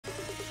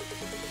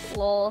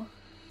lol.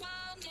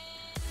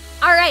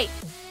 Alright,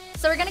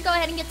 so we're gonna go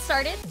ahead and get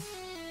started.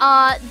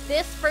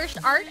 This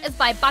first art is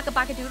by Baka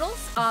Baka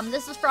Doodles.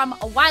 This is from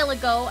a while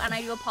ago, and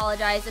I do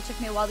apologize. It took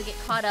me a while to get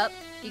caught up.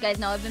 You guys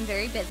know I've been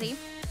very busy.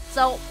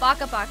 So,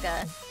 Baka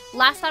Baka.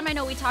 Last time I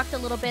know we talked a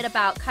little bit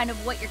about kind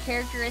of what your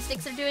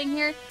characteristics are doing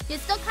here. You're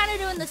still kind of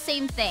doing the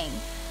same thing.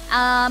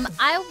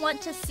 I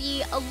want to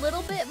see a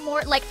little bit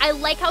more, like, I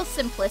like how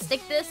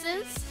simplistic this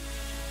is,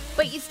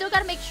 but you still got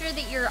to make sure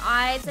that your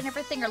eyes and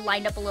everything are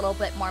lined up a little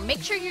bit more.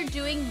 Make sure you're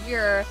doing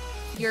your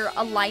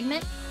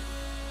alignment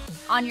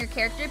on your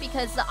character,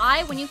 because the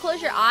eye, when you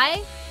close your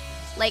eye,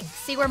 like,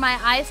 see where my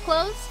eyes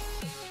close?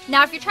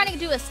 Now, if you're trying to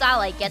do a style,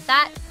 I get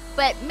that,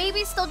 but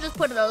maybe still just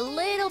put it a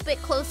little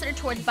bit closer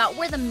towards about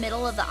where the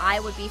middle of the eye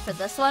would be for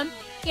this one.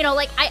 You know,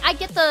 like, I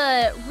get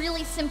the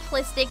really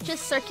simplistic,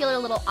 just circular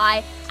little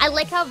eye. I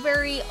like how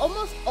very,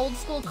 almost old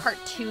school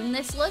cartoon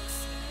this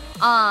looks.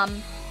 I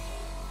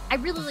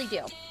really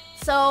do.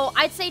 So,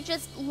 I'd say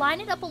just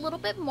line it up a little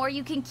bit more.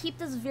 You can keep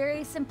this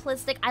very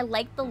simplistic. I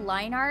like the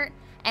line art,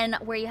 and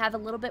where you have a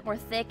little bit more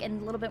thick and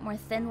a little bit more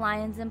thin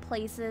lines in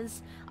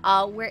places,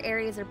 where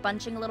areas are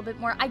bunching a little bit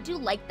more. I do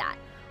like that.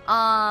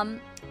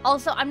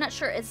 Also, I'm not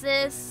sure, is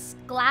this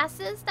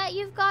glasses that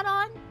you've got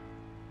on?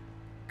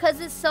 Because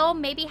if so,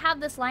 maybe have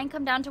this line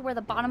come down to where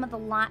the bottom of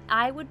the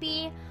eye would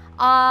be.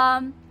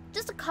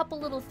 Just a couple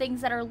little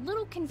things that are a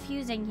little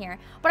confusing here.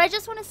 But I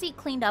just want to see it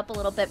cleaned up a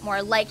little bit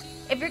more. Like,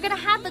 if you're going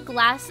to have the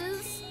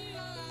glasses,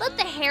 let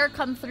the hair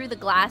come through the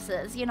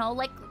glasses, you know?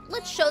 Like,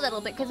 let's show that a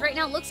little bit, because right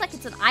now it looks like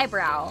it's an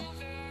eyebrow.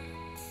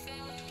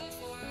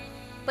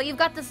 But you've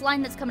got this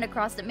line that's coming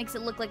across that makes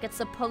it look like it's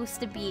supposed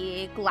to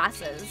be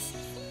glasses.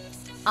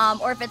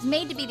 Or if it's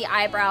made to be the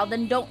eyebrow,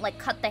 then don't, like,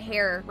 cut the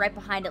hair right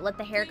behind it. Let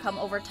the hair come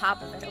over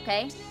top of it,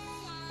 okay?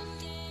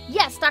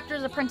 Yes,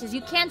 Doctor's Apprentice,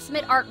 you can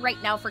submit art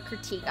right now for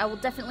critique. I will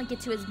definitely get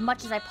to as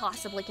much as I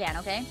possibly can,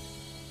 okay?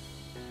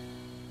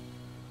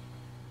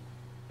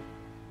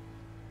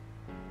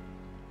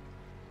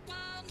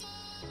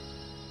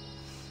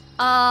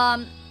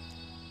 I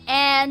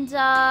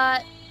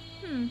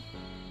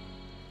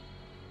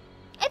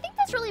think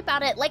that's really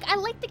about it. Like, I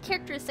like the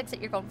characteristics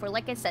that you're going for.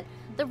 Like I said,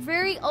 the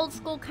very old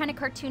school kind of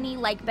cartoony,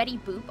 like Betty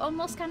Boop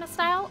almost kind of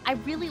style. I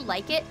really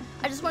like it.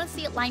 I just want to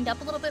see it lined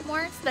up a little bit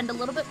more. Spend a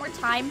little bit more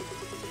time.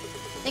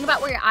 Think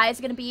about where your eyes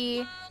are going to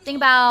be. Think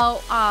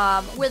about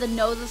where the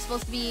nose is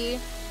supposed to be.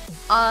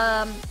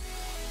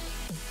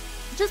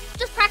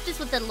 Just practice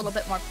with it a little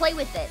bit more. Play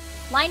with it.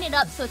 Line it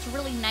up so it's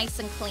really nice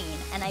and clean.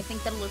 And I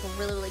think that'll look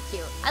really, really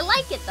cute. I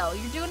like it, though.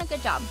 You're doing a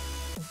good job.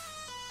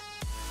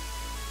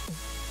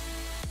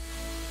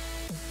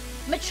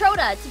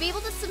 Matroda, to be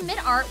able to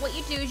submit art, what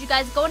you do is you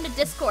guys go into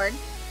Discord.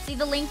 See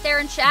the link there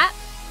in chat?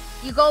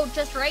 You go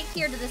just right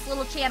here to this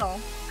little channel.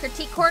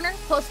 Critique Corner,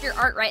 post your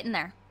art right in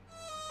there.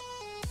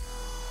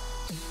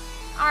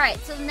 Alright,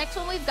 so the next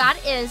one we've got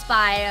is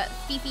by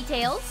Fifi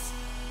Tales.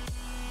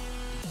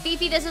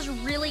 Fifi, this is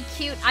really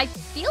cute. I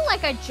feel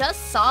like I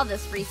just saw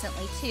this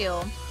recently, too.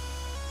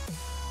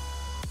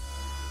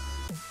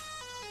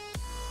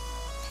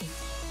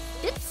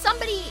 Did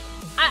somebody...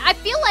 I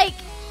feel like...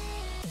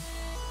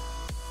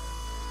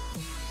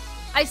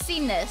 I've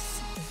seen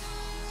this.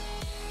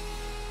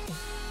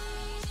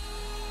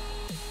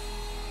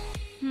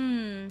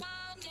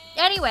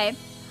 Anyway,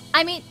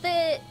 I mean,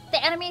 the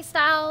anime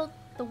style,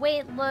 the way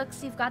it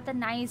looks, you've got the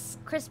nice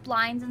crisp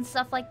lines and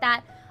stuff like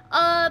that.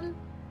 I'm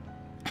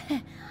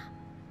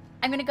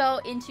gonna go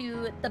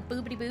into the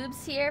boobity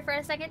boobs here for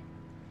a second.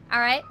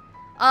 Alright.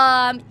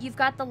 You've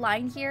got the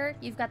line here,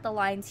 you've got the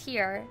lines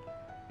here,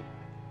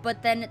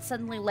 but then it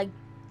suddenly, like,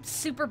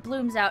 super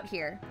blooms out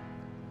here.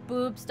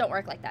 Boobs don't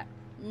work like that.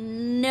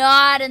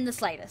 Not in the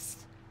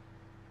slightest.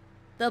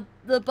 The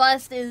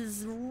bust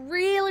is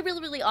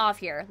really off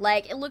here.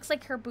 Like, it looks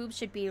like her boobs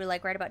should be,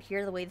 like, right about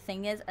here, the way the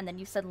thing is, and then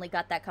you suddenly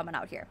got that coming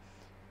out here.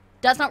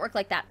 Does not work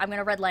like that. I'm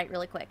gonna red light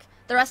really quick.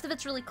 The rest of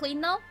it's really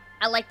clean, though.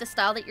 I like the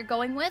style that you're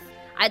going with.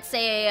 I'd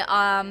say,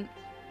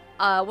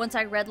 once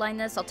I redline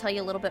this, I'll tell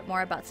you a little bit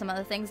more about some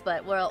other things,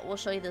 but we'll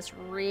show you this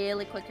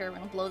really quick here. We're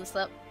gonna blow this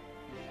up.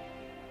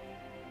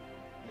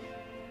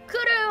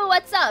 Kuru,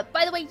 what's up?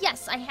 By the way,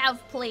 yes, I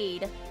have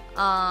played,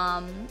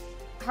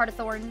 Heart of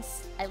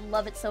Thorns. I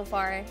love it so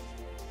far.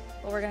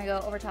 But we're gonna go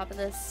over top of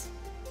this.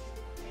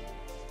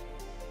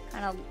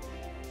 Kind of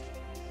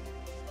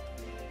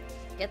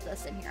get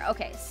this in here.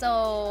 Okay,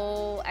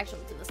 so actually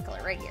we'll do this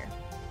color right here.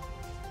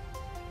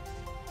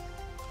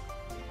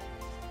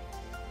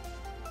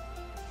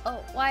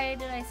 Oh, why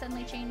did I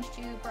suddenly change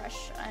to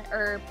brush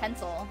or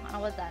pencil? I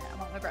don't want that. I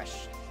want my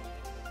brush.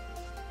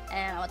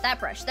 And I want that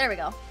brush. There we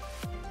go.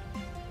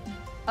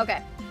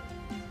 Okay.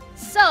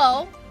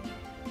 So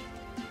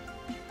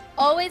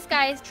always,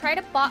 guys, try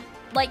to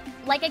like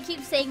I keep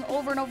saying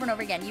over and over and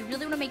over again, you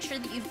really want to make sure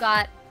that you've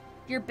got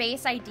your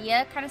base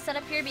idea kind of set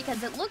up here,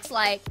 because it looks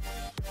like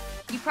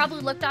you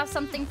probably looked off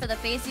something for the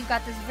face. You've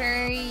got this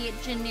very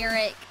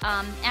generic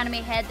anime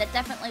head that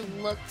definitely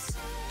looks,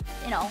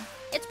 you know,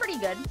 it's pretty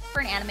good for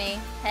an anime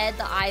head.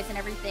 The eyes and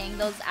everything,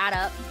 those add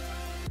up,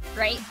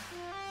 right?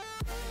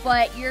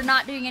 but you're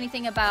not doing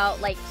anything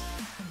about like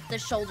the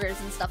shoulders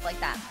and stuff like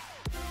that.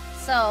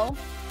 So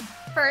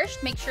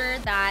first, make sure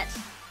that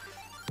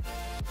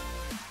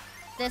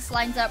this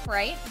lines up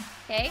right.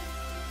 Okay.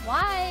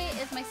 Why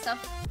is my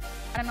stuff...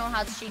 I don't know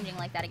how it's changing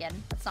like that again.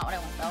 That's not what I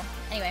want, though.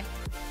 Anyway.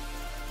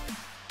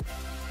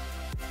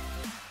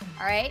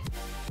 Alright.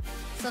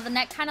 So the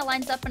neck kind of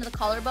lines up into the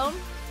collarbone.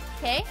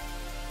 Okay.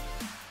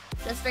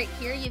 Just right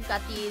here, you've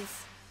got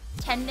these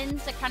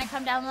tendons that kind of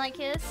come down like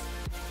this.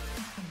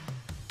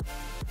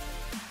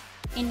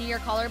 Into your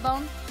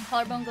collarbone.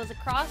 Collarbone goes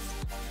across.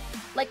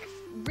 Like,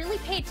 really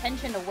pay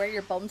attention to where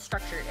your bone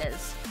structure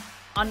is.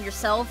 On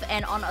yourself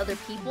and on other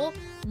people.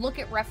 Look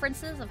at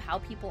references of how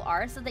people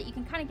are so that you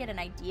can kind of get an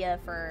idea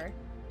for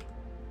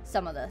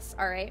some of this,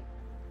 alright?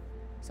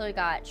 So we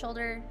got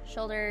shoulder,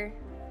 shoulder,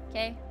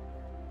 okay?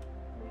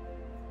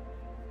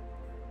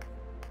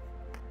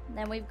 And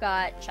then we've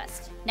got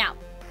chest. Now,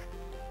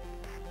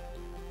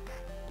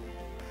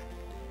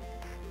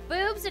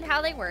 boobs and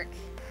how they work.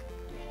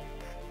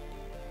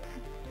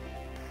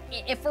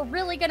 If we're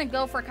really gonna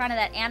go for kind of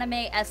that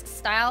anime-esque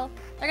style,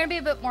 they're gonna be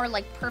a bit more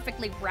like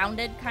perfectly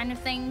rounded kind of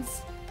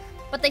things,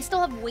 but they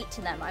still have weight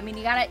to them. I mean,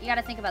 you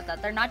gotta think about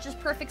that. They're not just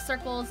perfect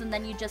circles and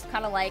then you just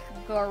kind of like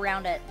go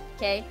around it,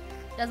 okay?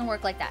 It doesn't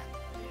work like that.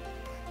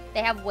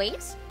 They have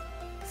weight,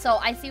 so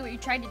I see what you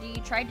tried to do. You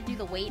tried to do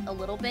the weight a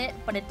little bit,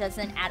 but it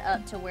doesn't add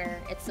up to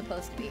where it's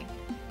supposed to be.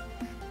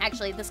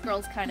 Actually, this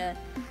girl's kind of...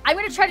 I'm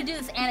gonna try to do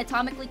this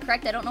anatomically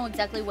correct. I don't know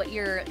exactly what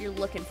you're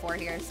looking for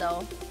here,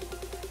 so...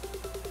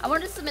 I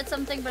wanted to submit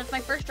something, but it's my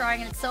first drawing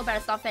and it's so bad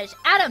it's not finished.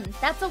 Adam,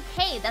 that's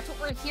okay. That's what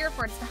we're here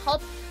for. It's to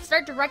help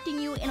start directing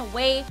you in a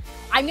way.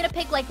 I'm going to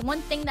pick like one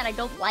thing that I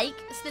don't like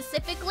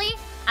specifically.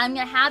 I'm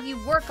going to have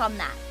you work on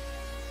that.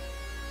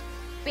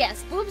 But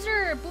yes, boobs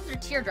are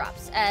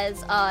teardrops,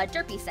 as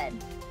Derpy said.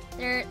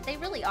 They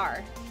really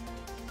are.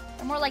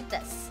 They're more like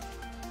this.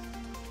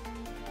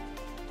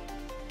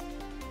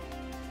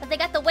 But they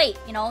got the weight,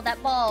 you know,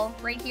 that ball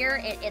right here,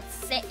 it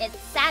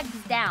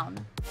sags down.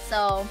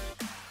 So...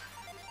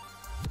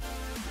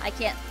 I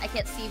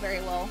can't see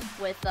very well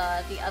with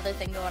the other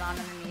thing going on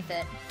underneath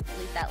it.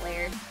 Leave that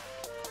layered.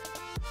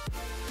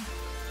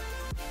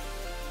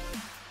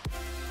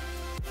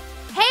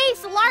 Hey,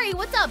 Solari,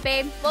 what's up,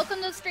 babe? Welcome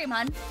to the stream,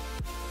 hon.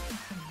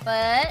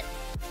 But...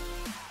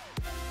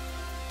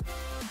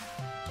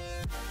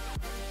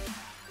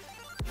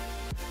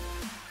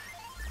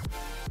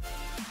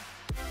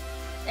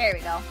 there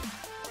we go.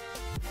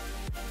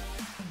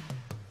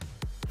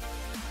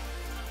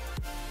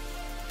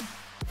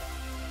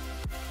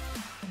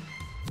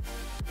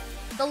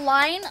 The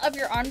line of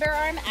your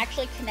underarm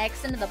actually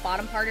connects into the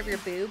bottom part of your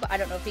boob. I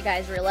don't know if you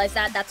guys realize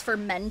that. That's for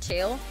men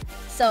too.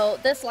 So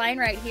this line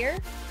right here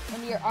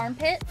into your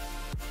armpit,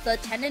 the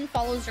tendon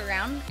follows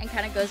around and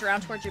kind of goes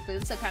around towards your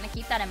boob. So kind of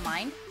keep that in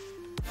mind.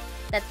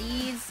 That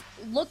these,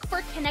 look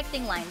for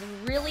connecting lines.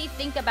 Really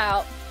think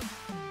about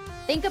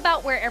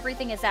where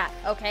everything is at,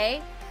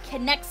 okay?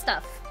 Connect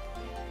stuff.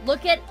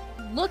 Look at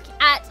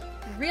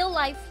real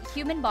life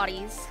human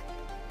bodies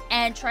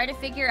and try to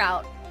figure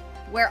out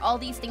where all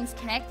these things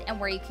connect and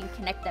where you can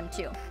connect them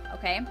to,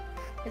 okay?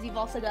 Because you've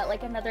also got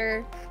like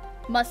another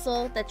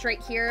muscle that's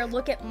right here.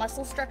 Look at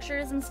muscle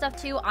structures and stuff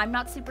too. I'm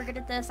not super good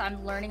at this.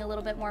 I'm learning a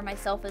little bit more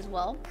myself as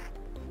well,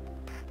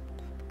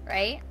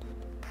 right?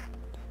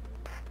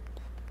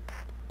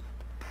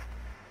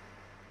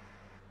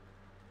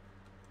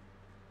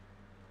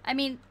 I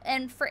mean,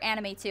 and for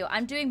anime too.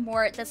 I'm doing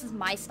more, this is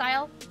my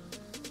style.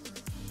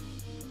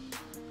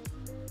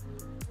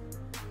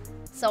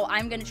 So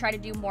I'm going to try to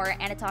do more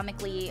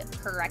anatomically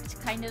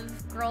correct kind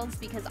of girls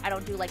because I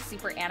don't do like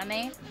super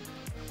anime.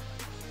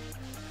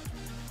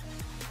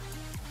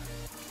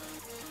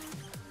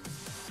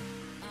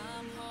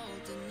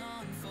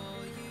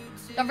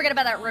 Don't forget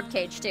about that rib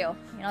cage too. You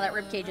know, that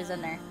rib cage is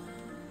in there.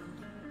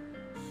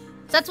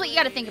 So that's what you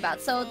got to think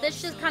about. So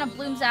this just kind of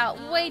blooms out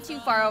way too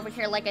far over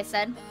here, like I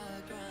said.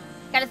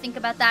 Got to think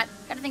about that.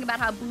 Got to think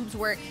about how boobs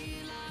work.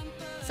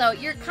 So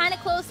you're kind of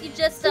close. You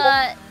just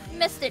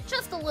missed it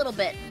just a little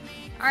bit.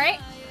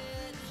 Alright?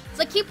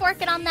 So keep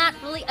working on that.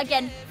 Really,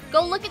 again,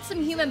 go look at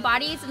some human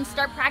bodies and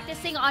start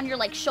practicing on your,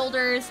 like,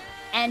 shoulders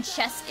and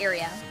chest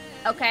area.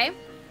 Okay?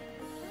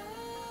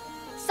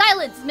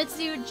 Silence!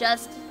 Mitsu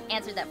just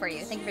answered that for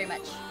you. Thank you very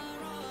much.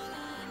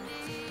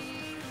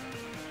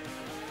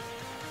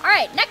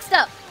 Alright, next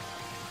up.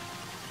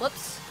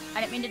 Whoops.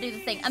 I didn't mean to do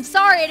the thing. I'm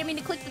sorry, I didn't mean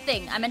to click the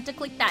thing. I meant to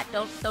click that.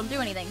 Don't do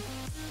anything.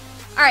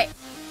 Alright.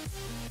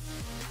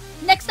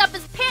 Next up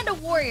is Panda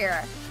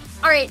Warrior.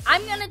 Alright,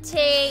 I'm gonna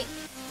take...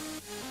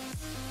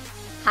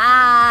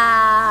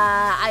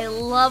 I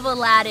love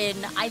Aladdin.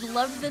 I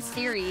loved the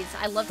series.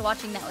 I loved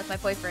watching that with my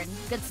boyfriend.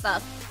 Good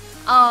stuff.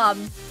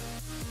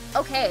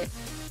 Okay.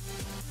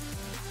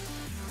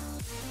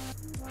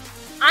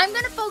 I'm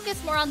gonna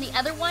focus more on the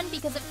other one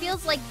because it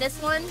feels like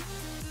this one...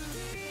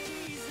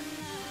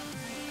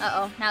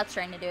 Uh-oh, now it's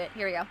trying to do it.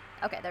 Here we go.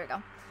 Okay, there we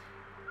go.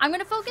 I'm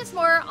gonna focus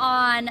more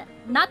on,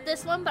 not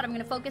this one, but I'm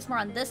gonna focus more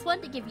on this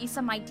one to give you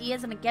some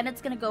ideas. And again, it's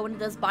gonna go into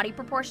this body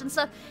proportion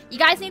stuff. You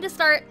guys need to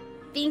start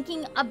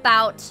thinking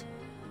about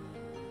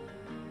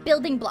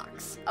building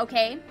blocks,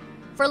 okay?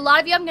 For a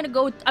lot of you, I'm gonna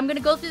go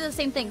through the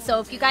same thing. So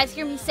if you guys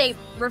hear me say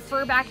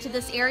refer back to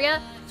this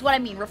area, it's what I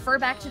mean. Refer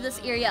back to this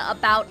area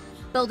about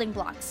building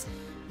blocks.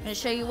 I'm gonna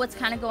show you what's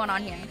kind of going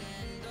on here.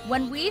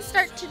 When we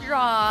start to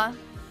draw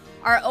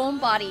our own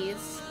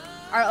bodies,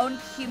 our own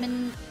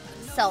human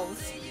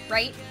cells,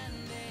 right?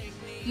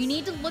 You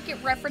need to look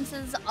at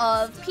references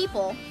of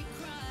people.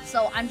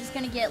 So I'm just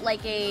gonna get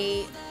like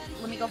a,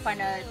 let me go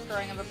find a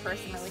drawing of a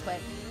person really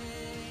quick.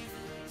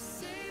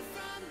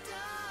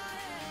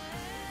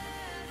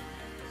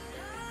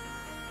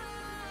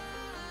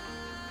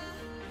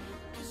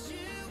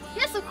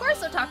 Yes, of course,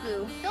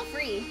 Otaku. Feel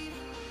free.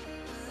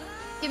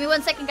 Give me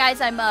 1 second, guys.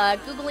 I'm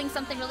Googling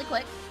something really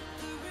quick.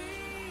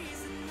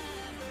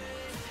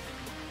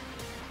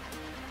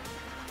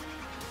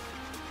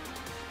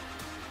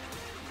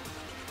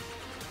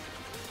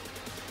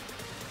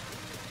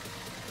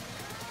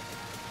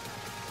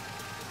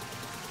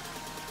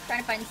 Trying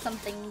to find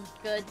something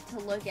good to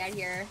look at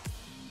here.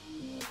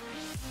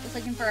 Just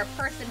looking for a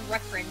person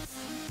reference.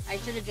 I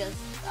should have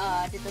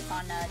just did this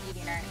on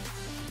DeviantArt.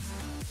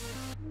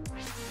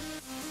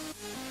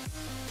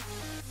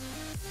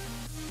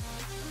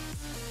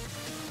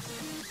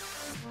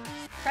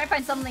 Try to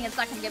find something that's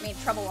not gonna get me in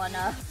trouble on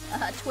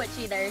Twitch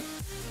either.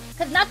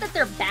 Cause not that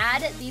they're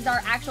bad, these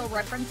are actual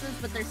references,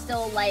 but they're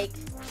still like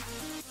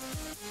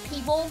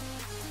people.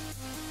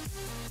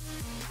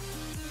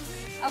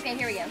 Okay,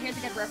 here we go. Here's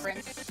a good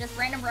reference. Just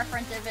random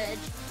reference image.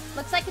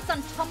 Looks like it's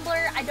on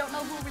Tumblr. I don't know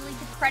who really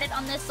took credit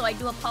on this, so I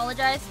do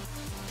apologize.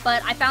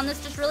 But I found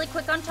this just really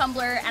quick on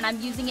Tumblr, and I'm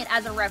using it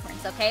as a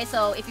reference, okay?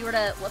 So if you were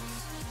to... Whoops.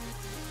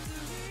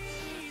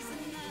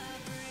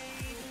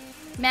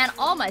 Man,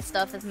 all my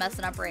stuff is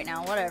messing up right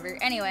now. Whatever.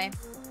 Anyway.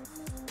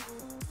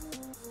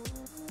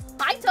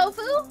 Hi,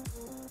 Tofu!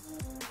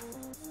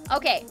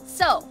 Okay,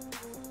 so.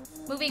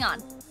 Moving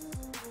on.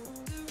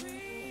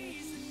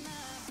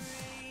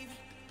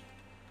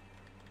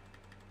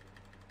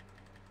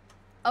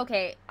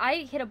 Okay, I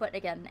hit a button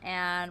again,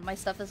 and my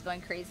stuff is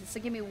going crazy. So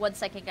give me 1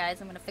 second,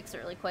 guys. I'm gonna fix it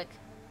really quick.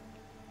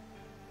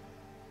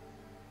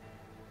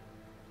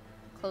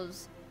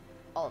 Close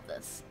all of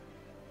this.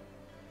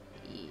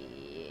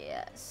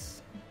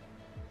 Yes.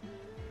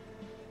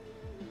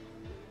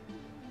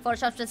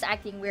 Photoshop's just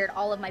acting weird.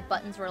 All of my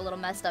buttons were a little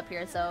messed up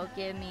here, so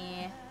give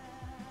me...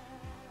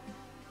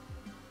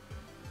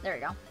 There we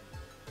go.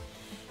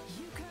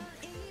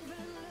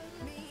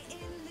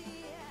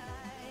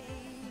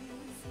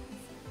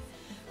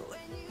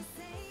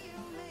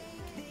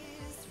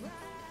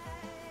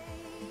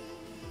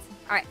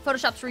 Alright,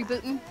 Photoshop's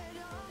rebooting.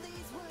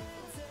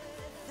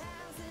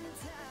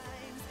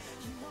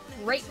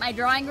 Rate my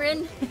drawing,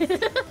 Rin.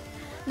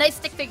 Nice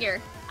stick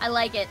figure. I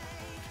like it.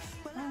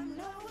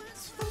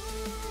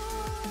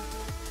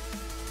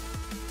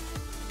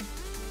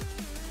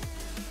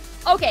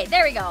 Okay,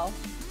 there we go.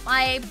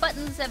 My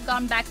buttons have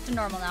gone back to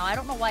normal now. I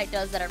don't know why it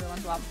does that every once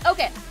in a while.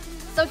 Okay,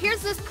 so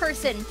here's this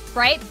person,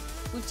 right?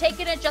 We've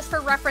taken it just for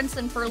reference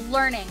and for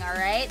learning,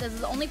 alright? This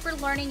is only for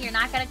learning. You're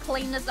not going to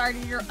claim this art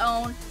as your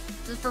own.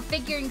 This is for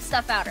figuring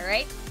stuff out,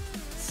 alright?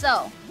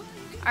 So,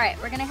 alright,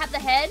 we're going to have the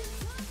head.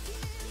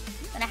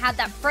 Gonna have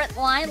that front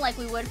line like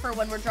we would for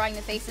when we're drawing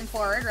the face and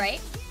forward, right?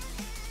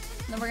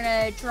 And then we're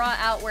gonna draw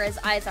out where his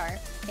eyes are,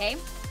 okay?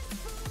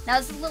 Now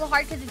this is a little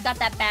hard because he's got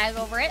that bag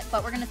over it,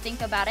 but we're gonna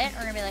think about it.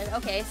 We're gonna be like,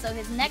 okay, so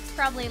his neck's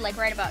probably like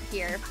right about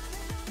here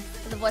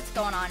because of what's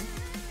going on.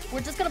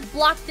 We're just gonna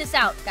block this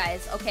out,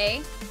 guys,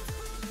 okay?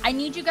 I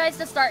need you guys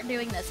to start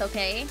doing this,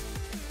 okay?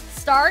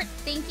 Start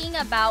thinking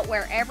about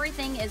where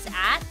everything is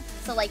at.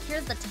 So like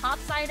here's the top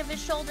side of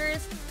his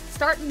shoulders.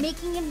 Start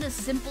making into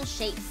simple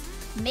shapes.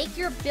 Make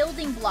your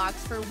building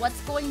blocks for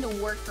what's going to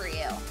work for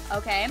you,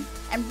 okay?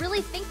 And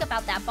really think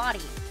about that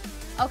body.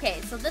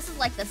 Okay, so this is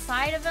like the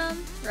side of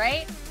him,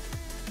 right?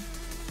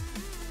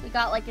 We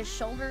got like his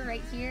shoulder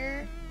right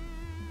here,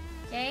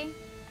 okay?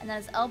 And then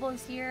his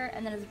elbow's here,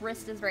 and then his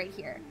wrist is right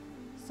here.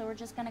 So we're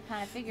just gonna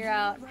kind of figure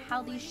out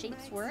how these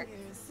shapes work.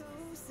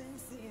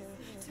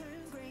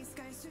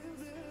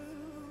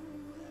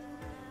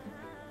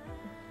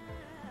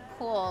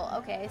 Cool,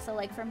 okay, so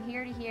like from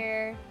here to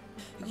here,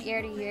 from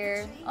here to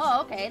here.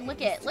 Oh, okay.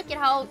 Look at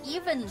how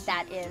even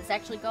that is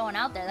actually going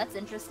out there. That's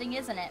interesting,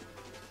 isn't it?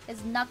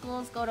 His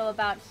knuckles go to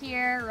about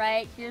here,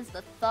 right? Here's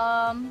the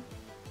thumb.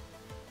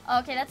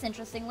 Okay, that's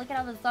interesting. Look at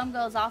how the thumb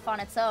goes off on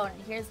its own.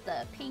 And here's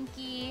the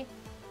pinky.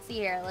 See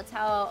here. Let's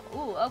how.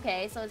 Ooh,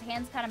 okay. So his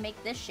hands kind of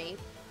make this shape.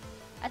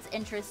 That's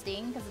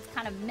interesting because it's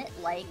kind of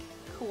mitt-like.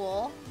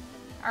 Cool.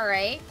 All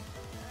right.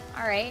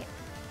 All right.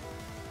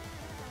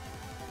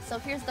 So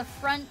here's the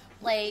front,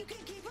 like.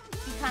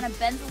 He kind of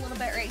bends a little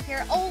bit right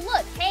here. Oh,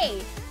 look,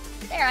 hey,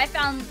 there, I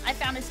found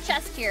his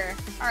chest here.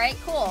 All right,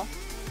 cool.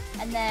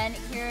 And then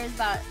here's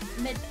about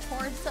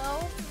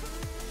mid-torso.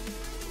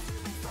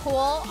 Cool,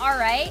 all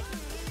right.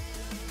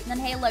 And then,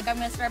 hey, look, I'm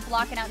gonna start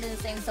blocking out doing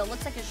the same. So it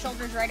looks like his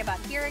shoulder's right about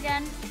here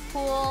again.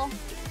 Cool.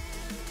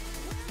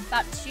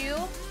 About 2.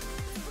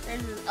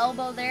 There's his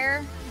elbow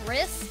there.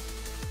 Wrist.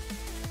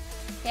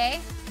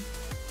 Okay.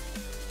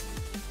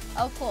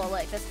 Oh, cool.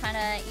 Look, this kind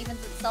of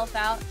evens itself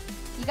out.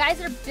 You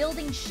guys are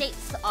building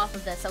shapes off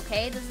of this,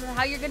 okay? This is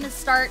how you're going to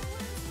start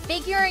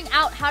figuring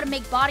out how to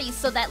make bodies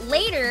so that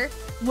later,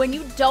 when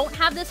you don't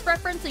have this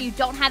reference, or you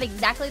don't have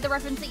exactly the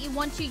reference that you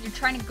want to, you're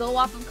trying to go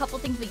off of a couple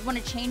things, but you want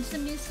to change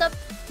some new stuff,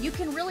 you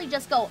can really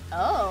just go,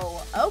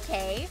 oh,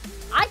 okay,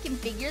 I can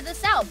figure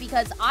this out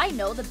because I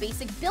know the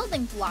basic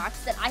building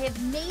blocks that I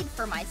have made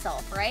for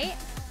myself, right?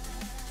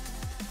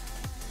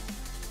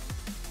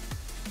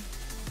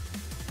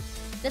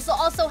 This will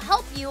also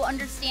help you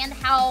understand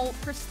how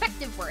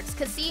perspective works.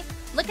 Because see,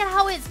 look at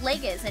how his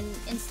leg is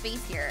in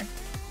space here.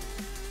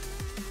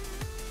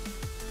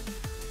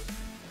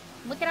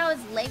 Look at how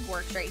his leg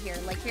works right here.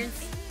 Like here's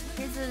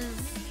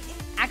his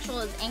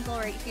ankle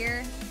right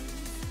here.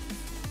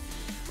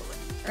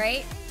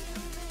 Right?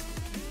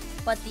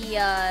 But the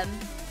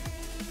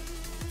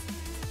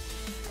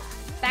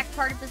back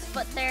part of his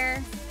foot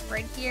there,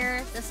 right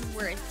here. This is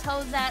where his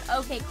toe's at.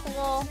 Okay,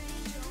 cool.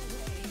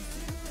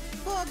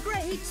 For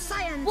great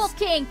science. Wolf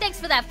King, thanks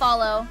for that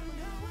follow.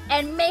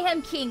 And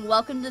Mayhem King,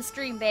 welcome to the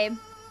stream, babe.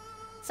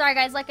 Sorry,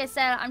 guys, like I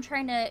said, I'm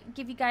trying to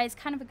give you guys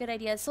kind of a good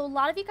idea. So a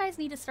lot of you guys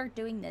need to start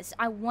doing this.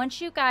 I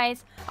want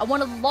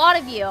a lot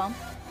of you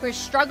who are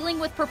struggling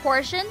with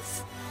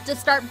proportions to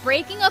start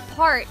breaking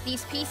apart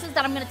these pieces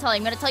that I'm going to tell you.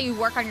 I'm going to tell you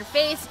work on your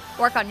face,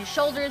 work on your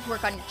shoulders,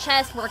 work on your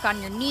chest, work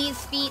on your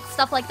knees, feet,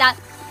 stuff like that.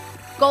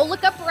 Go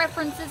look up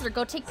references or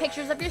go take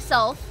pictures of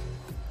yourself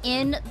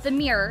in the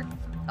mirror,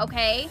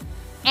 okay?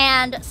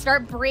 And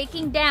start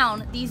breaking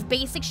down these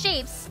basic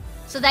shapes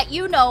so that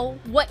you know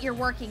what you're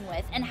working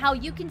with and how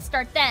you can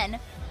start then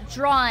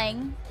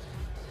drawing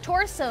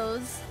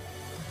torsos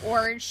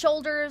or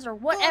shoulders or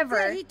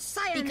whatever,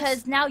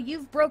 because now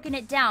you've broken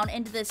it down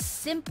into this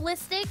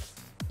simplistic,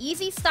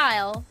 easy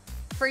style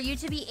for you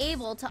to be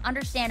able to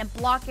understand and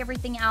block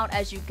everything out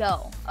as you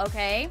go,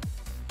 okay?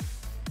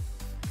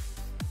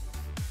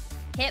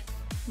 Hip,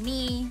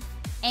 knee,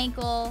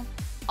 ankle,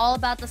 all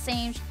about the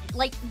same.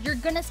 Like, you're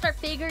gonna start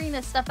figuring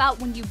this stuff out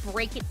when you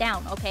break it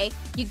down, okay?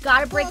 You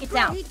gotta break it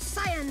down.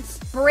 Science.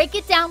 Break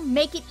it down,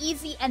 make it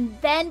easy, and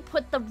then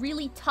put the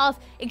really tough,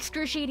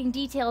 excruciating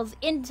details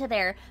into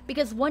there.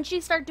 Because once you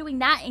start doing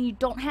that and you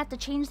don't have to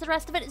change the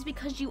rest of it, it's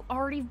because you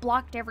already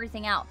blocked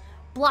everything out.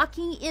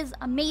 Blocking is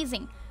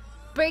amazing.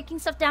 Breaking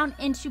stuff down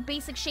into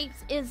basic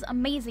shapes is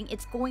amazing.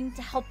 It's going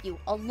to help you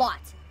a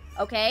lot,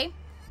 okay?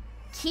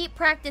 Keep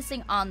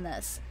practicing on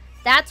this.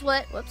 That's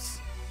what, whoops,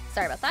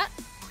 sorry about that.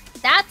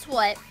 That's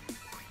what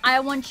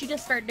I want you to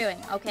start doing,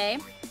 okay?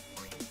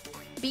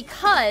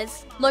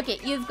 Because, look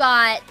it, you've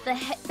got the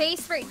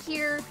face right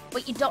here,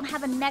 but you don't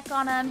have a neck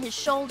on him, his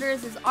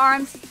shoulders, his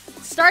arms.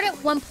 Start at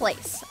one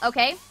place,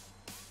 okay?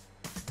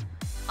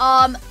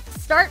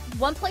 Start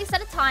one place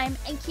at a time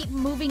and keep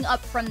moving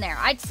up from there.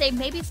 I'd say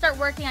maybe start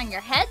working on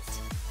your heads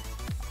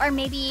or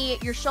maybe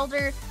your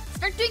shoulder.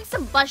 Start doing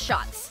some bust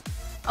shots,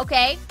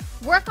 okay?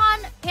 Work on,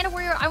 Panda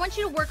Warrior, I want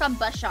you to work on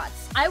bust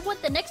shots. I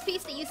want the next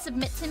piece that you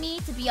submit to me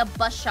to be a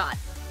bust shot,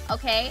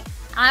 okay?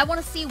 I want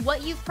to see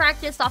what you've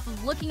practiced off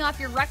of looking off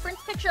your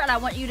reference picture, and I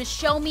want you to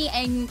show me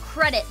and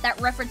credit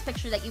that reference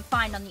picture that you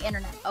find on the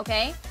internet,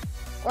 okay?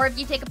 Or if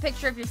you take a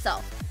picture of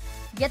yourself.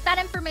 Get that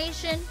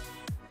information,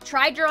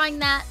 try drawing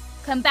that,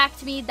 come back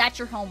to me, that's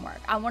your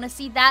homework. I want to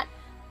see that.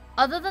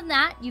 Other than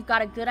that, you've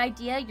got a good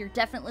idea, you're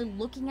definitely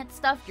looking at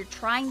stuff, you're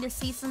trying to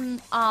see some,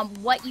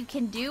 what you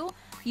can do.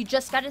 You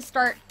just got to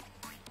start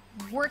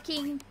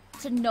working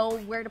to know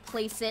where to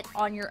place it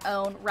on your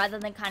own rather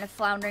than kind of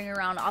floundering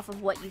around off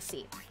of what you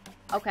see.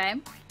 Okay?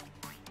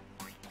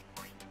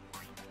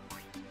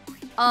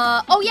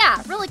 Oh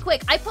yeah, really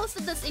quick. I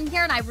posted this in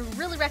here and I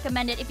really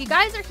recommend it. If you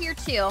guys are here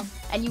too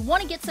and you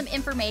want to get some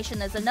information,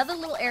 there's another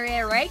little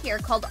area right here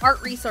called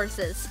Art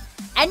Resources.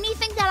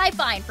 Anything that I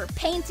find for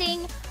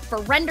painting, for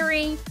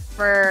rendering,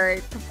 for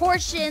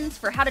proportions,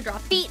 for how to draw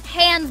feet,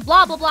 hands,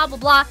 blah, blah, blah, blah,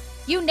 blah,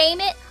 you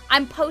name it,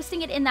 I'm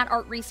posting it in that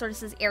Art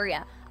Resources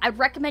area. I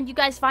recommend you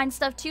guys find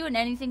stuff too, and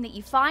anything that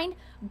you find,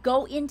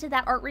 go into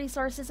that Art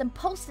Resources and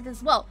post it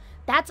as well.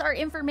 That's our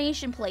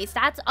information place.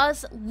 That's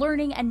us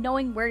learning and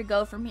knowing where to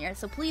go from here.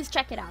 So please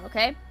check it out,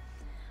 okay?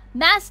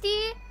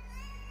 Masty.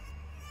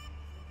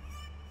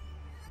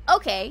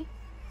 Okay.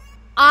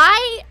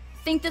 I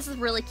think this is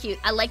really cute.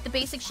 I like the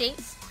basic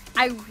shapes.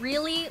 I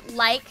really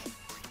like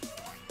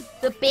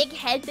the big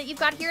head that you've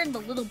got here and the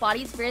little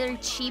body's very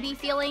chibi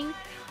feeling.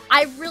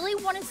 I really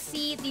want to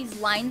see these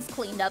lines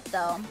cleaned up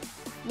though.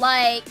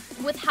 Like,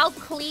 with how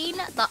clean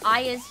the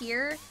eye is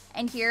here,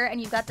 and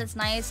you've got this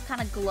nice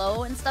kind of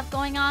glow and stuff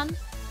going on,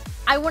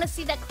 I want to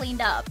see that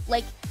cleaned up.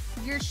 Like,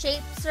 your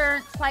shapes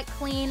aren't quite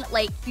clean.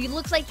 Like, it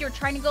looks like you're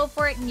trying to go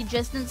for it and you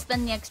just didn't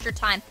spend the extra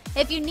time.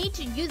 If you need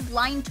to use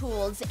line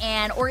tools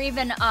or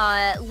even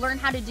learn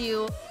how to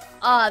do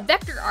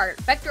vector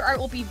art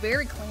will be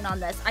very clean on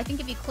this. I think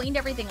if you cleaned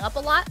everything up a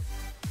lot,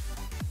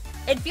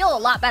 it'd feel a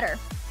lot better,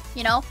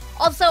 you know?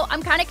 Also,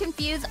 I'm kind of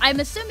confused. I'm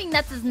assuming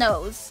that's his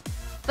nose.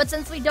 But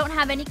since we don't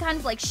have any kind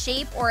of like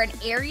shape or an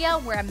area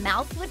where a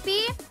mouth would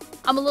be,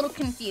 I'm a little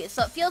confused.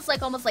 So it feels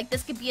like almost like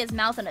this could be his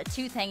mouth and a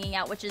tooth hanging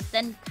out, which is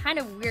then kind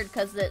of weird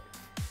because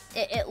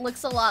It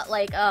looks a lot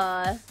like,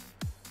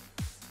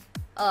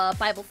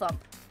 Bible Thump.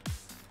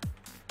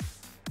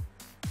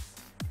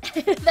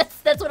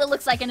 that's what it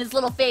looks like in his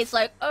little face,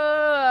 like,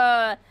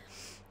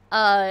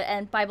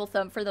 and Bible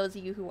Thump, for those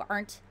of you who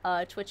aren't,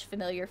 Twitch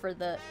familiar for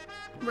the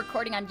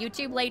recording on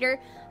YouTube later,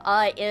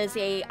 is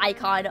a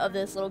icon of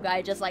this little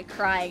guy just, like,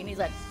 crying, and he's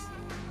like,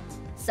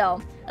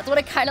 so, that's what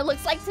it kind of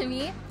looks like to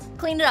me.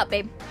 Clean it up,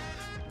 babe.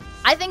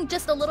 I think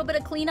just a little bit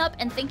of cleanup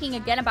and thinking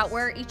again about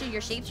where each of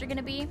your shapes are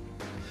gonna be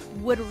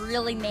would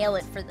really nail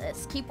it for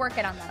this. Keep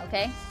working on that,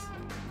 okay?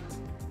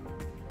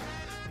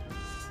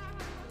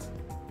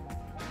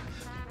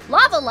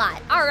 Lava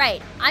lot. All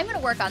right, I'm gonna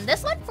work on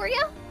this one for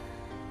you.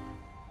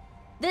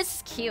 This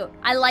is cute.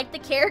 I like the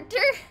character.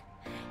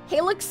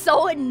 He looks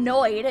so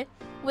annoyed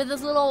with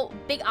his little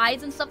big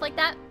eyes and stuff like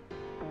that.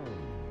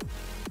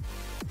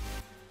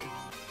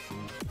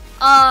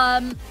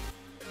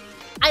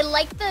 I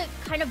like the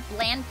kind of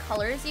bland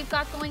colors you've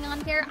got going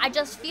on here. I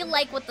just feel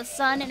like with the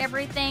sun and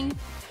everything,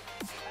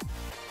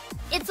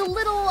 it's a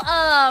little,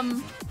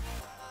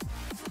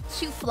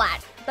 too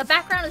flat. The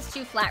background is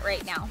too flat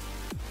right now.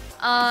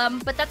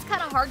 But that's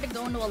kind of hard to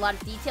go into a lot of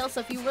detail, so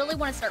if you really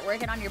want to start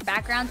working on your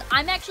backgrounds,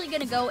 I'm actually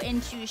going to go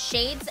into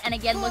shades and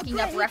again looking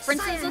up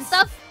references and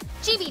stuff.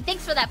 Chibi,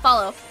 thanks for that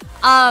follow.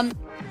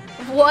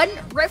 One,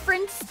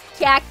 reference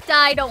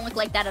cacti don't look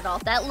like that at all.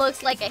 That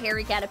looks like a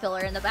hairy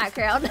caterpillar in the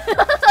background.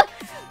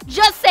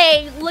 Just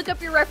saying, look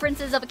up your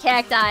references of a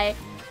cacti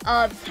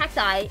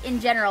in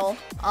general.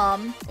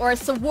 Or a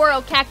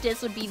saguaro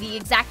cactus would be the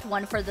exact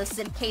one for this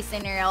case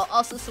scenario.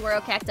 Also,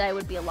 saguaro cacti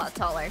would be a lot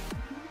taller.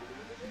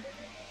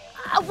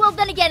 Well,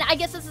 then again, I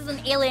guess this is an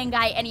alien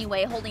guy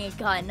anyway, holding a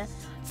gun.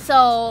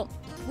 So,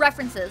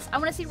 references. I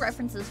want to see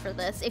references for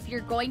this if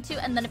you're going to,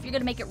 and then if you're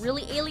going to make it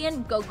really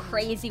alien, go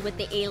crazy with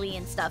the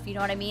alien stuff, you know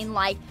what I mean?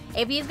 Like,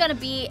 if he's going to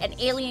be an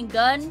alien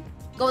gun,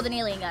 go with an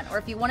alien gun. Or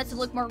if you want it to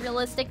look more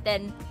realistic,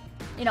 then,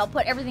 you know,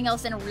 put everything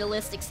else in a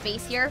realistic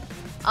space here.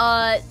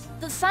 The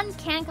sun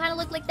can kind of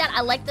look like that.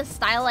 I like the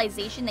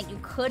stylization that you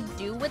could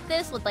do with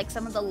this, with, like,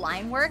 some of the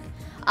line work.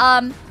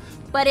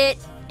 But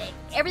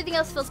everything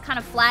else feels kind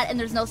of flat and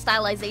there's no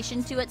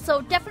stylization to it,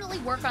 so definitely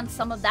work on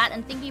some of that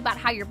and thinking about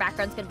how your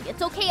background's gonna be.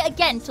 It's okay,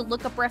 again, to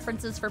look up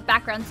references for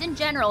backgrounds in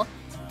general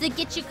to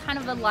get you kind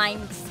of a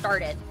line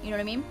started, you know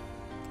what I mean?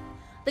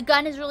 The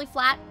gun is really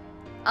flat.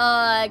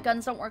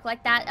 Guns don't work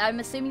like that. I'm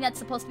assuming that's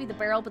supposed to be the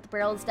barrel, but the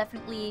barrel is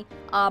definitely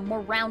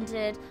more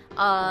rounded.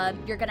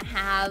 You're gonna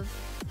have,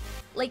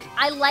 like,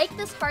 I like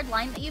this hard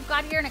line that you've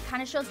got here and it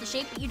kind of shows the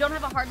shape, but you don't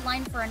have a hard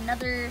line for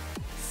another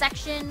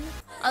section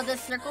of the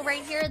circle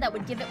right here that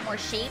would give it more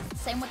shape.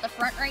 Same with the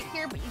front right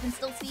here, but you can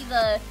still see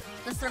the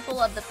circle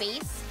of the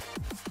base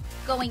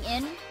going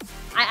in.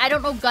 I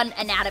don't know gun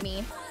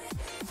anatomy.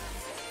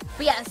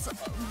 But yes,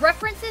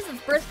 references, as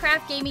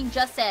Birthcraft Gaming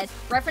just said,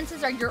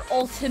 references are your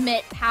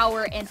ultimate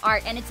power in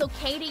art, and it's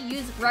okay to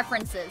use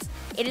references.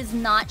 It is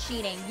not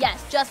cheating.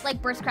 Yes, just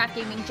like Birthcraft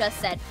Gaming just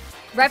said,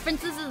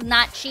 references is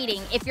not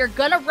cheating. If you're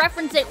gonna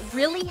reference it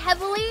really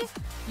heavily,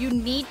 you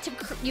need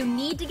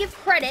to give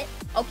credit,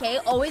 okay?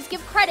 Always give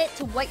credit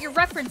to what you're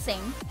referencing.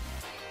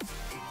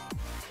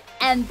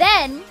 And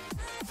then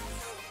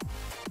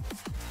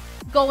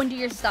go into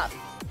your stuff,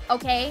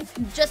 okay?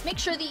 Just make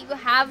sure that you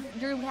have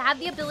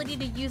the ability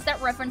to use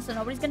that reference so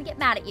nobody's gonna get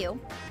mad at you.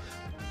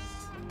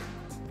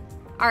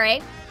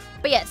 Alright?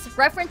 But yes,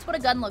 reference what a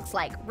gun looks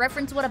like.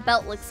 Reference what a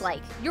belt looks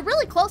like. You're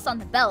really close on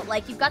the belt.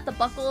 Like, you've got the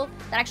buckle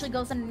that actually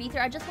goes underneath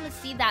here. I just want to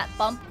see that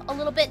bump a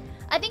little bit.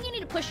 I think you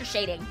need to push your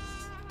shading.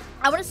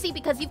 I want to see,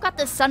 because you've got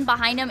the sun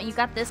behind him and you've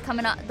got this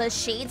coming out, the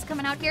shades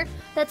coming out here,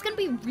 that's going to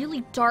be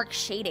really dark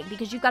shading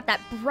because you've got that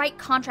bright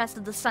contrast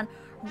of the sun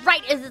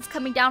right as it's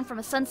coming down from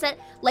a sunset.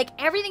 Like,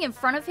 everything in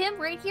front of him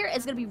right here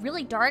is going to be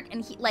really dark,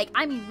 and he, like,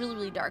 I mean really,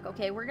 really dark,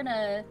 okay? We're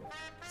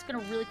just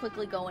going to really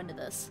quickly go into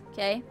this,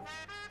 okay?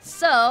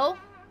 So,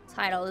 let's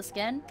hide all this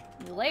again.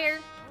 New layer.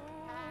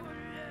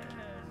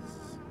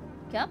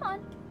 Come on.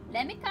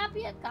 Let me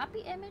copy it.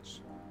 Copy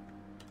image.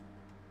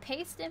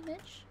 Paste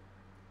image.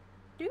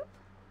 Doop.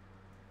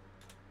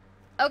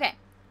 Okay,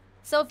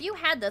 so if you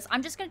had this,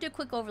 I'm just going to do a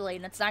quick overlay,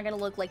 and it's not going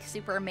to look, like,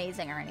 super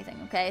amazing or anything,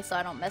 okay? So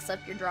I don't mess up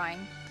your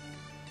drawing.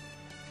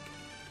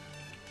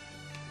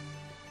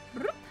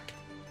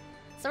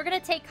 So we're going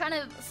to take kind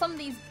of some of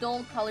these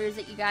dull colors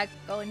that you got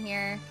going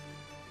here.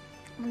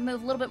 I'm going to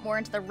move a little bit more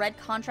into the red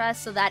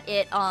contrast so that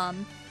it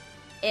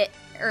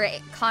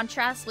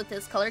contrasts with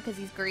this color because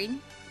he's green,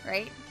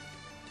 right?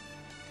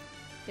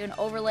 Do an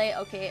overlay,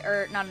 okay,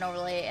 or not an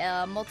overlay,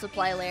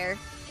 multiply layer.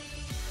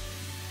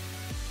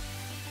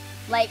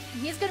 Like,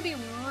 he's gonna be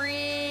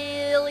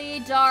really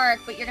dark,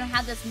 but you're gonna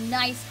have this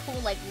nice, cool,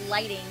 like,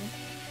 lighting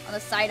on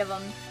the side of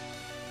him.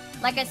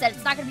 Like I said,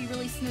 it's not gonna be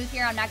really smooth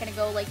here. I'm not gonna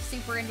go, like,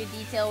 super into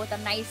detail with a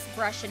nice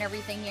brush and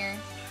everything here.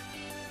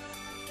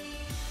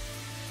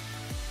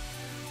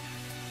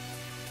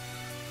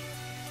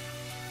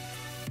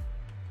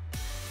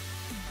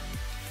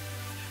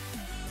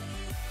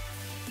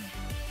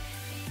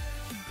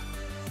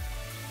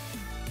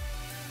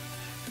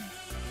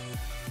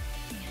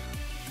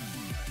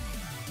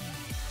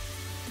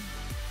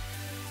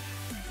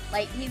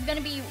 Like, he's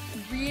gonna be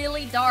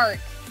really dark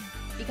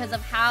because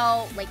of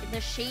how, like, the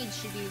shades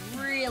should be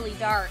really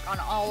dark on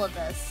all of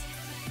this.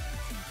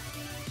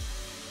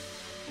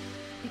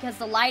 Because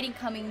the lighting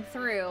coming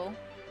through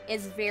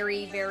is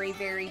very, very,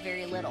 very,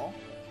 very little.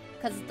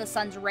 Because the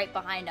sun's right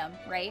behind him,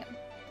 right?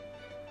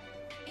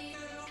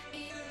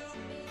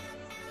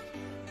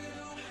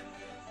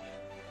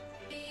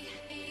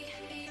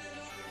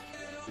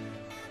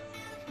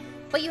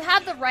 But you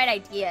have the right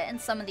idea in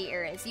some of the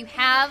areas. You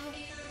have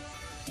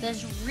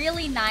this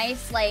really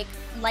nice, like,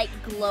 light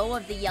glow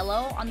of the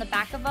yellow on the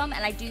back of them,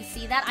 and I do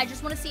see that. I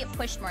just want to see it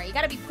pushed more. You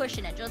gotta be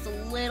pushing it just a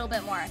little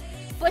bit more.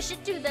 Push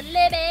it to the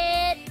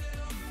limit!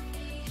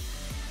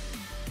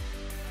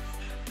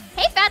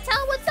 Hey,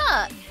 Fatel, what's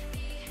up?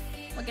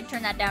 We can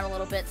turn that down a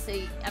little bit so,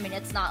 I mean,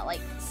 it's not,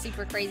 like,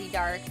 super crazy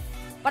dark.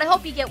 But I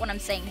hope you get what I'm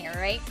saying here,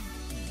 right?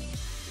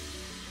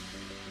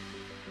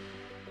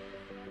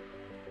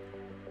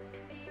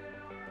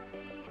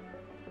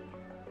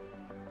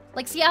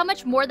 Like, see how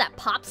much more that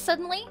pops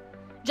suddenly?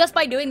 Just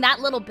by doing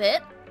that little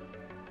bit?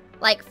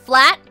 Like,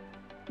 flat.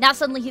 Now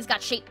suddenly he's got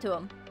shape to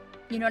him.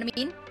 You know what I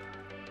mean?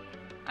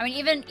 I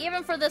mean,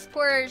 even for this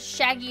poor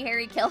shaggy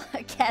hairy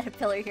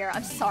caterpillar here,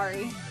 I'm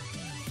sorry.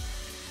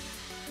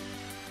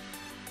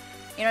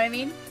 You know what I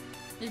mean?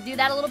 Just do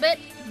that a little bit.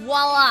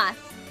 Voila!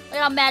 Look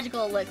how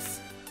magical it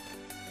looks.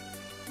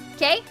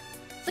 Okay?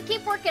 So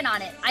keep working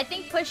on it. I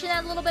think pushing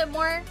that a little bit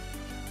more.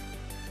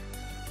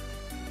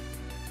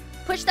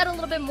 Push that a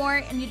little bit more,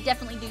 and you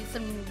definitely do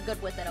some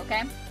good with it,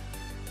 okay?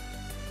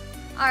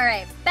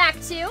 Alright, back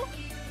to...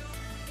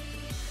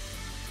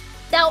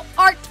 Now,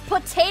 Art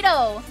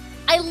Potato!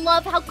 I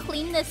love how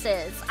clean this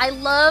is. I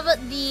love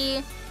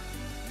the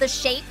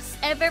shapes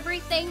of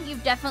everything.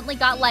 You've definitely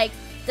got, like,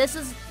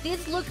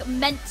 these look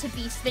meant to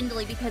be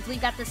spindly because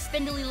we've got this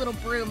spindly little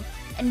broom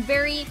and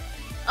very,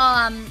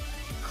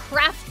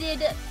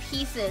 crafted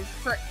pieces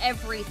for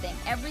everything.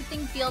 Everything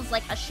feels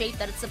like a shape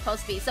that it's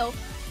supposed to be. So,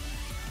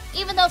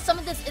 even though some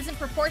of this isn't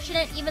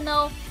proportionate, even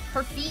though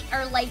her feet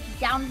are like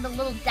down in the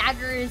little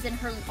daggers and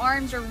her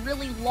arms are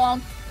really long,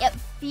 it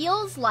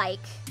feels like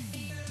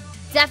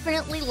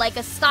definitely like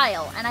a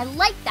style. And I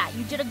like that.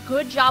 You did a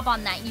good job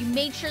on that. You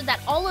made sure that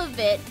all of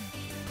it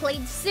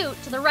played suit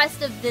to the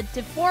rest of the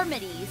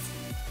deformities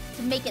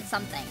to make it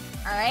something.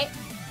 Alright?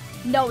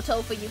 No,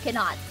 Tofu, you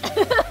cannot.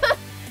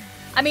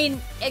 I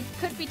mean, it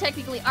could be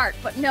technically art,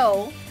 but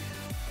no.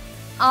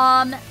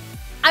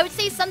 I would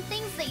say some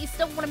things that you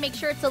still want to make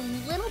sure it's a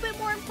little bit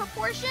more in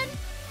proportion.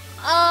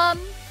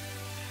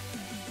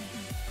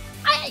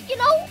 You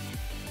know,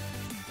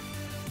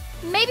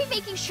 maybe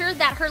making sure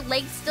that her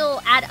legs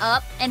still add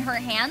up and her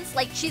hands.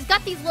 Like, she's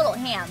got these little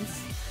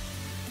hands,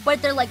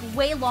 but they're, like,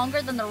 way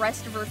longer than the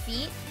rest of her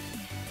feet.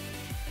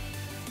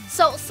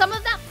 So some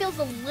of that feels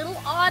a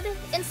little odd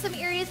in some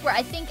areas where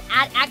I think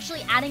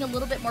actually adding a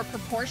little bit more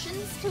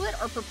proportions to it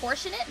or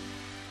proportionate.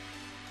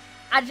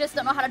 I just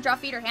don't know how to draw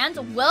feet or hands.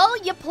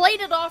 Well, you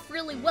played it off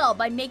really well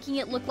by making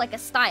it look like a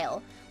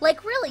style.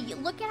 Like, really,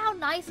 look at how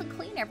nice and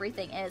clean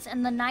everything is.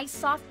 And the nice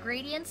soft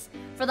gradients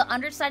for the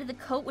underside of the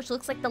coat, which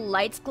looks like the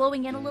light's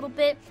glowing in a little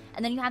bit.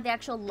 And then you have the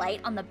actual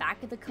light on the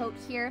back of the coat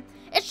here.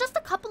 It's just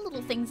a couple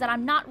little things that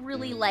I'm not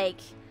really,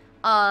 like,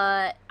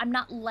 I'm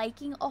not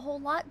liking a whole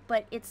lot,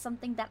 but it's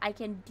something that I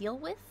can deal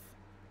with.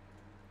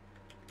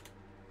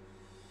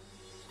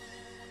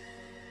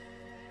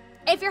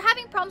 If you're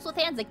having problems with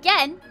hands,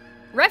 again,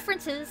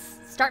 references,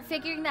 start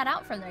figuring that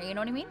out from there, you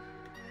know what I mean?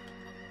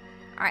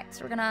 Alright,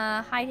 so we're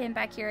gonna hide him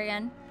back here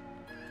again.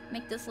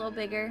 Make this a little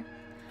bigger.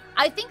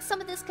 I think some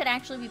of this could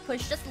actually be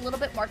pushed just a little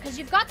bit more, because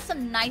you've got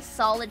some nice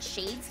solid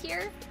shades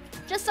here.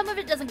 Just some of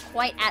it doesn't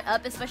quite add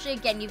up, especially,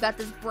 again, you've got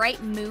this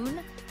bright moon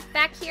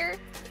back here.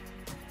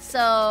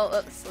 So,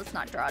 oops, let's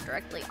not draw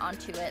directly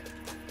onto it.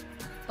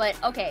 But,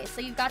 okay, so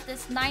you've got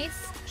this nice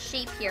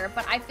shape here,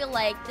 but I feel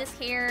like this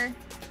hair...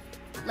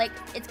 Like,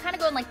 it's kind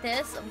of going like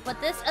this, but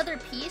this other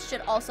piece should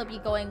also be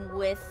going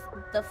with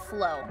the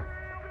flow,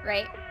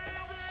 right?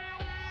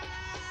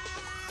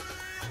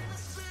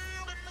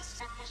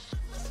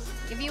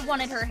 If you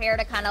wanted her hair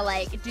to kind of,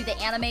 like, do the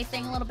anime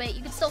thing a little bit,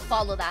 you could still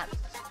follow that.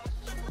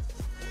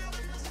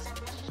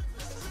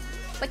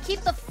 But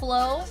keep the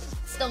flow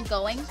still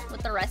going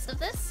with the rest of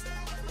this,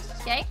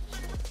 okay?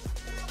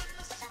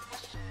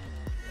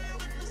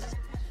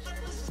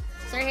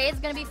 So her hair is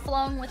going to be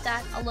flowing with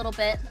that a little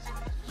bit.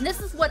 And this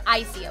is what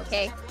I see,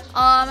 okay?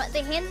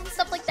 The hands and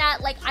stuff like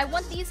that, like, I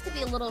want these to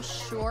be a little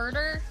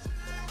shorter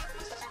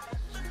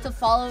to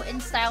follow in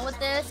style with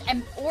this.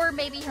 And or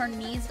maybe her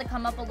knees to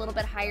come up a little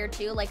bit higher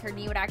too. Like, her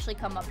knee would actually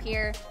come up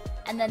here.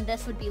 And then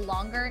this would be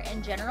longer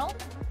in general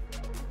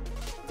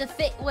to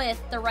fit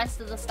with the rest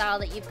of the style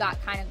that you've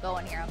got kind of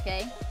going here,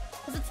 okay?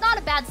 Because it's not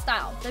a bad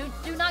style.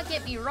 Do not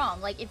get me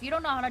wrong. Like, if you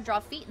don't know how to draw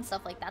feet and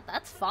stuff like that,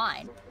 that's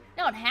fine.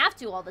 You don't have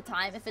to all the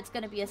time if it's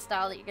going to be a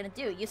style that you're going to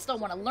do. You still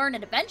want to learn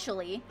it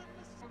eventually.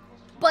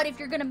 But if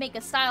you're going to make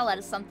a style out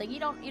of something, you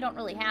don't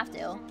really have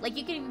to. Like,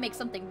 you can even make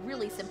something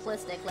really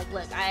simplistic. Like,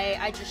 look,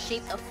 I just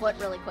shaped a foot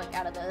really quick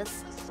out of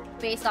this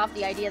based off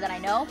the idea that I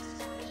know.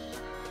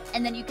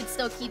 And then you can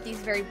still keep these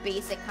very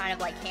basic kind of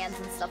like hands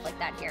and stuff like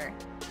that here.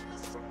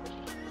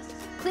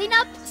 Clean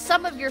up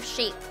some of your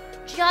shape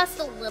just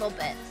a little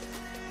bit.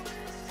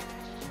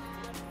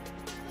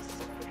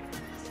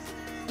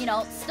 You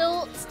know,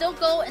 still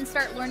go and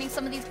start learning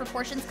some of these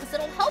proportions because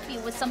it'll help you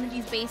with some of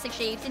these basic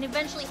shapes and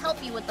eventually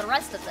help you with the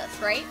rest of this,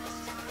 right?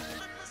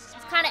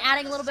 Just kind of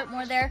adding a little bit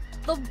more there.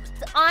 The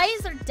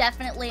eyes are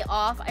definitely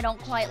off. I don't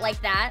quite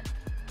like that.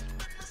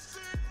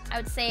 I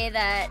would say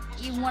that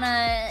you want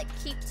to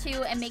keep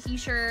to and making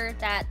sure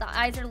that the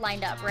eyes are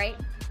lined up, right?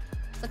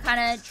 So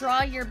kind of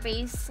draw your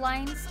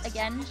baselines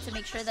again to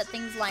make sure that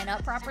things line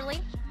up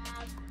properly.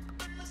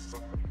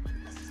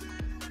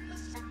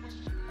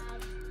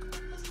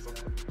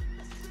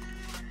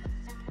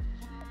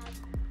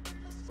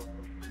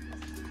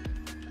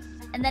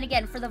 And then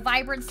again, for the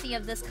vibrancy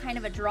of this kind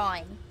of a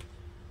drawing,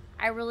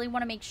 I really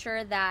want to make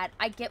sure that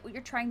I get what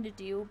you're trying to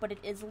do, but it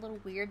is a little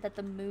weird that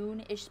the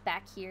moon is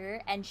back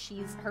here and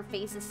her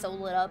face is so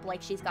lit up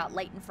like she's got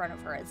light in front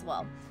of her as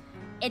well.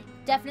 It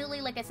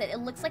definitely, like I said, it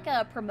looks like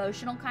a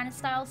promotional kind of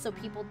style, so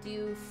people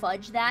do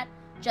fudge that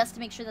just to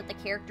make sure that the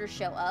characters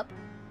show up.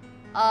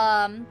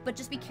 But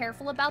just be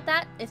careful about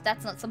that if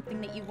that's not something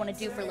that you want to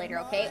do for later,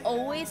 okay?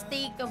 Always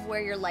think of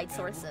where your light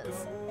source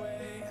is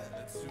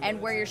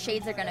and where your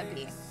shades are going to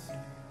be.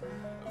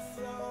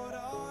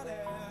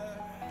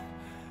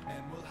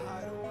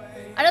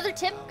 Another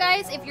tip,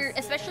 guys,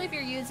 especially if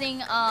you're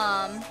using,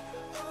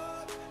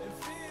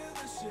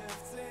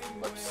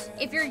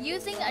 if you're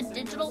using a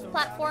digital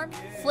platform,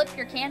 flip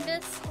your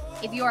canvas.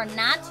 If you are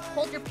not,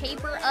 hold your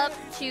paper up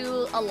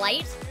to a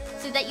light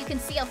so that you can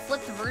see a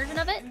flipped version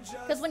of it.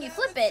 Because when you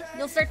flip it,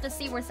 you'll start to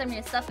see where some of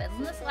your stuff is.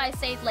 And that's why I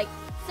say, like,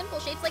 simple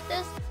shapes like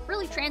this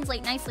really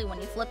translate nicely when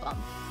you flip them.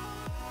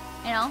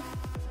 You know?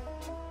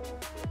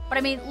 But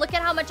I mean, look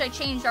at how much I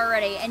changed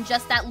already in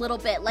just that little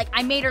bit. Like,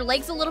 I made her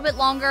legs a little bit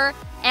longer,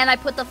 and I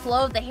put the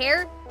flow of the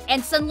hair,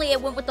 and suddenly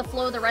it went with the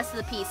flow of the rest of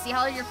the piece. See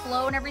how your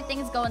flow and everything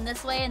is going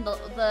this way, and you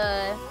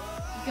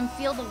can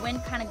feel the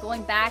wind kind of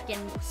going back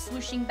and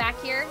swooshing back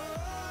here?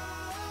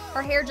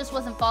 Her hair just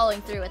wasn't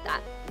following through with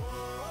that.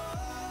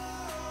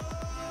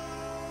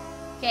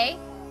 Okay?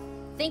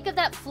 Think of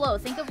that flow.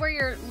 Think of where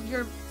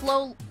your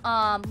flow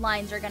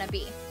lines are gonna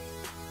be.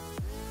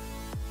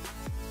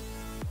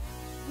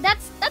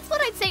 That's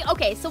what I'd say.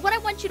 Okay, so what I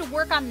want you to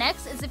work on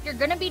next is if you're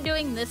gonna be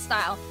doing this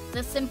style, the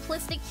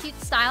simplistic, cute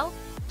style,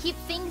 keep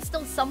things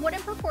still somewhat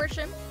in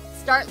proportion.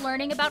 Start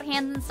learning about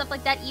hands and stuff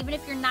like that. Even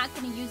if you're not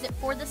gonna use it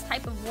for this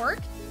type of work,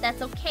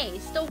 that's okay.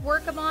 Still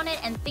work on it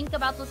and think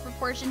about those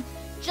proportions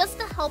just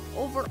to help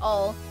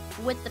overall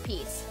with the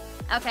piece.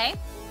 Okay?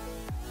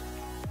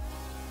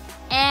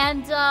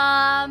 And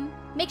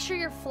make sure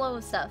your flow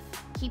of stuff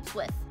keeps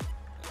with.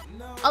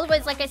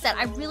 Otherwise, like I said,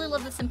 I really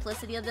love the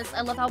simplicity of this.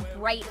 I love how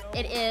bright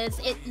it is.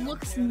 It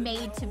looks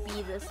made to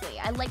be this way.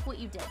 I like what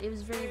you did. It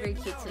was very, very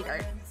cute,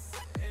 sweetheart.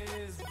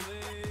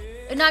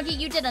 Unagi,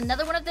 you did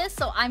another one of this,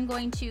 so I'm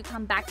going to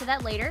come back to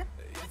that later.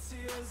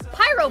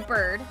 Pyro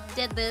Bird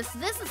did this.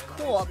 This is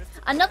cool.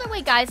 Another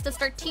way, guys, to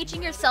start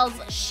teaching yourselves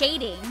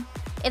shading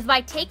is by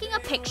taking a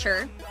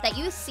picture that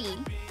you see,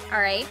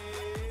 all right,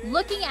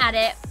 looking at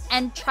it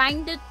and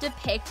trying to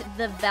depict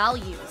the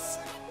values.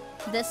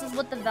 This is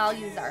what the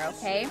values are,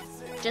 okay?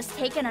 Just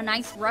taking a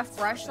nice rough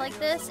brush like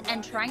this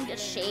and trying to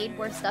shade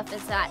where stuff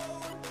is at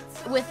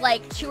with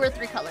like 2 or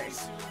 3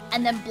 colors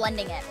and then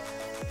blending it.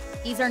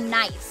 These are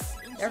nice.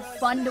 They're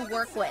fun to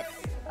work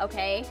with,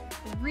 okay?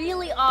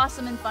 Really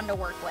awesome and fun to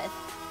work with.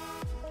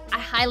 I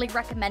highly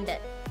recommend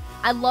it.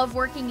 I love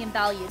working in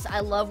values. I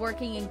love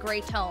working in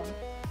gray tone.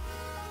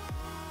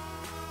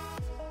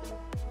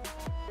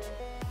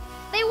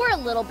 They were a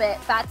little bit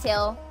Fat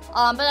Tail.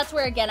 But that's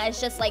where, again, I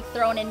was just, like,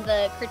 throwing in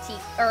the critique,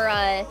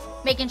 or,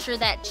 making sure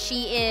that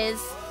she is,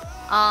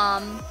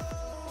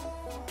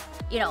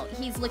 you know,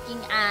 he's looking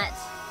at,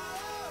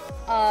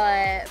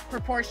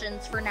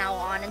 proportions for now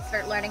on and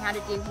start learning how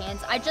to do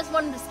hands. I just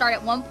wanted to start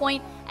at one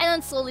point and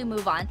then slowly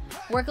move on.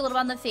 Work a little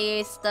on the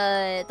face,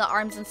 the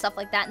arms and stuff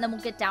like that, and then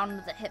we'll get down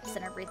to the hips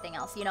and everything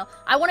else, you know?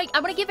 I want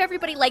to give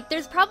everybody, like,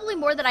 there's probably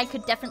more that I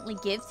could definitely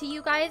give to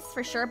you guys,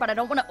 for sure, but I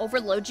don't want to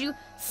overload you.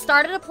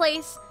 Start at a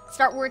place,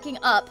 start working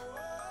up.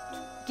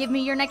 Give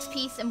me your next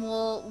piece and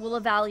we'll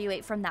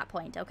evaluate from that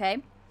point,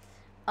 okay?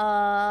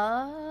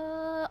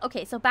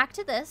 Okay, so back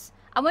to this.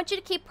 I want you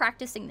to keep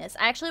practicing this.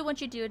 I actually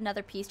want you to do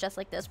another piece just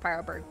like this,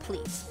 Pyro Bird,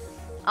 please.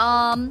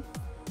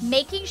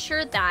 Making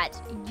sure that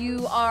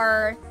you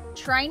are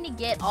trying to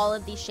get all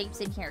of these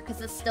shapes in here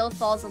because it still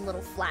falls a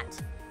little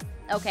flat,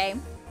 okay?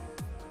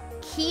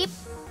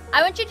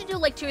 I want you to do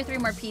like 2 or 3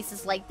 more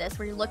pieces like this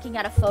where you're looking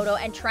at a photo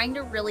and trying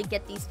to really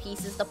get these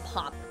pieces to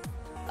pop,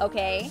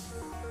 okay?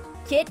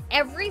 Get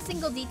every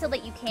single detail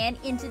that you can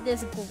into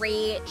this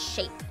gray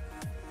shape.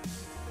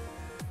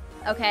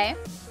 Okay?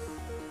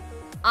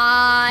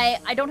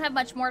 I don't have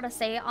much more to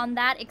say on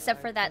that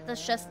except for that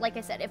that's just, like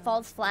I said, it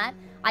falls flat.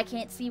 I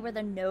can't see where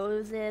the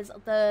nose is.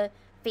 The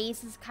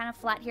face is kind of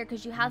flat here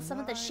because you have some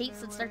of the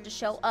shapes that start to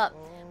show up.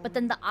 but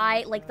then the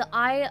eye, like the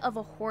eye of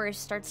a horse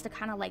starts to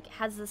kind of like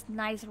has this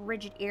nice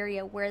rigid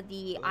area where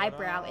the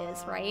eyebrow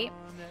is, right?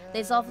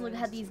 They also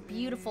have these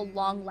beautiful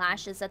long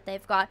lashes that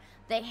they've got.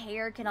 The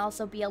hair can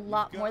also be a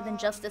lot more than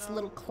just this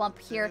little clump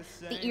here.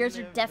 The ears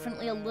are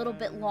definitely a little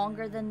bit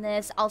longer than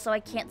this. Also, I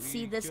can't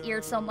see this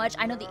ear so much.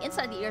 I know the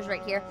inside of the ear is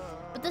right here,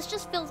 but this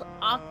just feels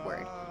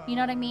awkward. You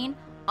know what I mean?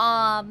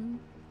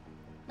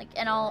 Like,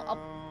 and I'll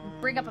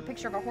bring up a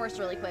picture of a horse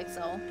really quick.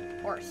 So,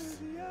 horse.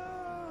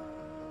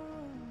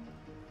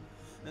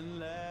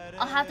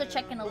 I'll have to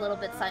check in a little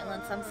bit,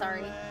 Silence. I'm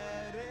sorry.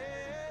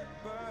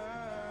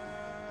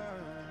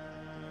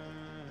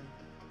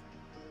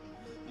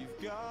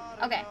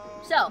 Okay,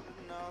 so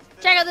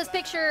check out this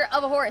picture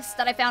of a horse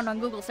that I found on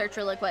Google search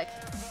really quick.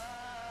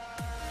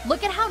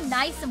 Look at how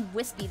nice and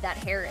wispy that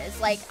hair is.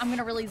 Like, I'm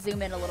gonna really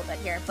zoom in a little bit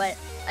here, but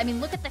I mean,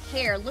 look at the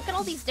hair. Look at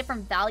all these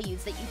different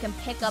values that you can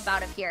pick up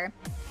out of here.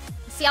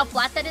 See how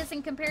flat that is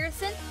in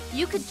comparison?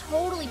 You could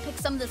totally pick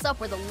some of this up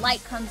where the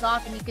light comes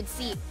off and you could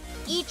see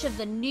each of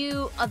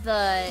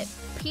the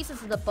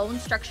pieces of the bone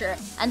structure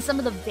and some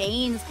of the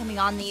veins coming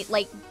on the,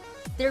 like,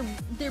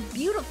 they're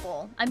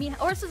beautiful. I mean,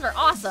 horses are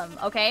awesome,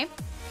 okay?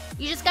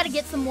 You just got to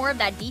get some more of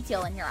that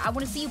detail in here. I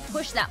want to see you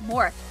push that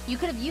more. You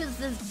could have used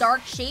this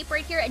dark shape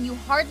right here, and you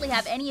hardly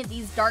have any of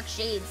these dark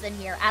shades in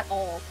here at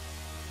all.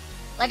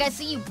 Like, I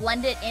see you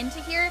blend it into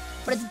here,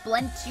 but it's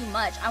blended too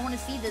much. I want to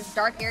see this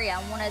dark area.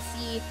 I want to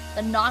see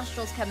the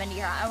nostrils come into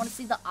here. I want to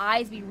see the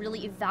eyes be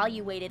really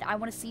evaluated. I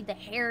want to see the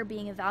hair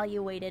being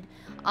evaluated.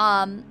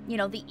 You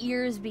know, the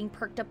ears being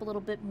perked up a little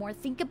bit more.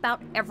 Think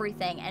about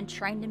everything and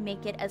trying to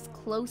make it as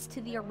close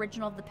to the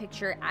original of the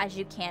picture as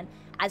you can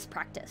as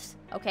practice,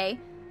 okay?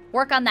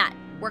 Work on that.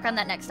 Work on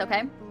that next,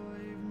 okay?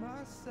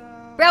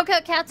 Brown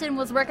Coat Captain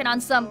was working on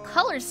some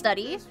color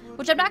study,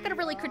 which I'm not going to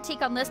really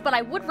critique on this, but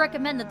I would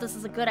recommend that this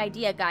is a good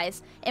idea,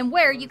 guys, and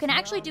where you can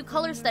actually do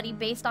color study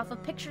based off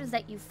of pictures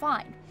that you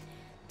find.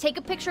 Take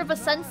a picture of a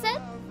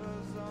sunset,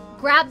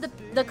 grab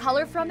the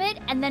color from it,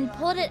 and then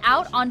pull it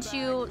out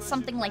onto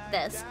something like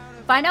this.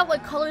 Find out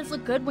what colors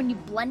look good when you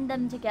blend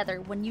them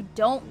together, when you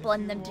don't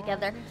blend them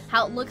together,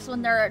 how it looks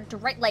when they're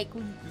direct, like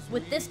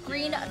with this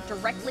green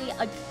directly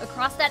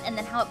across that, and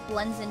then how it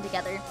blends in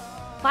together.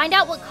 Find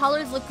out what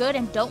colors look good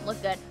and don't look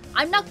good.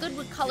 I'm not good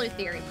with color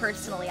theory,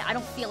 personally. I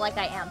don't feel like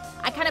I am.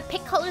 I kind of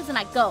pick colors and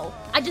I go.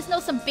 I just know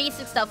some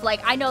basic stuff,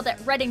 like I know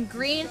that red and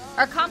green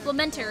are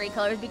complementary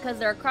colors because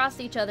they're across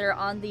each other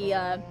on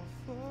the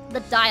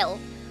dial.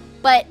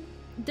 But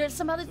there's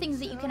some other things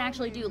that you can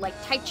actually do, like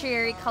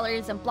tertiary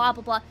colors and blah,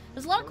 blah, blah.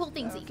 There's a lot of cool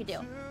things that you could do,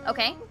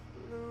 okay?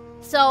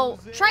 So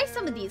try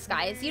some of these,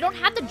 guys. You don't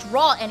have to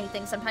draw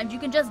anything sometimes. You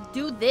can just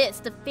do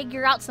this to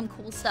figure out some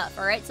cool stuff,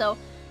 all right? So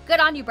good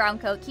on you, Brown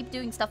Coat. Keep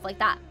doing stuff like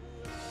that.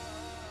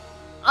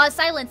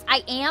 Silence.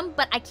 I am,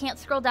 but I can't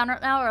scroll down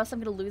right now or else I'm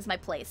going to lose my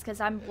place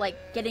because I'm,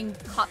 like, getting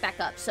caught back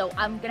up. So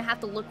I'm going to have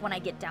to look when I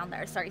get down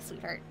there. Sorry,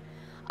 sweetheart.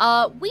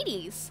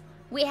 Wheaties.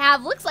 We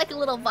have, looks like a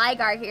little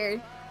Vigar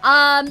here.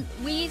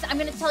 Wheaties, I'm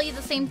going to tell you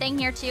the same thing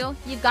here, too.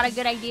 You've got a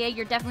good idea.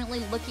 You're definitely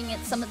looking at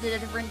some of the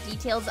different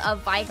details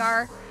of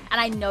Vigar. And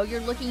I know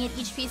you're looking at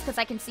each piece because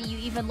I can see you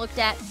even looked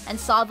at and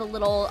saw the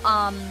little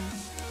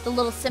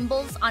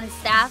symbols on his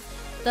staff.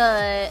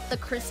 The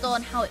crystal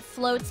and how it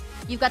floats.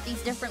 You've got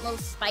these different little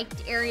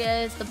spiked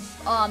areas,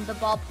 the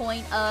ball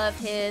point of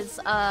his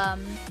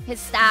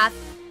staff.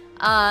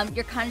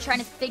 You're kind of trying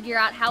to figure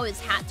out how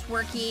his hat's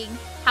working,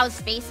 how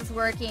his face is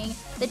working,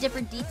 the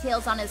different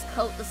details on his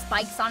coat, the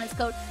spikes on his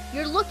coat.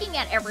 You're looking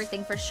at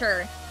everything for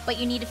sure, but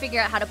you need to figure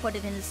out how to put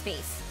it in his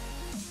face.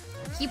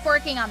 Keep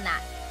working on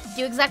that.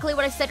 Do exactly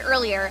what I said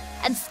earlier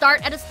and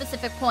start at a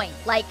specific point.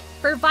 Like,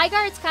 for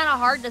Vigar, it's kind of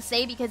hard to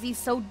say because he's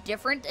so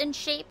different in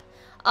shape.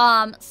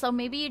 So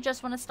maybe you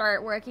just want to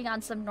start working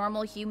on some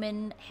normal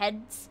human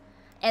heads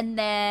and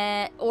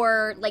then,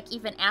 or like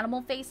even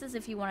animal faces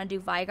if you want to do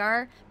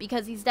Vigar,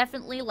 because he's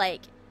definitely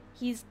like,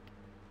 he's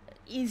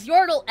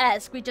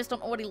Yordle-esque, we just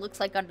don't know what he looks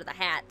like under the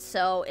hat,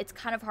 so it's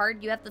kind of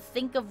hard. You have to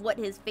think of what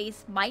his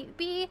face might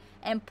be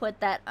and put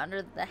that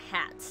under the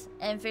hat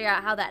and figure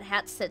out how that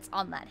hat sits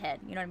on that head,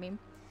 you know what I mean?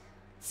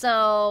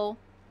 So,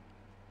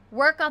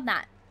 work on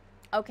that,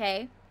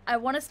 okay? I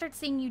want to start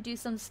seeing you do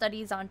some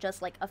studies on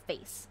just, like, a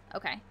face.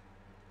 Okay.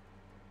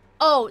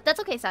 Oh, that's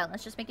okay,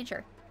 Silence. Just making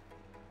sure.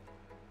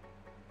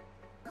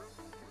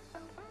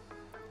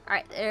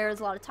 Alright,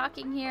 there's a lot of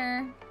talking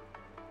here.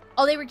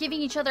 Oh, they were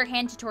giving each other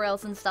hand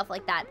tutorials and stuff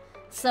like that.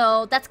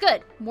 So, that's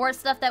good. More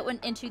stuff that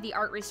went into the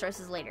art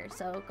resources later.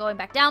 So, going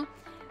back down.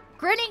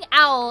 Grinning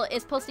Owl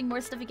is posting more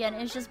stuff again.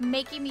 It's just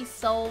making me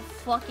so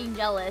fucking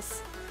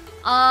jealous.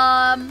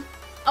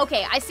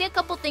 Okay, I see a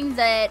couple things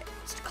that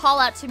call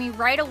out to me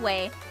right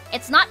away.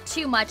 It's not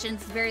too much and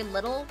it's very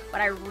little, but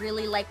I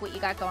really like what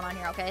you got going on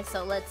here, okay?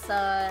 So let's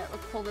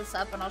pull this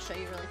up and I'll show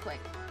you really quick.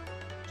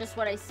 Just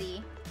what I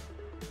see.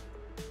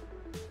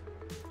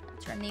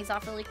 Turn these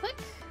off really quick.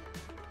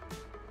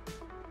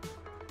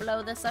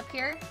 Blow this up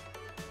here.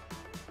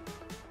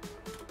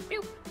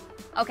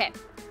 Okay.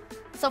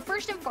 So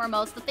first and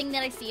foremost, the thing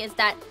that I see is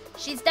that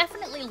she's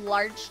definitely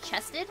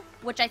large-chested,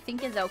 which I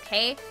think is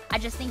okay. I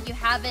just think you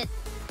have it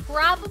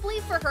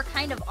probably for her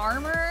kind of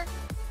armor.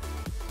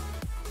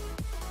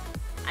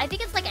 I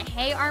think it's like a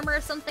hay armor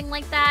or something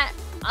like that.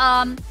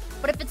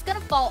 But if it's gonna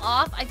fall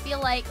off, I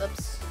feel like,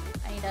 oops,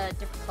 I need a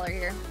different color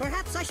here.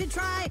 Perhaps I should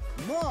try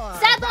more.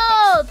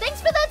 Sabo, thanks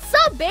for that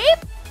sub, babe.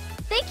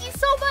 Thank you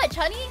so much,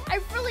 honey.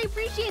 I really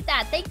appreciate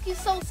that. Thank you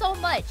so, so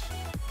much.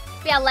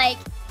 But yeah, like,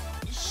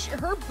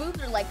 her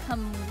boobs are like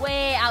come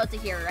way out to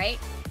here, right?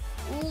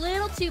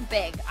 Little too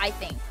big, I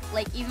think.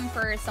 Like, even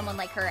for someone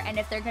like her. And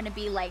if they're gonna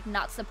be like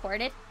not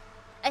supported,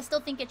 I still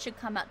think it should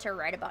come out to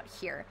right about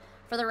here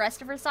for the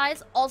rest of her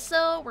size.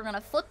 Also, we're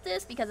gonna flip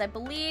this because I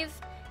believe,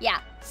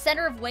 yeah,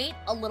 center of weight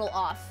a little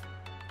off.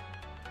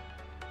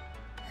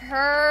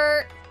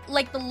 Her,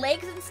 like, the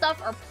legs and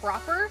stuff are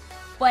proper,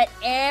 but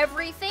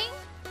everything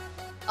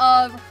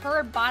of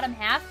her bottom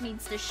half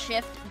needs to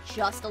shift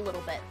just a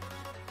little bit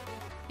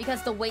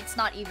because the weight's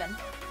not even.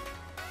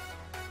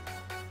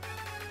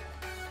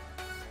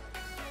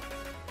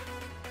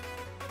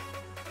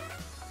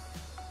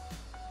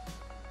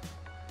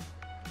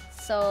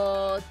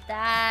 So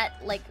that,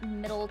 like,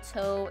 middle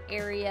toe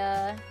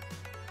area,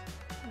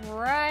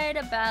 right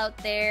about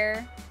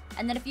there.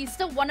 And then if you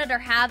still wanted her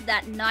to have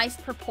that nice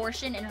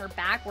proportion in her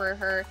back where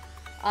her,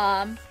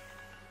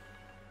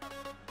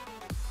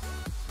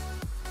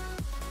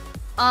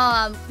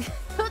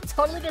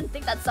 totally didn't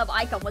think that sub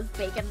icon was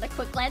bacon at a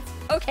quick glance.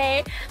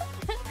 Okay.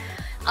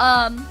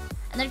 And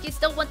then if you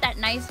still want that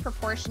nice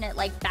proportionate,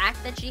 like,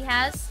 back that she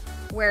has,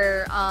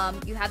 where,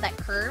 you have that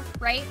curve,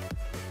 right?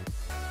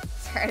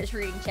 Sorry, I was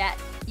reading chat.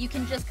 You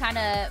can just kind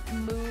of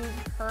move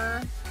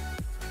her.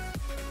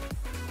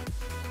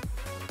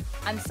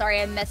 I'm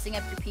sorry, I'm messing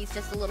up your piece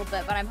just a little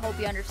bit, but I hope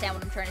you understand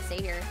what I'm trying to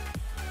say here.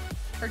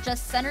 Her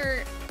just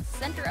center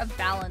of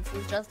balance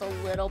was just a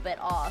little bit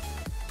off.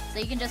 So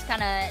you can just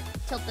kind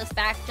of tilt this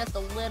back just a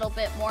little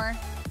bit more.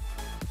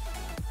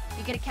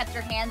 You could have kept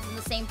your hands in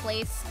the same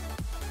place.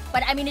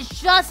 But, I mean,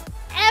 it's just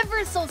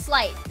ever so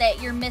slight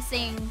that you're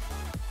missing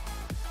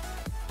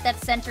that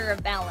center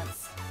of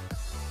balance.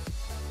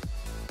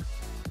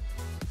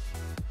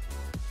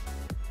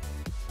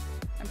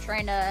 I'm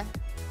trying to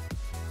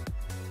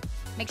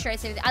make sure I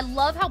say that. I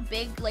love how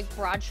big, like,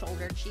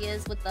 broad-shouldered she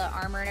is with the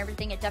armor and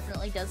everything. It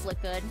definitely does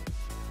look good.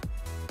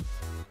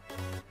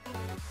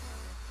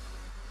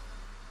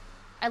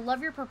 I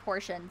love your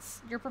proportions.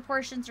 Your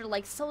proportions are,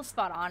 like, so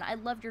spot on. I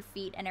love your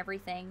feet and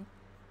everything.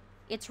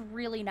 It's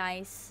really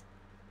nice.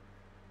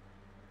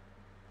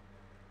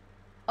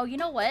 Oh, you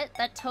know what?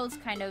 That toe's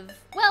kind of...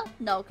 Well,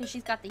 no, because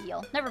she's got the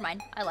heel. Never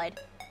mind. I lied.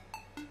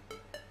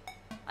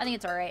 I think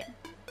it's alright.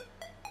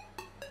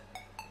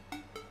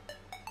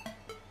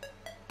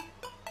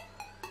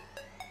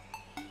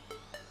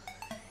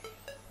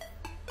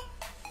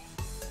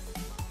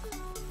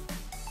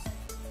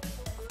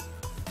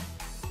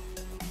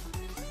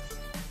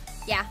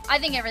 Yeah, I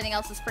think everything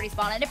else is pretty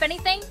spot on. If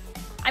anything,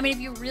 I mean, if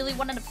you really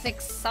wanted to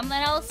fix something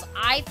else,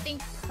 I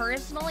think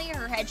personally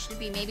her head should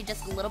be maybe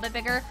just a little bit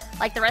bigger.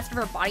 Like, the rest of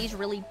her body is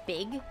really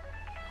big.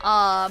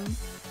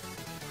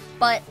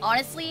 But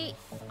honestly,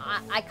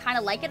 I kind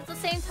of like it at the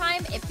same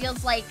time. It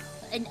feels like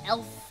an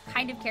elf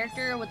kind of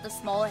character with the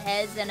small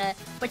heads and a...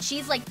 But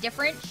she's, like,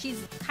 different.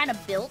 She's kind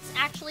of built,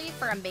 actually,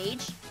 for a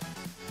mage.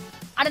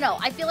 I don't know.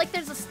 I feel like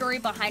there's a story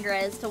behind her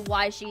as to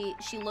why she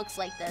looks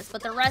like this.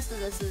 But the rest of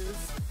this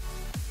is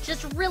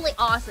just really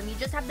awesome. You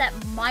just have that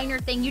minor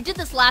thing. You did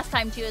this last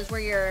time, too, is where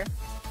your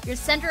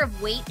center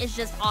of weight is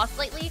just off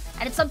slightly.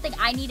 And it's something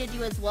I need to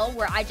do as well,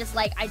 where I just,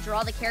 like, I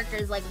draw the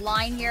character's, like,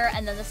 line here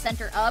and then the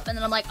center up. And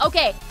then I'm like,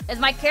 okay, is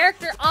my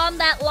character on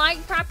that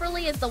line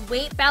properly? Is the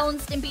weight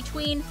balanced in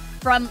between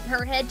from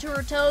her head to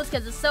her toes?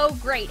 Because it's so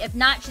great. If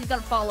not, she's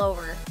gonna fall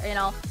over, you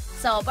know?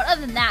 So, but other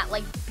than that,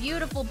 like,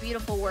 beautiful,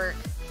 beautiful work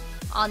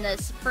on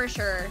this, for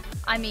sure.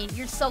 I mean,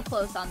 you're so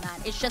close on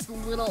that. It's just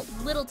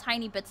little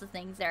tiny bits of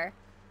things there.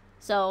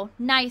 So,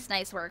 nice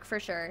work, for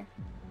sure.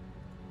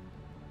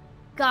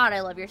 God,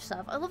 I love your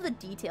stuff. I love the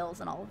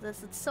details and all of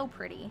this. It's so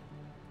pretty.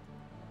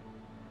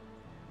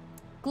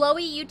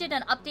 Glowy, you did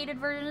an updated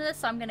version of this,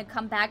 so I'm going to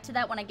come back to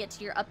that when I get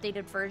to your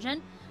updated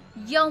version.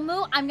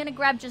 Yomu, I'm going to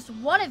grab just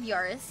one of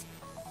yours.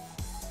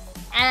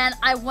 And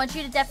I want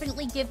you to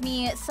definitely give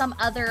me some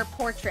other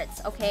portraits,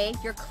 okay?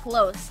 You're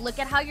close. Look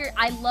at how you're...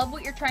 I love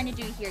what you're trying to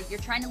do here. You're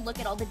trying to look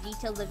at all the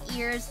details of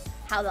ears,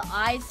 how the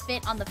eyes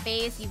fit on the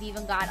face. You've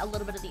even got a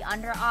little bit of the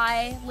under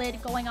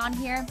eyelid going on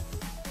here.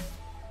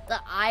 The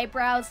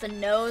eyebrows, the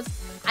nose.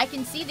 I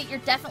can see that you're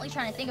definitely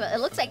trying to think about it.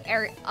 It looks like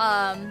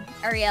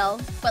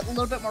Ariel, but a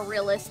little bit more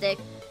realistic.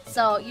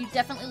 So you're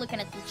definitely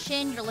looking at the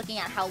chin. You're looking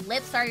at how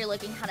lips are. You're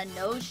looking how the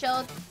nose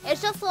shows. It's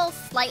just a little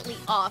slightly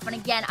off. And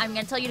again, I'm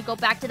going to tell you to go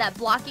back to that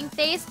blocking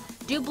face.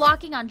 Do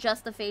blocking on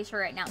just the face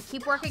right now.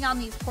 Keep working on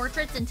these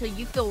portraits until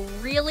you feel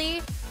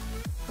really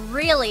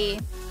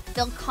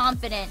feel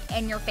confident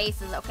in your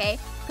faces, okay?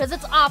 Because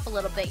it's off a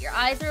little bit. Your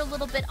eyes are a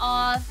little bit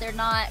off. They're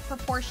not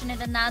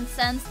proportionate in that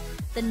sense.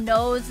 the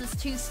nose is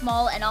too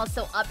small and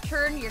also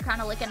upturned. You're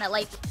kind of looking at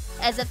like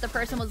as if the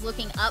person was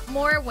looking up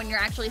more when you're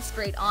actually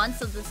straight on.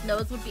 So this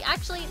nose would be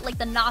actually like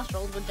the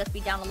nostrils would just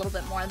be down a little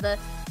bit more. The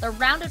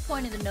rounded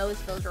point of the nose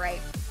feels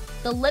right.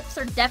 The lips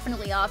are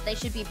definitely off. They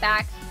should be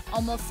back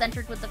almost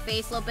centered with the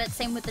face a little bit.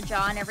 Same with the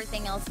jaw and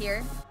everything else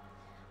here.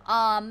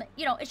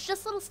 You know, it's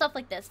just little stuff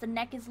like this. The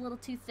neck is a little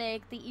too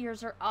thick. The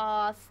ears are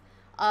off.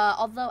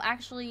 Although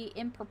actually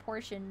in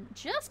proportion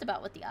just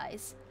about with the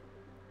eyes.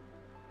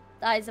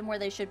 The eyes and where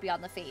they should be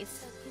on the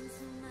face.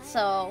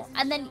 So,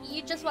 and then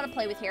you just want to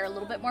play with hair a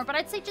little bit more, but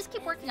I'd say just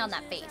keep working on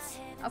that face,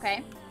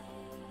 okay?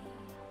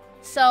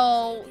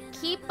 So,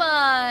 keep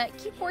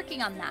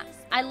working on that.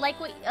 I like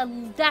what,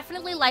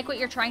 definitely like what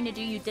you're trying to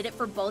do. You did it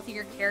for both of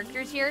your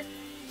characters here.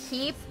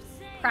 Keep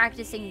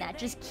practicing that.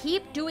 Just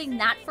keep doing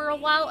that for a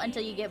while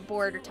until you get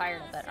bored or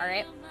tired of it,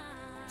 alright?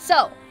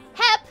 So,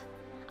 Hep.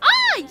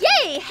 Ah,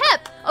 yay,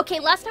 Hep. Okay,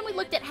 last time we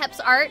looked at Hep's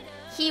art,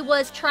 he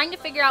was trying to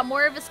figure out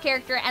more of his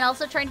character and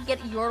also trying to get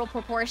yordle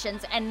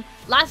proportions. And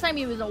last time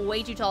he was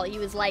way too tall. He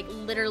was like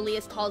literally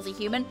as tall as a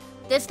human.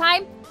 This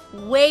time,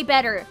 way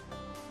better.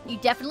 You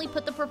definitely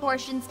put the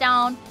proportions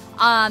down.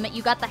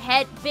 You got the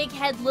head, big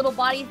head, little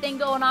body thing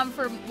going on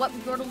for what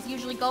yordles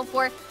usually go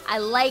for. I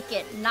like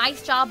it.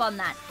 Nice job on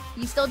that.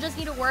 You still just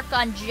need to work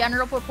on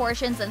general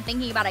proportions and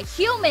thinking about a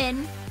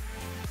human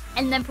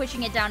and then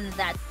pushing it down into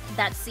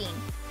that scene.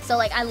 So,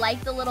 like, I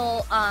like the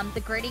little,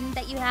 the gridding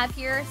that you have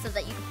here so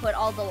that you can put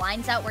all the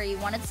lines out where you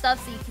wanted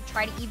stuff so you could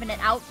try to even it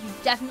out. You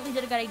definitely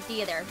did a good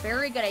idea there.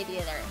 Very good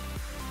idea there.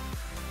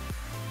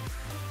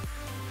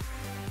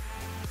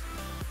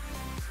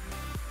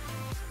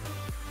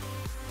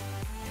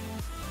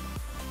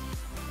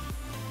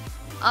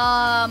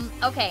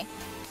 Okay.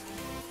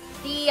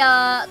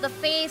 The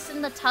face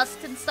and the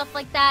tusks and stuff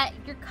like that,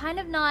 you're kind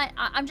of not...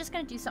 I'm just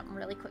gonna do something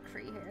really quick for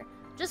you here.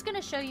 Just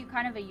gonna show you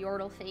kind of a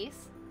yordle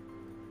face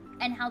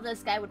and how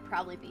this guy would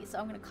probably be. So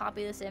I'm gonna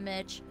copy this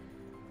image,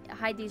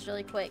 hide these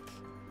really quick,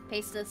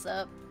 paste this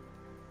up,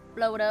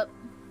 blow it up.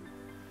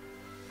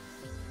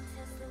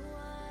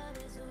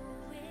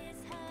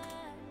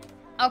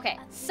 Okay,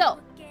 so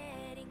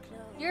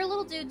your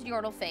little dude's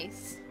yordle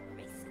face.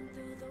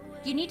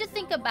 You need to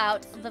think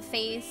about the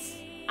face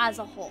as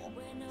a whole.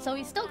 So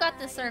he's still got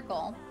this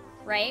circle,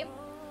 right?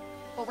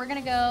 But we're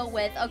gonna go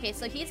with, okay,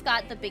 so he's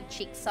got the big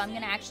cheeks. So I'm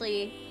gonna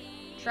actually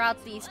draw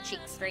out these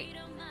cheeks straight.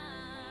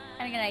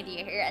 Kind of get an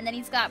idea here. And then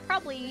he's got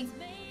probably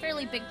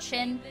fairly big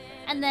chin.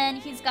 And then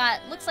he's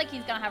got, looks like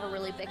he's gonna have a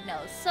really big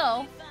nose.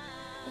 So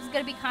this is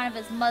gonna be kind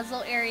of his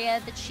muzzle area,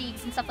 the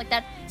cheeks and stuff like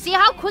that. See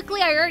how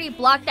quickly I already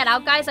blocked that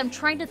out, guys? I'm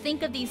trying to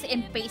think of these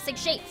in basic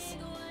shapes,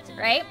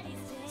 right?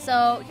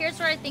 So here's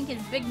where I think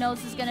his big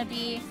nose is gonna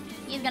be.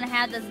 He's gonna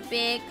have this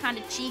big, kind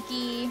of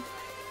cheeky,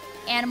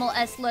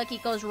 animal-esque look. He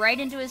goes right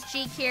into his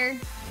cheek here.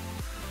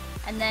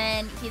 And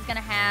then he's gonna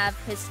have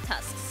his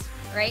tusks,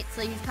 right?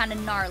 So he's kind of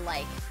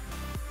gnar-like.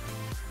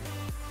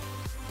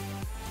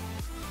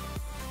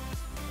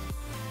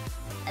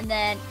 And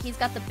then he's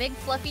got the big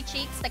fluffy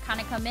cheeks that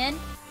kind of come in.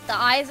 The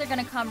eyes are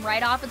gonna come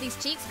right off of these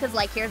cheeks because,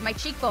 like, here's my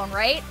cheekbone,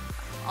 right?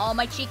 All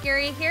my cheek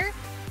area here.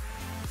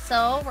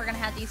 So we're gonna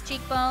have these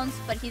cheekbones,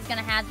 but he's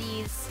gonna have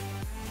these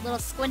little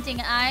squinting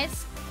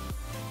eyes.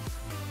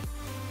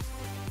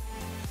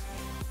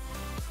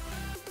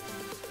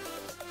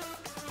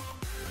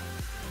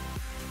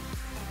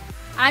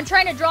 I'm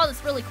trying to draw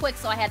this really quick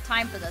so I have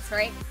time for this,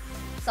 right?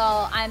 So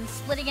I'm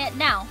splitting it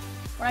now.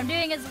 What I'm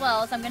doing as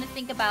well is I'm going to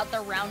think about the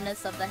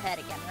roundness of the head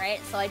again,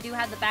 right? So I do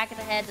have the back of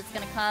the head that's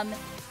going to come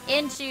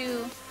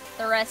into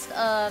the rest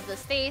of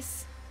this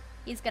face.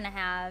 He's going to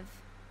have,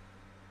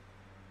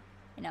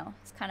 you know,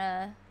 it's kind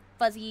of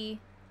fuzzy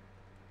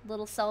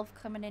little self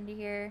coming into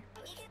here.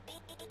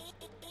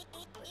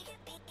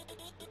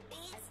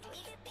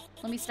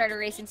 Let me start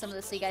erasing some of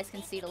this so you guys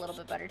can see it a little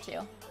bit better too.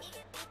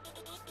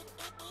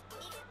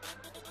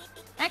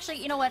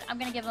 Actually, you know what? I'm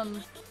going to give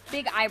him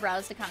big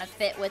eyebrows to kind of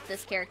fit with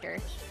this character.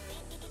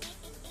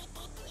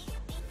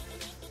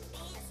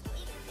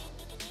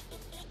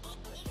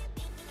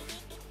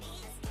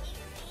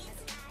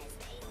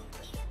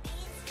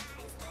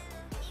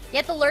 You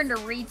have to learn to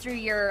read through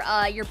your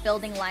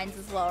building lines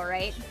as well,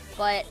 right?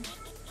 But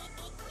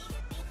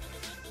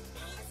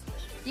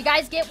you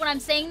guys get what I'm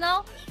saying,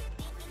 though?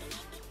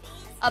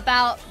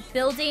 About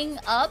building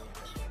up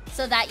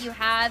so that you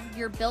have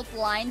your built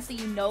line so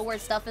you know where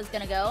stuff is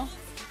going to go.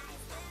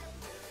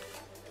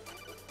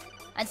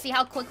 And see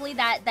how quickly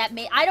that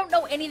made... I don't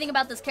know anything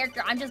about this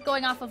character. I'm just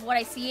going off of what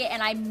I see,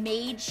 and I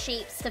made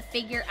shapes to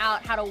figure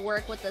out how to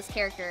work with this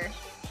character.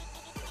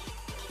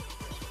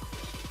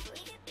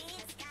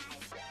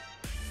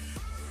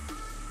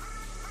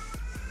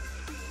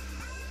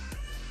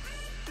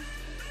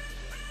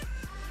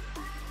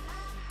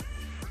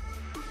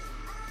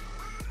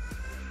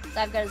 So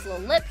I've got his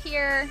little lip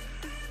here.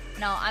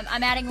 No,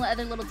 I'm adding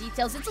other little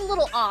details. It's a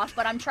little off,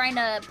 but I'm trying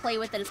to play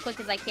with it as quick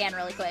as I can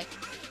really quick.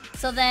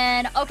 So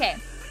then, okay.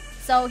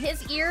 So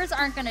his ears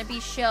aren't going to be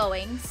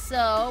showing.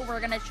 So we're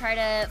going to try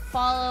to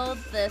follow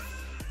the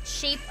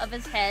shape of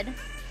his head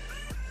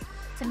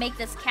to make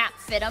this cap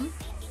fit him.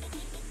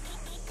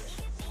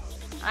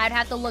 I'd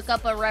have to look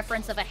up a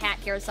reference of a hat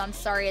here, so I'm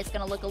sorry it's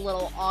gonna look a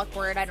little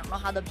awkward. I don't know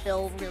how the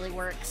bill really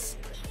works.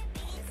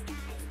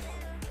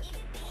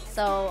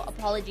 So,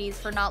 apologies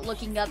for not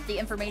looking up the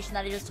information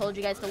that I just told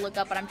you guys to look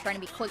up, but I'm trying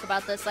to be quick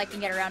about this so I can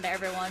get around to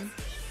everyone.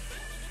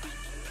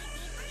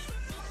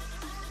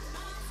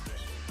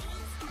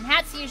 And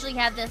hats usually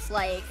have this,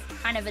 like,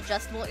 kind of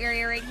adjustable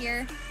area right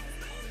here.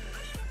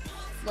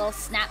 Little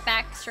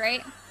snapbacks,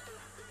 right?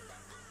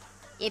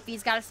 If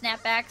he's got a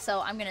snapback,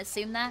 so I'm gonna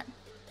assume that.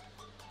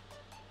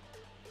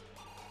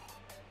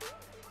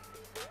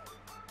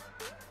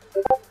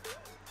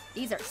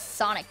 These are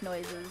sonic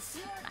noises.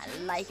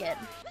 I like it.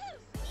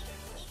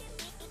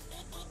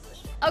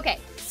 Okay,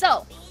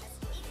 so.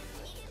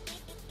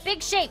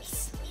 Big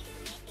shapes.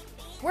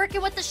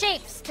 Working with the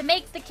shapes to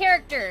make the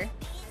character.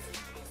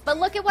 But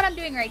look at what I'm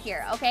doing right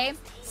here, okay?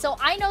 So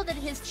I know that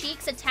his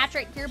cheeks attach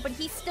right here, but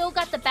he's still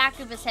got the back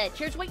of his head.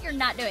 Here's what you're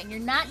not doing.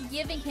 You're not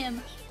giving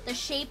him the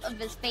shape of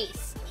his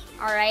face,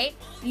 all right?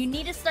 You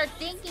need to start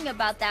thinking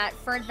about that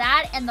for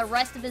that and the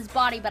rest of his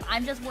body, but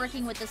I'm just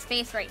working with his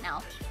face right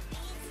now.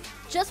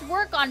 Just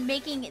work on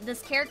making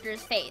this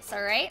character's face,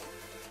 all right?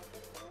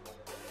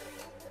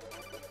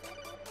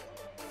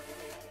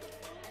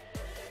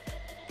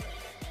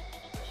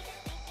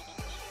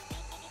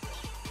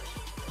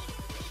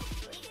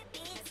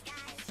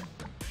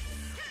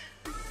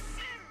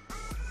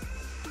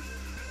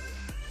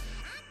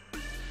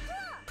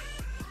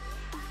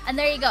 And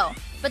there you go.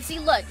 But see,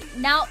 look,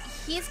 now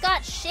he's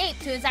got shape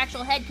to his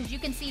actual head because you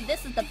can see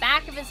this is the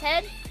back of his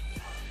head.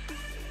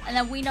 And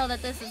then we know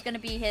that this is going to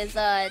be his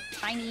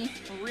tiny,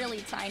 really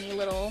tiny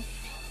little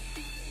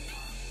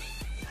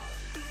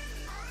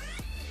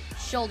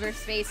shoulder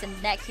space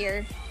and neck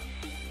here.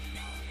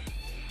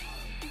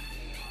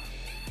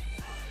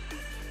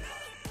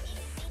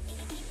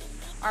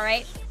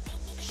 Alright,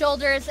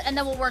 shoulders, and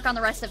then we'll work on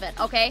the rest of it,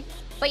 okay?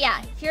 But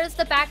yeah, here's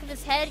the back of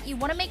his head. You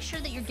want to make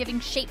sure that you're giving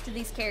shape to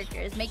these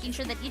characters, making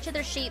sure that each of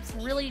their shapes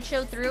really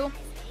show through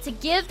to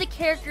give the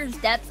characters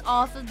depth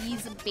off of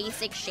these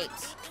basic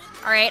shapes.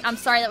 Alright, I'm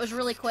sorry, that was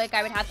really quick.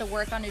 I would have to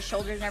work on his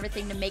shoulders and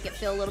everything to make it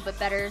feel a little bit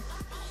better.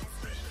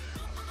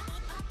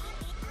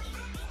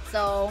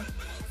 So...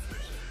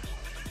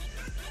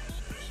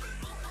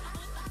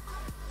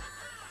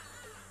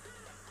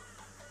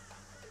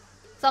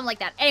 something like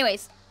that.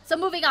 Anyways, so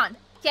moving on,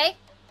 okay?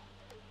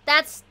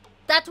 That's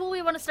what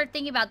we want to start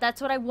thinking about.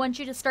 That's what I want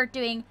you to start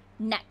doing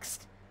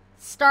next.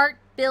 Start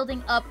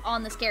building up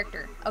on this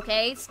character,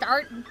 okay?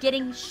 Start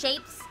getting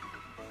shapes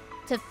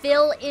to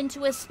fill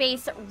into a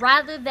space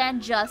rather than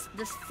just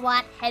this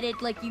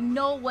flat-headed, like, you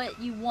know what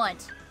you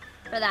want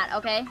for that,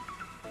 okay?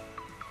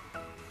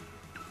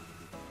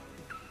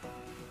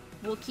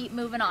 We'll keep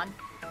moving on.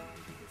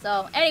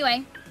 So,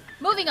 anyway,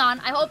 moving on.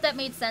 I hope that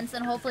made sense,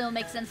 and hopefully it'll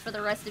make sense for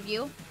the rest of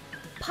you.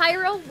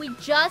 Pyro, we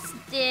just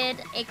did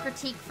a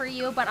critique for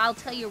you, but I'll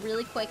tell you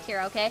really quick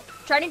here, okay?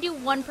 Trying to do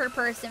one per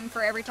person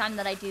for every time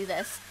that I do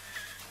this.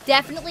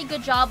 Definitely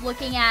good job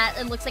looking at,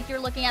 it looks like you're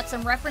looking at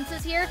some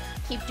references here.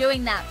 Keep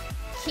doing that.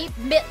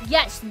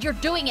 Yes, you're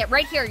doing it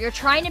right here. You're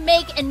trying to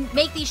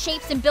make these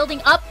shapes and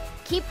building up.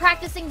 Keep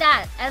practicing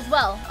that as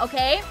well,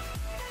 okay?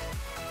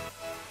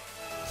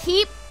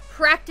 Keep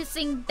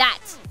practicing that,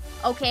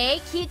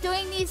 okay? Keep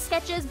doing these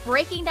sketches,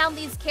 breaking down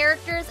these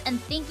characters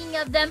and thinking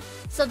of them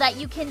so that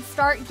you can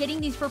start getting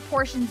these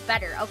proportions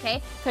better,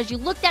 okay? Because you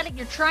looked at it,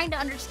 you're trying to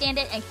understand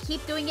it, and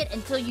keep doing it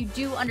until you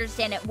do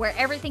understand it, where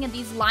everything in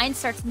these lines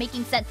starts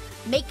making sense.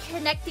 Make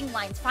connecting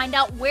lines. Find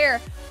out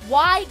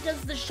why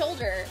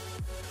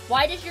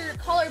does your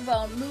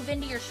collarbone move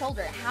into your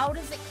shoulder? How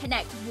does it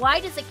connect? Why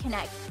does it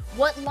connect?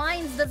 What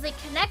lines does it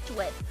connect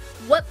with?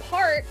 What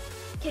part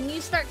can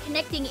you start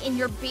connecting in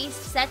your base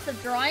sets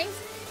of drawings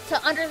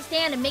to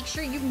understand and make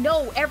sure you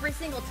know every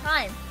single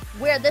time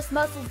where this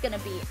muscle's gonna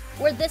be,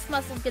 where this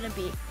muscle's gonna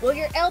be, where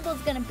your elbow's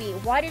gonna be,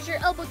 why does your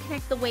elbow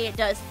connect the way it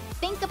does?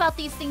 Think about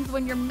these things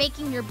when you're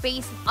making your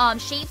base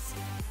shapes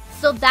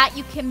so that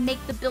you can make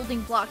the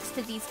building blocks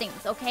to these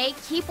things, okay?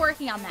 Keep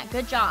working on that.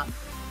 Good job.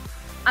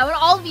 I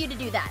want all of you to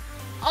do that.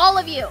 All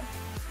of you.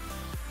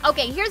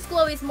 Okay, here's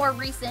Glowy's more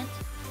recent.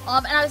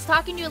 And I was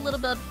talking to you a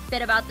little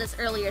bit about this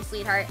earlier,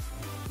 sweetheart.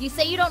 You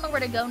say you don't know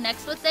where to go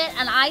next with it,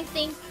 and I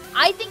think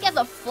as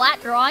a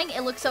flat drawing,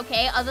 it looks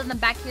okay, other than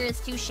back here is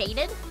too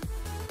shaded.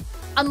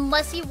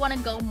 Unless you want to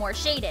go more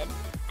shaded.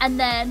 And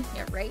then,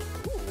 you're right.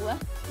 Ooh,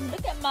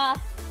 look at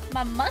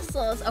my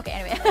muscles. Okay,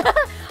 anyway.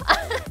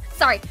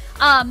 Sorry.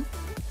 I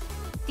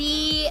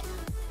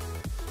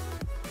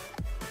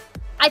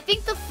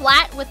think the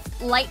flat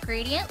with light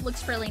gradient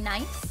looks really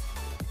nice.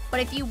 But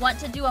if you want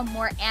to do a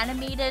more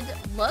animated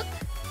look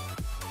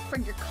for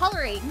your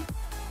coloring,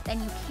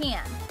 then you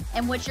can.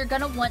 And what you're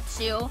going to want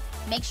to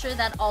make sure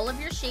that all of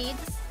your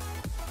shades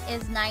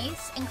is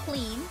nice and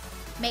clean.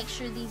 Make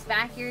sure these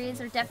back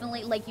areas are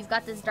definitely, like, you've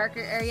got this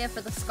darker area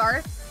for the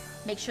scarf.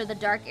 Make sure the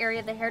dark area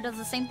of the hair does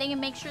the same thing,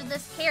 and make sure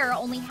this hair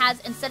only has,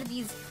 instead of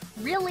these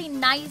really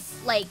nice,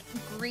 like,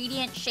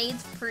 gradient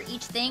shades per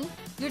each thing,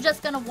 you're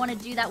just gonna want to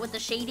do that with the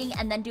shading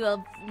and then do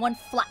one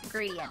flat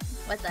gradient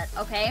with it,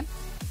 okay?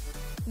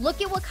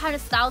 Look at what kind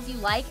of styles you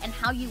like and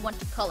how you want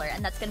to color,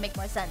 and that's gonna make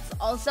more sense.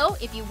 Also,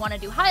 if you want to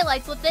do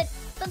highlights with it,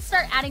 then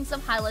start adding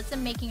some highlights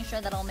and making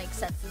sure that all makes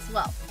sense as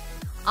well.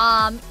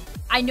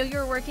 I know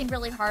you're working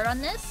really hard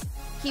on this.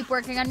 Keep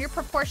working on your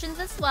proportions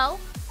as well.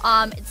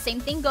 Same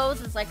thing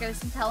goes as like I was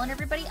telling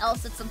everybody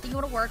else, it's something you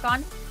want to work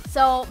on.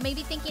 So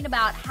maybe thinking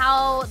about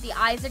how the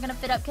eyes are going to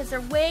fit up, because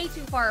they're way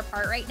too far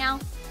apart right now.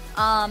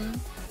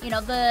 You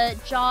know, the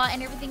jaw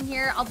and everything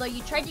here, although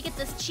you tried to get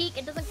this cheek,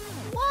 it doesn't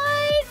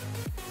quite...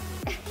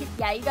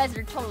 Yeah, you guys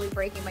are totally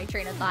breaking my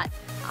train of thought.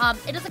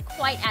 It doesn't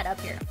quite add up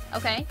here,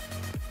 okay?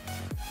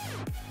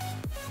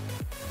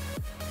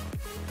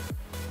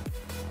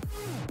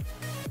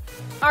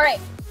 Alright.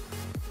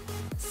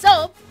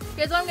 So,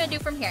 here's what I'm going to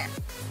do from here.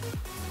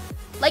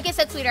 Like I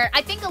said, sweetheart,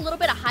 I think a little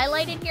bit of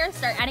highlight in here.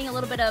 Start adding a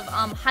little bit of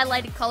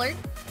highlighted color.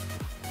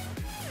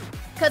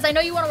 Because I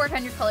know you want to work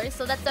on your colors,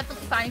 so that's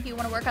definitely fine if you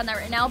want to work on that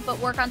right now. But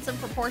work on some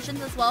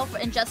proportions as well,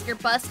 and just your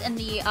bust and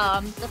the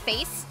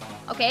face.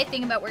 Okay,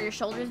 think about where your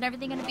shoulders and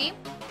everything going to be.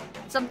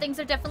 Some things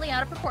are definitely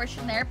out of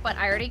proportion there, but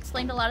I already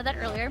explained a lot of that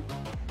earlier.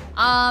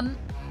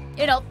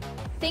 You know,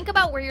 think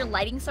about where your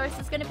lighting source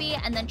is going to be,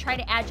 and then try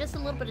to add just a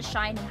little bit of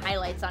shine and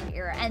highlights on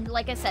here. And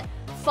like I said,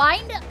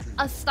 find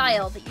a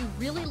style that you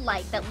really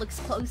like that looks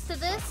close to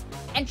this,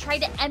 and try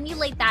to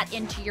emulate that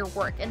into your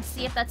work and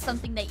see if that's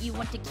something that you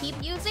want to keep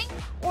using,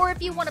 or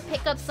if you want to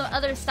pick up some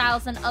other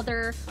styles and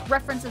other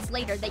references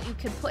later that you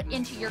can put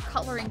into your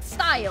coloring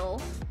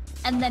style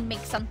and then make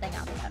something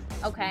out of them,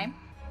 okay?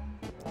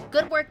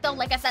 Good work though.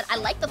 Like I said, I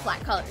like the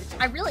flat colors.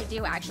 I really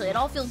do, actually. It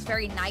all feels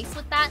very nice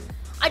with that.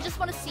 I just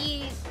want to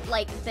see,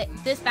 like,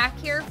 this back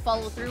here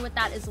follow through with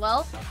that as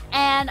well.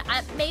 And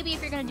maybe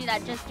if you're going to do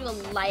that, just do a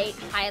light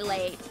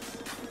highlight.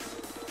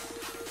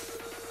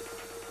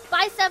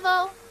 Bye,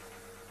 Sevo.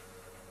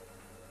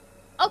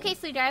 Okay,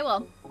 sweetie, I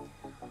will.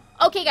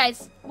 Okay,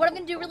 guys, what I'm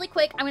going to do really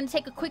quick, I'm going to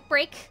take a quick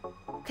break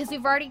because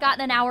we've already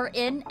gotten an hour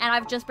in and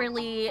I've just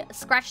barely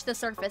scratched the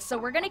surface. So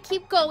we're going to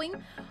keep going.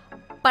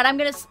 But I'm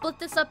going to split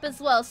this up as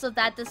well so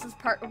that this is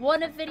part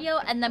 1 of video,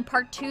 and then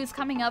part 2 is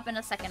coming up in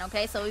a second,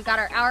 okay? So we've got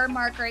our hour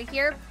mark right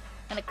here.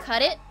 I'm going to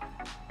cut it,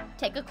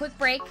 take a quick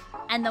break,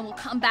 and then we'll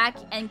come back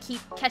and keep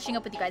catching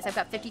up with you guys. I've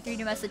got 53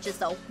 new messages,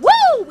 so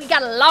woo! We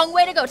got a long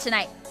way to go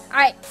tonight. All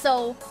right,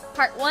 so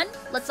part 1,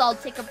 let's all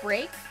take a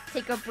break,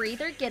 take a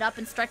breather, get up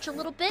and stretch a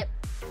little bit.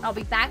 I'll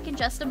be back in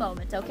just a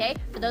moment, okay?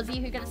 For those of you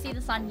who are going to see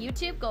this on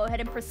YouTube, go ahead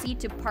and proceed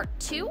to part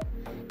 2,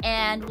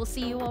 and we'll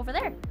see you over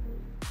there.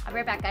 I'll be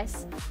right back,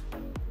 guys.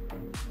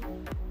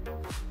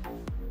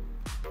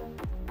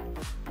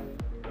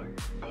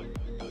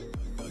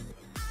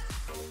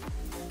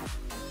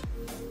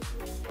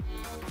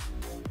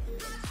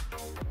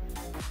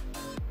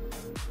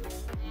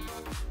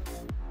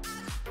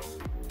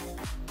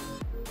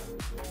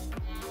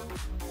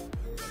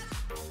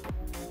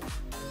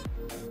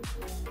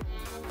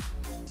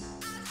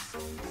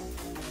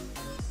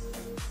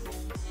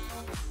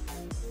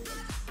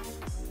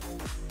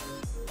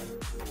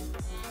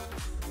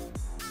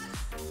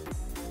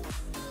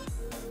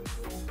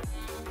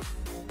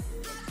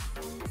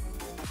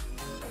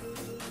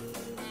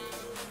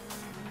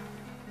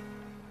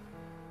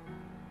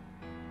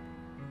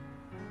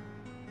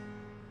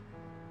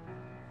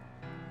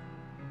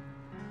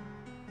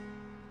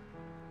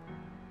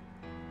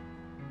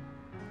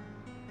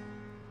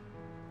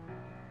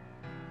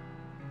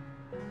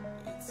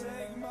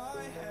 Take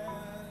my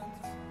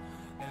hand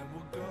and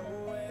we'll go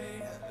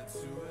away to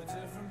a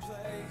different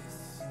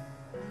place.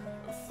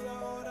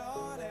 Float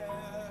on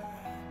air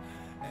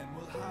and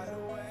we'll hide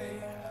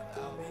away.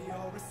 I'll be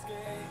your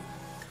escape.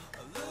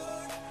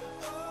 Look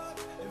up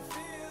and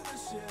feel the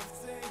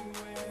shifting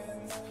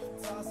winds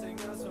tossing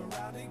us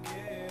around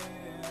again.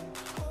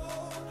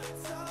 Hold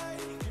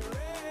tight, get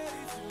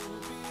ready to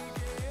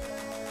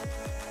begin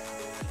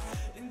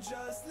and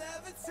just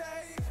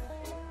levitate.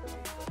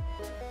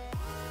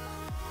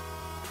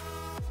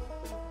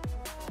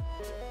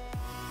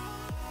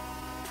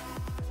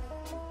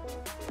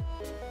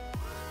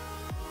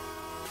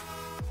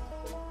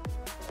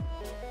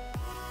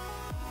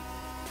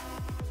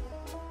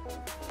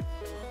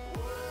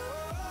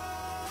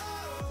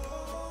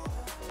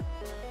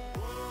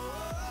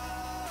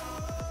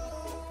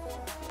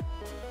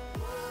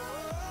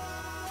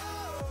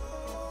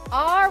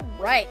 All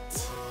right,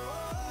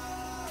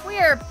 we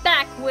are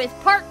back with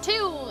part 2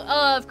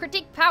 of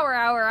Critique Power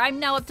Hour. I'm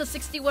now up to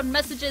 61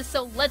 messages,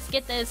 so let's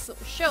get this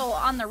show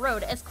on the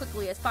road as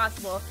quickly as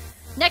possible.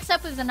 Next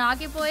up is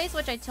Inagi Boys,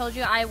 which I told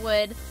you I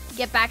would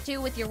get back to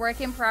with your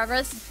work in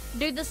progress.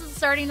 Dude, this is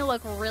starting to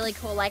look really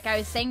cool. Like I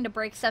was saying, to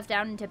break stuff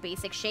down into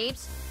basic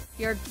shapes.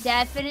 You're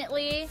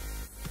definitely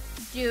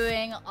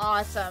doing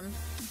awesome.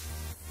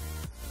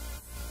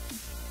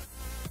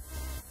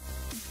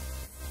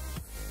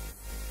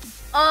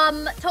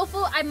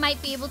 Tofu, I might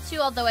be able to,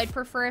 although I'd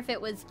prefer if it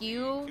was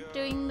you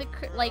doing the,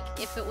 like,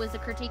 if it was a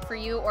critique for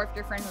you, or if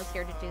your friend was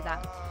here to do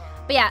that.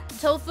 But yeah,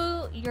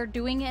 Tofu, you're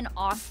doing an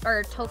I'm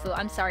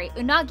sorry,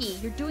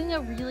 Unagi, you're doing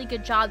a really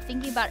good job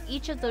thinking about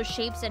each of those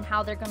shapes and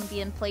how they're going to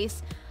be in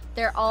place.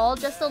 They're all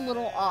just a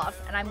little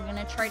off, and I'm going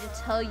to try to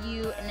tell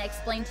you and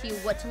explain to you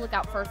what to look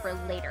out for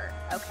later,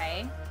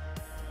 okay?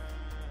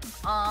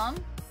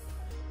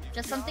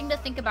 Just something to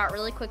think about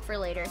really quick for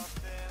later.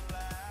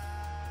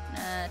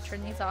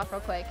 Turn these off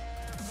real quick.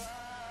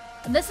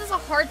 And this is a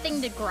hard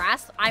thing to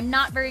grasp. I'm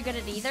not very good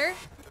at either.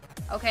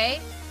 Okay?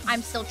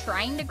 I'm still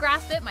trying to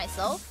grasp it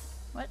myself.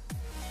 What?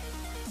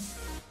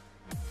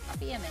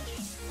 Copy image.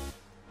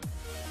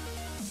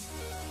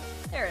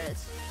 There it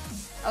is.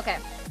 Okay.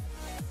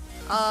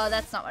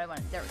 That's not what I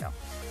wanted. There we go.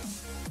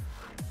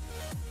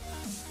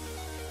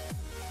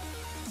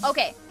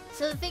 Okay.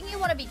 So the thing you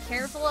want to be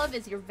careful of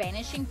is your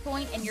vanishing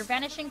point, and your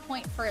vanishing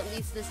point for at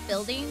least this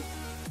building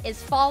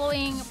is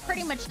following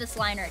pretty much this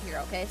line right here,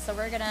 okay? So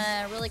we're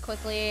gonna really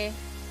quickly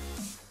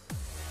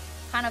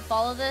kind of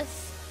follow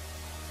this.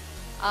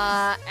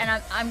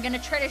 And I'm gonna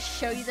try to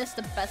show you this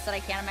the best that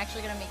I can. I'm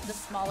actually gonna make this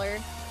smaller.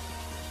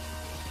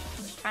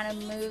 Just kind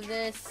of move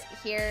this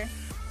here.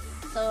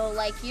 So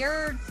like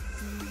your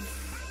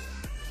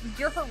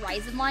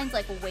horizon line's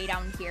like way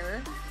down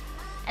here.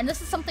 And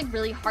this is something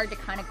really hard to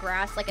kind of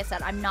grasp. Like I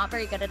said, I'm not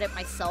very good at it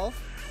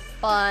myself.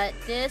 But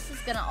this is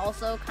going to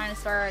also kind of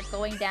start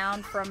going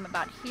down from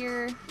about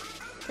here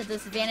to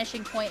this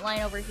vanishing point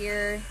line over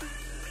here.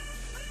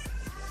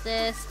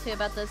 This to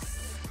about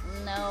this,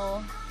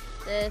 no,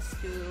 this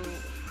to...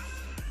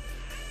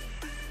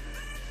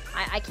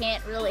 I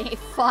can't really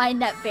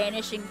find that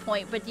vanishing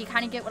point, but do you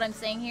kind of get what I'm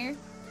saying here?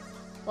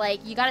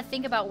 Like, you got to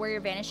think about where your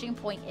vanishing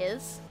point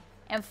is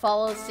and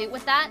follow suit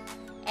with that.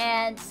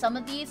 And some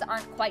of these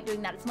aren't quite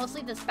doing that. It's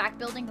mostly this back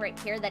building right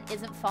here that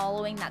isn't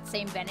following that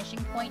same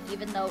vanishing point,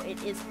 even though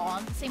it is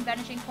on the same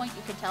vanishing point,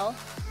 you can tell.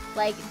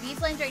 Like, these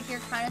lines right here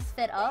kind of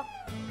fit up.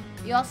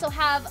 You also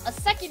have a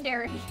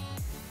secondary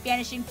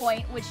vanishing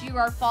point, which you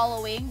are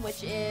following,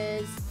 which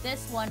is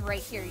this one right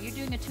here. You're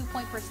doing a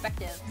 2-point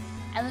perspective.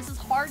 And this is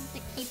hard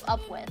to keep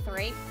up with,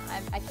 right?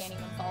 I can't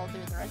even follow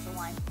through the rest of the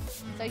line.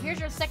 So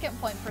here's your 2nd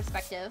point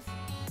perspective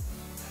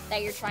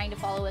that you're trying to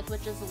follow with,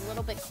 which is a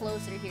little bit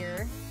closer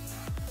here.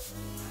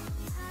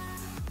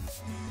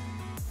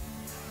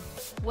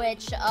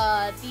 Which,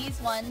 these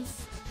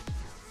ones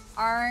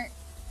aren't,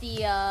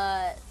 the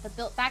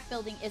back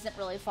building isn't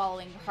really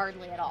following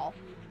hardly at all.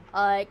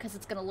 Because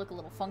it's gonna look a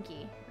little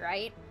funky,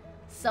 right?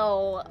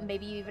 So,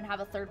 maybe you even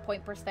have a 3rd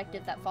point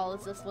perspective that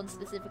follows this one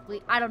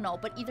specifically. I don't know,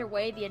 but either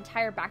way, the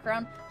entire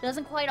background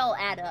doesn't quite all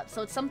add up.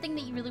 So it's something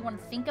that you really want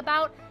to think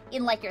about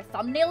in, like, your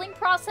thumbnailing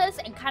process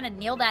and kind of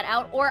nail that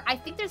out. Or I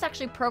think there's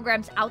actually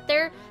programs out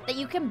there that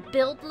you can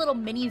build little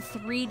mini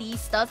 3D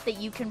stuff that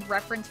you can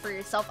reference for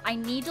yourself. I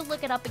need to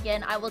look it up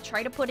again. I will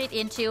try to put it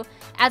into,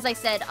 as I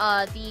said,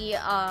 the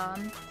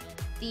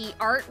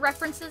art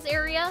references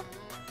area.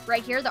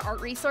 Right here, the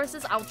art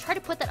resources. I'll try to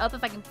put that up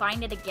if I can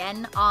find it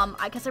again.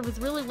 Because I was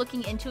really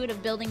looking into it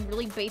of building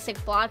really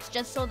basic blocks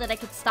just so that I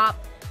could stop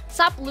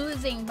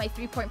losing my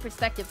 3-point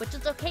perspective, which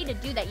is okay to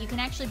do that. You can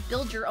actually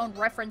build your own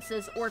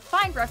references or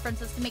find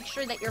references to make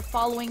sure that you're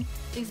following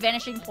these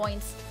vanishing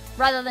points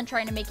rather than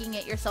trying to making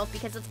it yourself,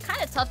 because it's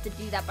kind of tough to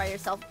do that by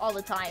yourself all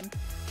the time.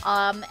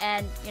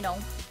 And, you know,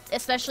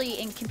 especially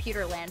in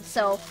computer land.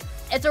 So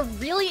it's a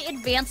really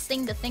advanced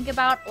thing to think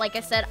about. Like I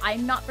said,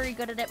 I'm not very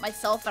good at it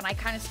myself, and I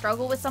kind of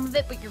struggle with some of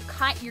it, but you're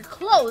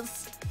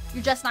close.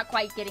 You're just not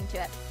quite getting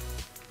to it.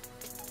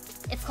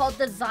 It's called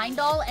Design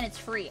Doll, and it's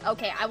free.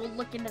 Okay, I will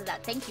look into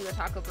that. Thank you,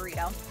 Otaku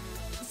Burrito.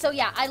 So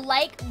yeah,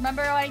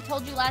 remember what I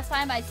told you last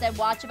time? I said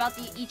watch about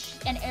each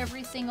and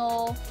every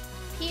single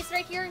piece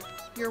right here.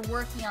 You're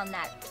working on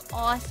that.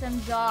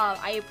 Awesome job.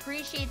 I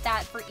appreciate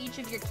that for each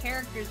of your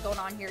characters going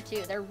on here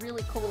too. They're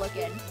really cool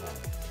looking.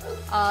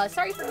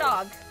 Sorry for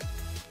dog.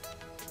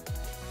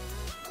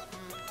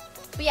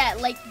 But yeah,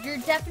 like, you're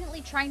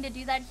definitely trying to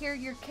do that here.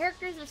 Your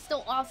characters are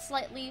still off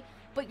slightly,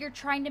 but you're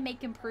trying to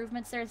make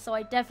improvements there, so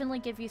I definitely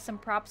give you some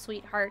props,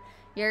 sweetheart.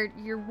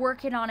 You're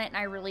working on it, and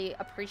I really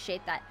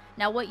appreciate that.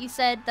 Now, what you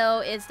said,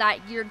 though, is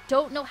that you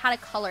don't know how to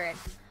color it.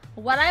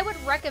 What I would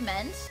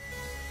recommend,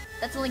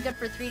 that's only good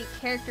for 3D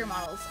character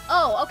models.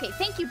 Oh, okay,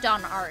 thank you,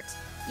 Don Art.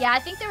 Yeah, I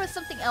think there was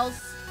something else.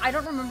 I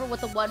don't remember what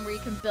the one where you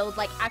can build,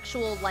 like,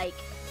 actual, like,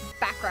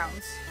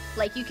 backgrounds.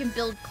 Like, you can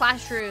build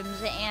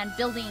classrooms and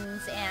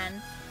buildings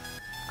and...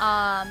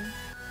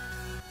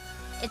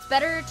 it's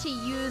better to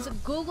use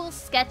Google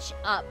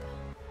SketchUp,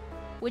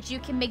 which you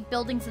can make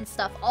buildings and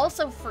stuff.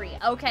 Also free.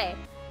 Okay.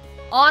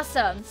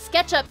 Awesome.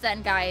 SketchUp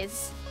then,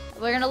 guys.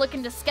 We're gonna look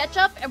into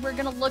SketchUp, and we're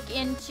gonna look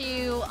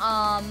into,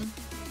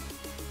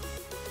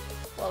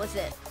 what was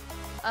it?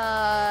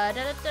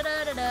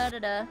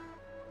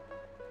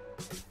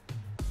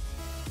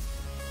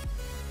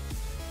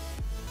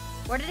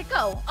 Where did it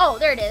go? Oh,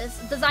 there it is.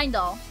 Design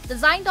Doll.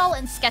 Design Doll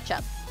and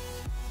SketchUp.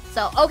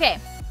 So, okay.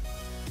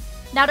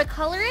 Now to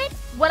color it,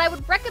 what I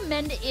would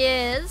recommend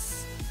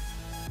is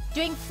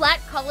doing flat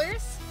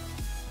colors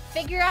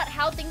figure out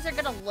how things are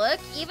gonna look,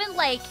 even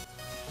like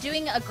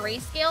doing a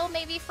grayscale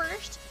maybe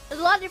first.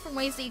 There's a lot of different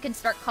ways that you can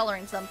start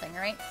coloring something,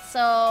 right?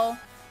 So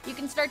you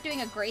can start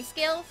doing a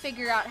grayscale,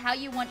 figure out how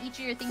you want each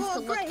of your things to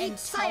look in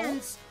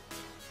tone.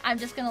 I'm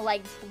just gonna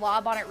like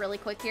blob on it really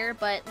quick here,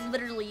 but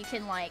literally you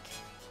can like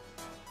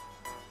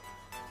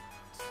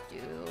do,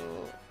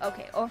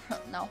 okay, oh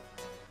no.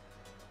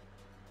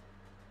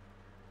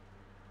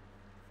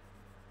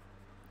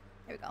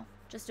 There we go.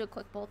 Just do a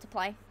quick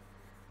multiply.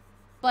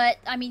 But,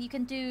 I mean, you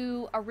can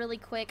do a really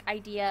quick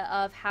idea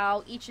of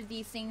how each of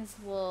these things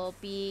will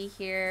be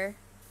here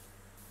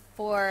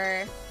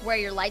for where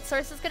your light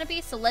source is going to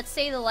be. So let's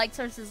say the light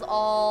source is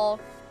all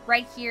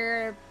right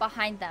here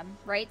behind them,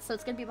 right? So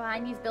it's going to be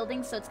behind these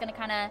buildings, so it's going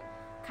to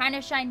kind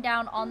of shine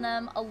down on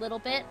them a little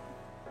bit.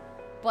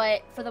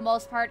 But for the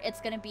most part,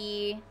 it's going to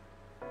be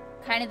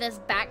kind of this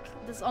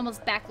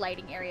almost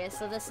backlighting area.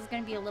 So this is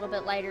going to be a little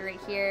bit lighter right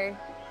here.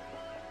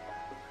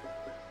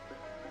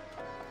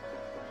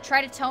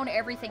 Try to tone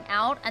everything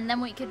out, and then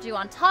what you could do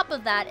on top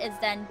of that is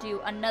then do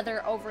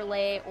another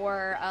overlay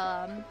or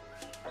a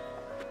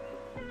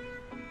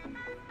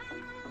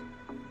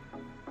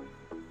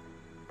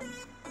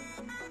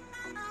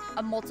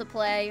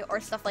multiply or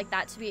stuff like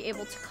that to be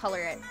able to color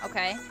it,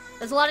 okay?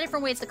 There's a lot of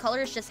different ways to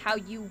color, it's just how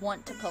you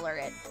want to color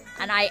it.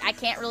 And I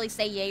can't really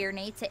say yay or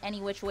nay to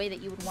any which way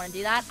that you would want to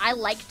do that. I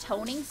like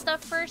toning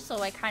stuff first,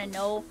 so I kind of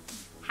know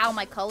how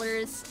my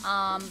colors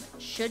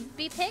should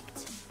be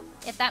picked,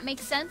 if that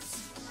makes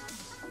sense.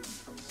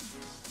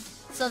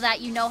 So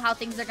that you know how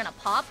things are gonna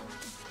pop.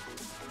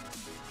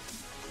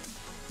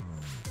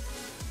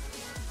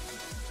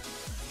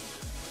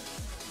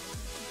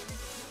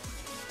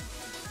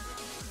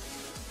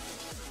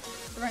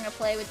 So we're gonna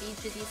play with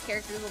each of these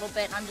characters a little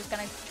bit. I'm just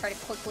gonna try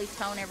to quickly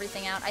tone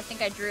everything out. I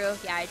think I drew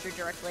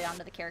directly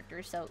onto the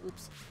characters, so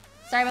oops.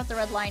 Sorry about the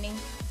red lining.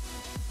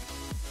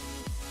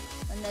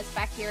 And this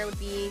back here would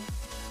be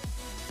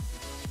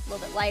a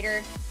little bit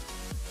lighter.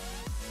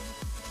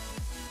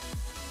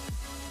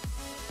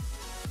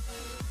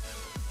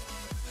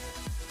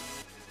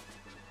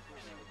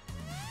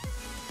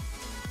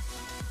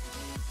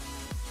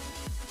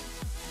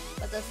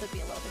 But this would be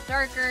a little bit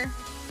darker.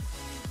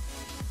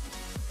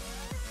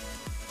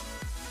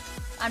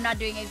 I'm not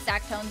doing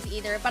exact tones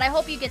either, but I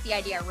hope you get the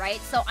idea,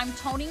 right? So I'm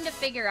toning to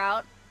figure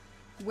out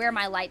where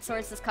my light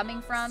source is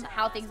coming from,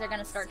 how things are going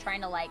to start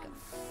trying to like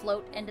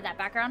float into that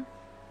background.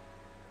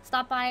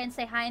 Stop by and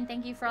say hi and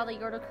thank you for all the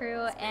Yordle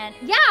crew. And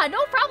yeah,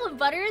 no problem,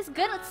 Butters.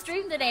 Good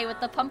stream today with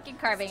the pumpkin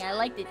carving. I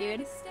liked it,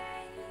 dude.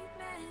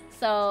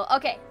 So,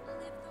 okay.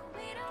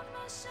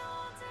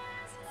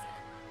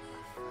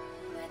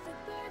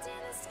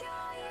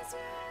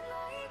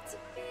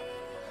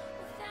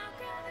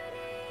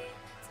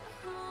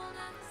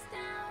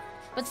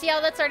 But see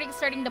how that's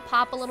starting to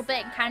pop a little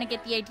bit and kind of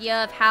get the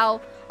idea of how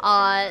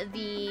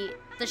the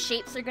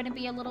shapes are going to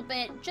be a little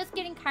bit. Just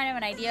getting kind of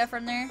an idea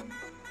from there.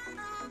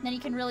 And then you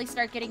can really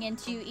start getting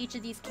into each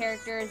of these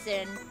characters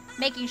and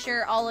making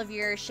sure all of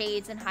your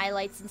shades and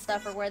highlights and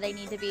stuff are where they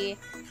need to be.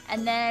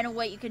 And then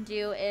what you can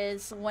do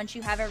is once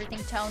you have everything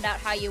toned out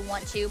how you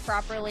want to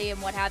properly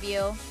and what have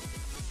you,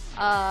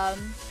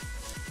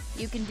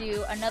 you can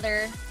do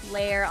another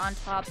layer on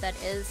top that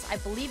is, I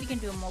believe you can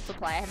do a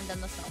multiply. I haven't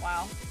done this in a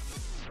while.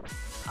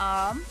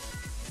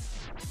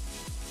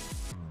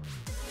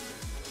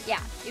 Yeah,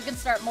 you can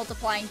start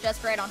multiplying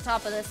just right on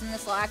top of this, and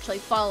this will actually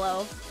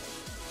follow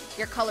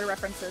your color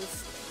references.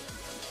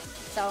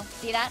 So,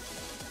 see that?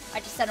 I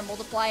just said a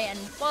multiply, and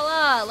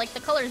voila! Like, the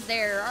color's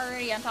there,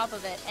 already on top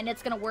of it, and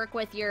it's gonna work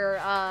with your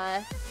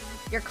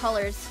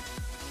colors.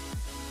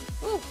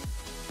 Ooh!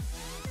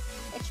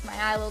 Itched my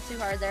eye a little too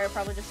hard there,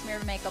 probably just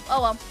smeared makeup.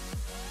 Oh well.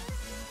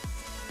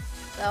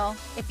 So,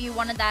 if you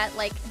wanted that,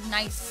 like,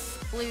 nice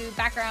blue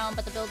background,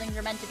 but the buildings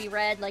are meant to be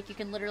red, like, you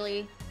can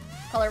literally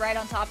color right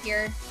on top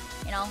here,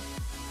 you know,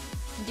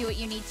 do what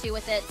you need to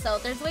with it. So,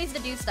 there's ways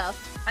to do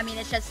stuff. I mean,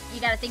 it's just, you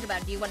gotta think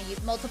about it. Do you want to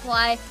use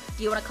multiply?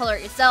 Do you want to color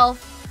it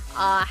yourself?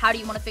 How do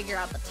you want to figure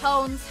out the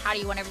tones? How do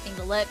you want everything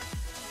to look?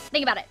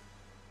 Think about it.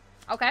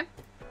 Okay?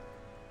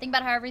 Think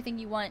about how everything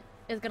you want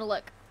is gonna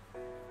look.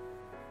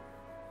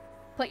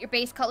 Put your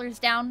base colors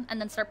down,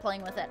 and then start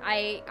playing with it.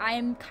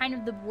 I'm kind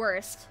of the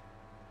worst.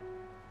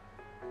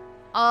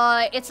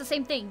 It's the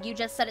same thing. You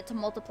just set it to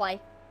multiply.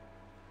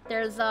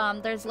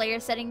 There's layer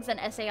settings and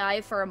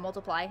SAI for a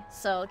multiply.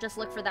 So just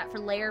look for that for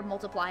layer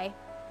multiply.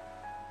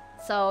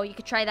 So you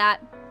could try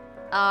that.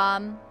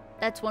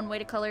 That's one way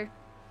to color.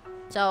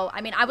 So,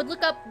 I mean, I would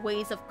look up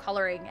ways of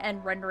coloring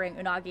and rendering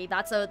Unagi.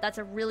 That's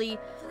a really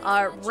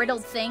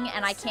riddled thing,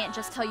 and I can't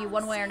just tell you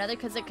one way or another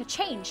because it could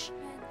change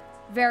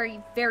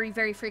very, very,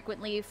 very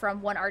frequently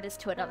from one artist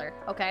to another,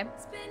 okay?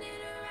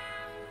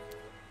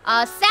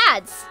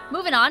 Sads!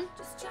 Moving on.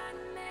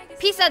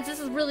 P-Sads, this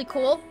is really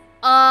cool.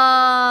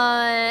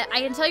 I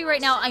can tell you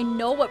right now, I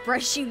know what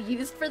brush you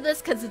used for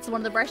this because it's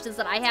one of the brushes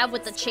that I have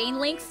with the chain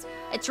links.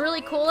 It's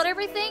really cool and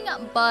everything,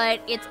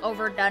 but it's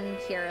overdone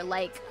here.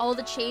 Like, all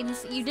the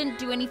chains, you didn't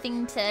do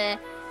anything to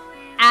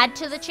add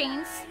to the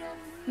chains.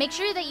 Make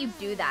sure that you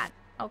do that,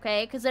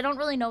 okay? Because I don't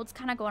really know what's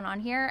kind of going on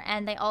here,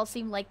 and they all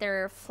seem like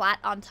they're flat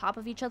on top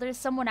of each other.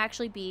 Some would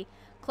actually be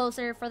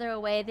closer, further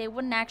away. They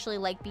wouldn't actually,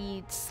 like,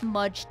 be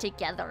smudged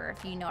together,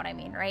 if you know what I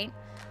mean, right?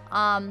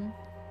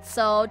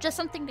 So just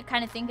something to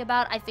kind of think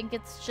about. I think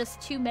it's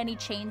just too many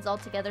chains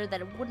altogether that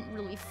it wouldn't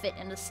really fit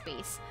into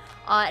space.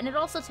 And it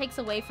also takes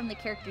away from the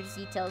character's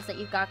details that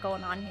you've got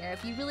going on here.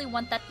 If you really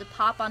want that to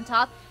pop on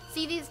top,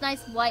 see these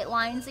nice white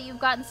lines that you've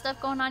got and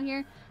stuff going on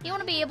here? You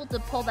want to be able to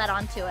pull that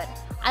onto it.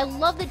 I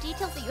love the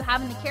details that you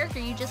have in the character.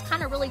 You just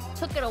kind of really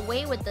took it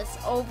away with this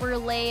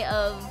overlay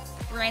of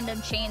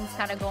random chains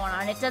kind of going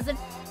on.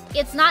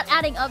 It's not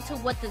adding up to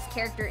what this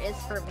character is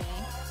for me.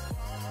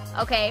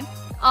 Okay?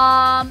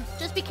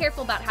 Just be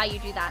careful about how you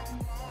do that,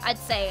 I'd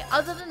say.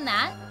 Other than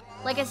that,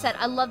 like I said,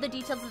 I love the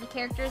details of the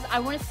characters. I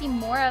want to see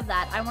more of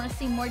that. I want to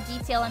see more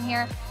detail in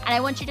here, and I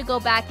want you to go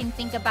back and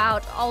think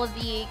about all of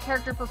the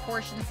character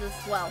proportions as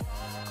well.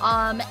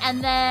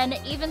 And then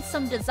even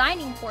some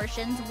designing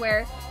portions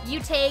where you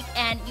take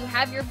and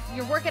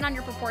you're working on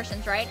your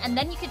proportions, right? And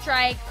then you could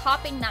try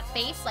copying that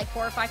face like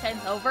 4 or 5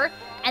 times over,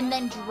 and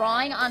then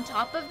drawing on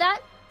top of that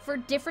for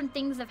different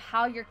things of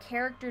how your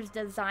character's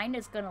design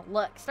is going to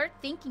look. Start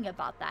thinking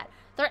about that.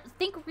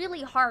 Think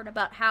really hard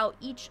about how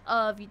each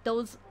of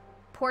those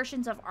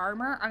portions of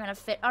armor are going to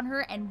fit on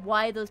her and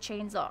why those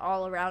chains are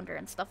all around her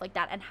and stuff like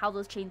that, and how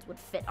those chains would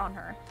fit on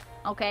her.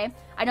 Okay?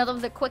 I know that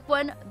was a quick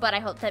one, but I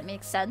hope that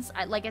makes sense.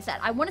 Like I said,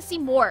 I want to see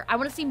more. I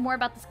want to see more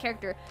about this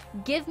character.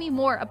 Give me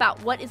more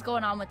about what is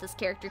going on with this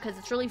character, because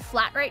it's really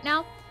flat right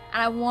now.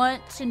 And I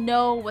want to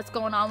know what's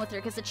going on with her,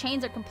 because the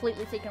chains are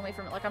completely taken away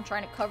from it. Like, I'm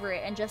trying to cover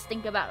it and just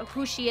think about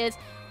who she is,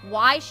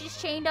 why she's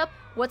chained up,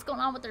 what's going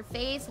on with her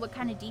face, what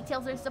kind of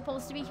details are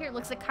supposed to be here. It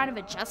looks like kind of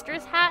a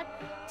jester's hat.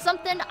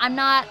 Something, I'm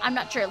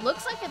not sure. It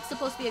looks like it's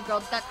supposed to be a girl.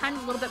 It's got kind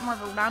of a little bit more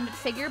of a rounded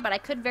figure, but I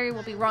could very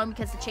well be wrong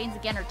because the chains,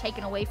 again, are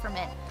taken away from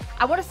it.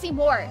 I want to see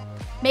more.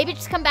 Maybe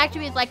just come back to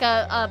me with, like,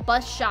 a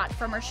bust shot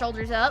from her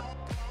shoulders up.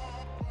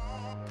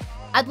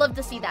 I'd love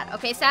to see that.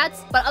 Okay,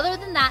 Sads? But other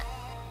than that,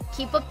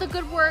 keep up the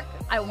good work.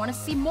 I want to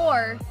see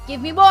more.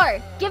 Give me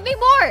more. Give me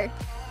more.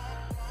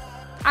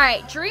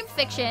 Alright, Dream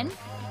Fiction.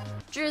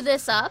 Drew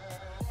this up.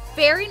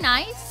 Very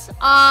nice.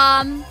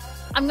 I'm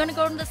going to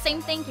go into the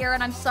same thing here,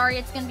 and I'm sorry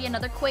it's going to be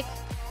another quick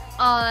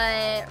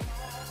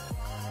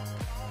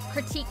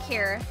critique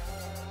here,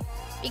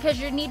 because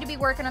you need to be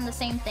working on the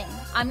same thing.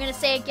 I'm going to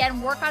say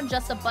again, work on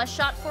just a bust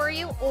shot for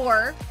you,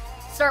 or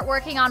start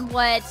working on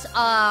what...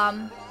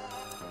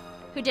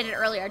 who did it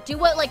earlier. Do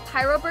what, like,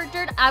 Pyrobird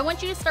did. I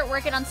want you to start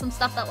working on some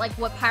stuff that, like,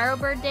 what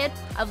Pyrobird did,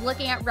 of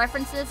looking at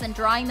references and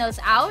drawing those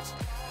out,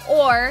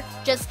 or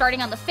just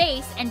starting on the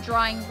face and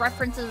drawing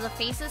references of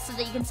faces so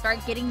that you can start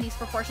getting these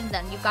proportions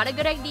in. You've got a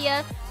good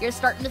idea. You're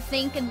starting to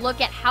think and look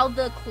at how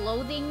the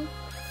clothing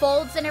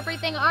folds and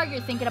everything are.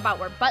 You're thinking about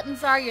where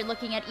buttons are. You're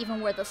looking at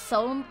even where the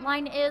sewn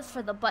line is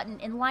for the button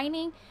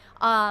inlining.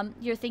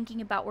 You're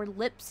thinking about where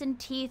lips and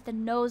teeth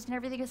and nose and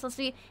everything is supposed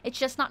to be. It's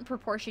just not in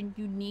proportion.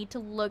 You need to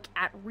look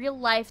at real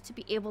life to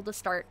be able to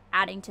start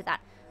adding to that.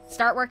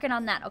 Start working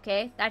on that,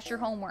 okay? That's your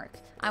homework.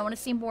 I want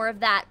to see more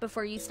of that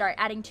before you start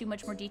adding too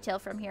much more detail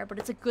from here. But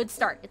it's a good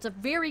start. It's a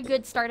very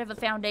good start of a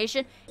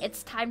foundation.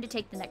 It's time to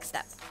take the next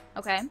step,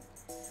 okay?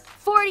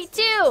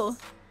 42!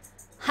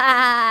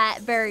 Ha!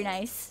 Very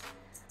nice.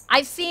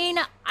 I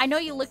know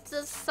you looked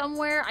this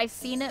somewhere. I've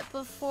seen it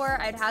before.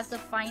 I'd have to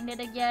find it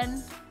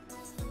again.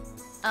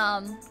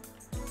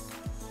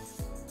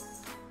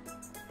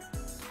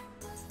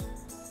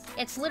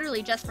 It's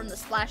literally just from the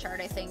splash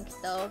art, I think,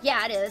 though.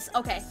 Yeah, it is.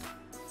 Okay.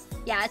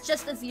 Yeah, it's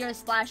just the zero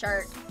splash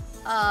art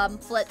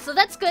flip. So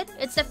that's good.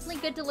 It's definitely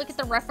good to look at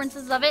the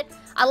references of it.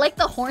 I like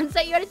the horns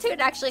that you added to it. It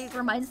actually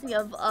reminds me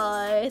of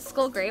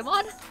Skull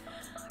Greymon.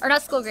 Or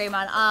not Skull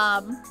Greymon,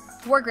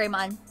 War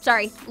Greymon.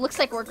 Sorry. Looks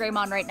like War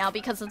Greymon right now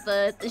because of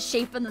the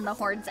shape and then the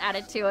horns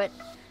added to it.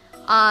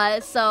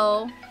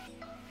 So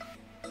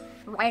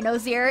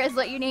Rhino's ear is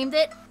what you named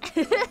it.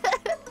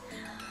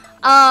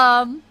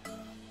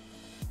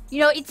 You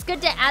know, it's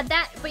good to add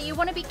that, but you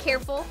want to be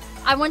careful.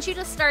 I want you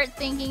to start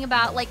thinking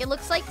about, like, it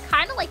looks like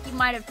kind of like you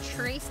might have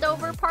traced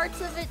over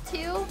parts of it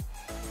too.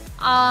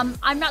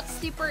 I'm not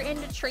super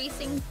into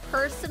tracing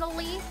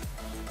personally,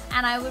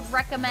 and I would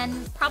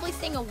recommend probably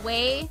staying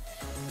away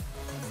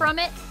from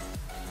it.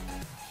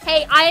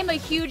 Hey, I am a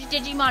huge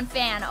Digimon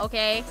fan,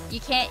 okay? You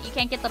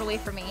can't get that away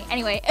from me.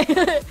 Anyway,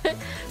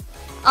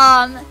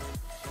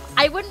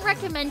 I wouldn't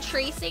recommend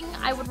tracing.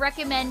 I would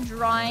recommend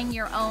drawing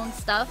your own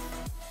stuff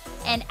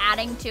and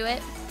adding to it.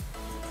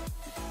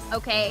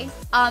 Okay,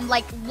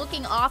 like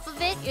looking off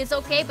of it is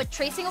okay, but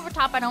tracing over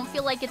top, I don't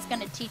feel like it's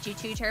gonna teach you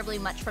too terribly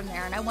much from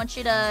there. And I want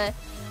you to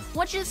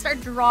start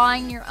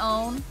drawing your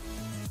own,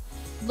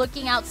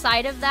 looking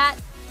outside of that,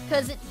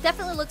 because it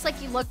definitely looks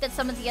like you looked at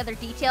some of the other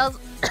details.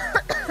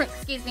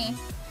 Excuse me.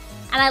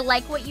 And I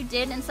like what you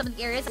did in some of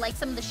the areas. I like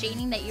some of the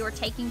shading that you were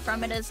taking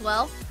from it as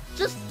well.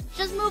 Just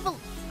move.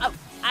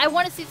 I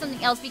want to see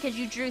something else because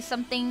you drew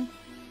something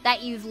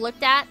that you've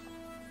looked at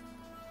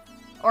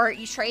or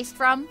you traced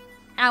from.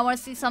 And and I want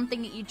to see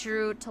something that you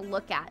drew to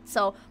look at.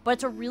 So, but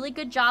it's a really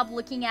good job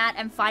looking at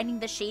and finding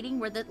the shading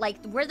where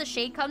the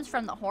shade comes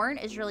from the horn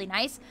is really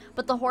nice,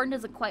 but the horn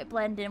doesn't quite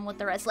blend in with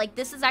the rest. Like,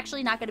 this is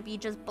actually not going to be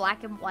just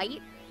black and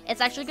white.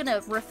 It's actually going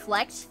to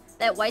reflect,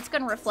 that white's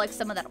going to reflect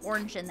some of that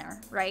orange in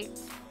there, right?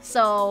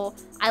 So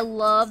I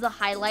love the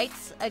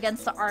highlights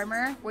against the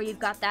armor where you've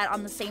got that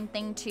on the same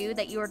thing too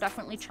that you are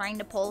definitely trying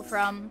to pull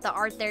from the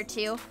art there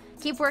too.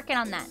 Keep working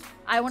on that.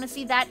 I want to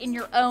see that in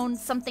your own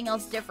something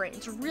else different.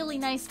 It's really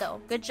nice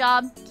though. Good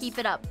job. Keep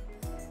it up.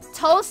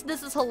 Toast,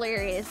 this is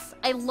hilarious.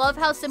 I love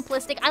how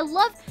simplistic.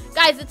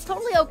 Guys, it's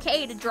totally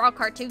okay to draw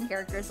cartoon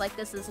characters like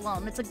this as well.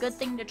 And it's a good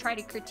thing to try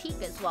to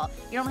critique as well.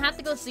 You don't have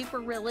to go super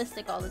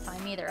realistic all the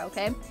time either,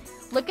 okay?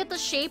 Look at the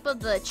shape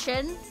of the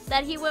chin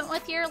that he went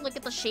with here. Look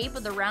at the shape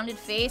of the rounded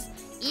face.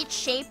 Each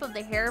shape of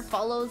the hair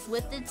follows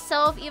with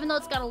itself, even though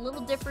it's got a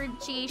little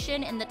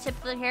differentiation in the tip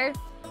of the hair.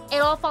 It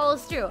all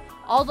follows through.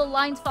 All the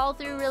lines follow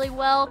through really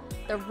well.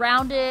 The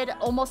rounded,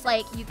 almost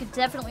like you could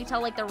definitely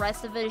tell like the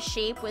rest of his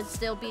shape would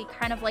still be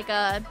kind of like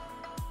a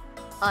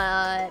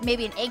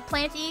maybe an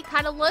eggplant-y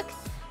kind of look.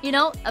 You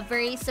know, a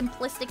very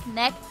simplistic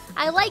neck.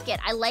 I like it.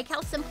 I like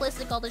how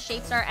simplistic all the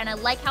shapes are, and I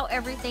like how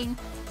everything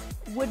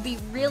would be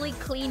really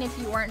clean if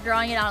you weren't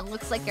drawing it on. It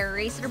looks like a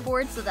eraser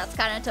board, so that's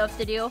kind of tough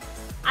to do.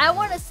 I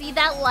want to see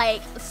that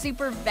like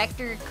super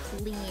vector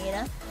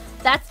clean.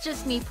 That's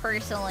just me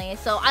personally.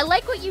 So I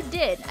like what you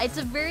did. It's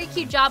a very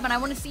cute job, and I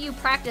want to see you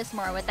practice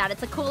more with that.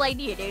 It's a cool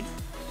idea, dude.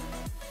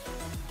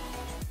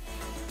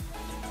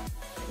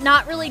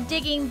 Not really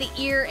digging the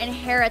ear and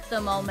hair at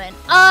the moment.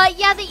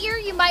 Yeah, the ear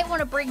you might want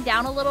to bring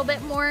down a little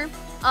bit more.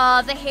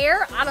 The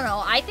hair, I don't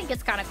know. I think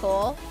it's kind of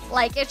cool.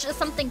 Like, it's just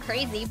something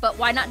crazy, but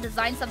why not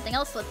design something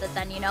else with it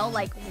then, you know?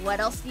 Like, what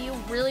else do you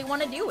really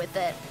want to do with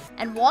it?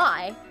 And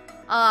why?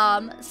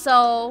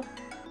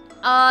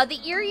 The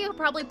ear you could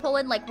probably pull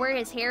in like where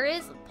his hair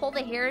is. Pull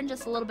the hair in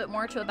just a little bit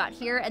more to about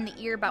here, and the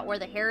ear about where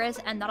the hair is,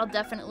 and that'll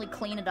definitely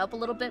clean it up a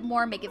little bit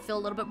more, make it feel a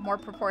little bit more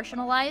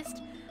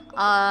proportionalized.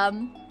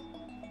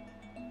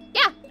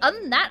 Yeah, other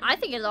than that, I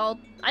think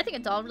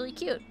it's all really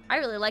cute. I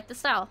really like the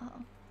style.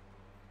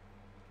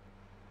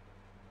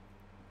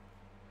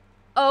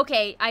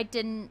 Okay, I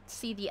didn't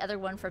see the other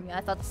one from you. I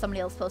thought somebody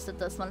else posted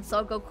this one, so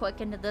I'll go quick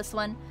into this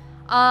one.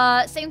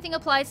 Same thing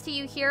applies to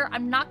you here.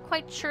 I'm not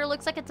quite sure.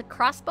 Looks like it's a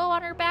crossbow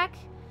on her back.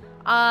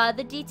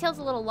 The detail's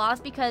a little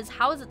lost because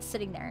how is it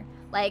sitting there?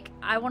 Like,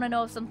 I want to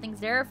know if something's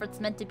there, if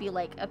it's meant to be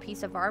like a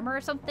piece of armor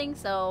or something.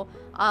 So,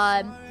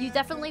 you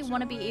definitely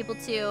want to be able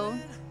to,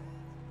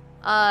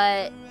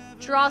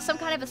 draw some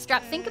kind of a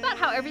strap. Think about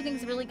how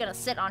everything's really gonna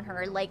sit on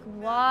her. Like,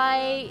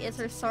 why is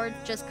her sword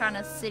just kind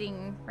of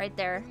sitting right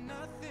there?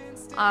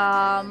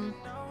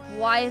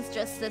 Why is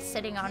just this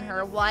sitting on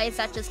her? Why is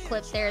that just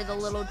clipped there, the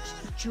little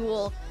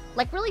jewel?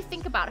 Like, really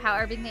think about how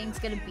everything's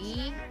gonna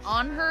be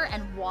on her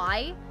and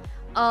why.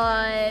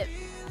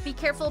 Be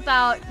careful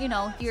about, you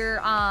know,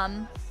 your,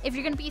 if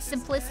you're gonna be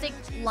simplistic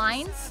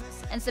lines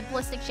and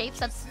simplistic shapes,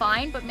 that's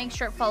fine, but make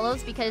sure it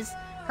follows because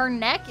her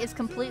neck is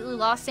completely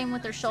lost, same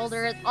with her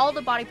shoulder. All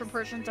the body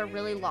proportions are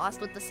really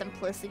lost with the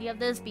simplicity of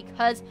this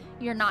because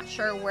you're not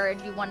sure where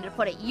you wanted to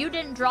put it. You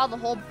didn't draw the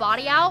whole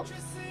body out.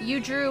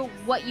 You drew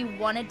what you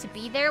wanted to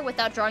be there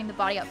without drawing the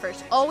body out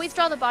first. Always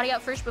draw the body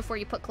out first before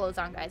you put clothes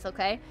on, guys,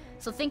 okay?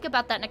 So think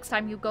about that next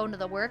time you go into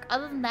the work.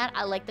 Other than that,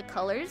 I like the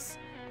colors.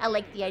 I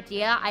like the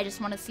idea. I just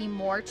want to see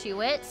more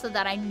to it so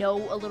that I know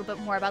a little bit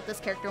more about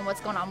this character and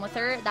what's going on with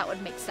her. That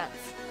would make sense.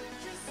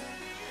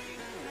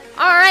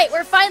 Alright,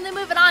 we're finally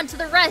moving on to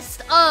the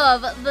rest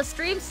of the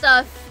stream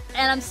stuff,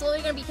 and I'm slowly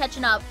going to be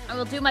catching up. I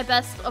will do my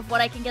best of what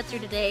I can get through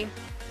today.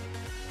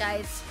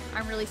 Guys,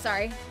 I'm really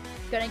sorry.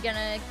 Gonna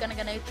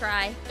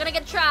try.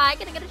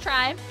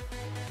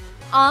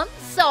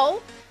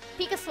 So,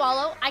 Pika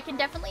Swallow, I can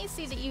definitely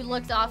see that you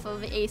looked off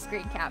of a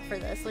screen cap for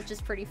this, which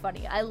is pretty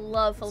funny. I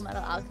love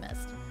Fullmetal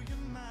Alchemist.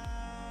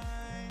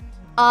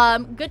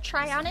 Good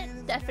try on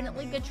it.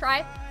 Definitely good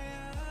try.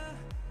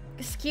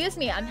 Excuse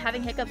me, I'm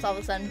having hiccups all of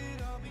a sudden.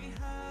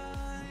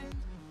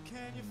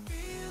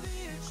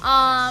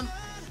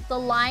 The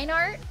line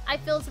art, I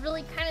feel is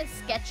really kind of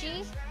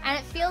sketchy, and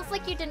it feels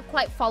like you didn't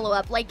quite follow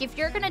up. Like, if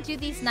you're gonna do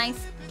these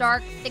nice,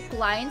 dark, thick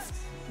lines,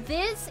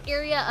 this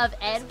area of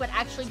Ed would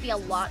actually be a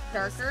lot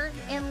darker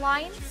in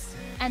lines,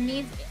 and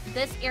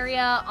this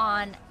area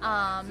on,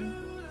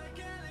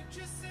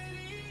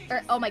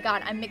 oh my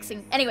god, I'm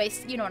mixing,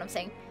 anyways, you know what I'm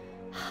saying.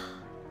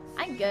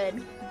 I'm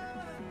good.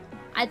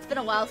 It's been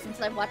a while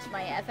since I've watched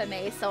my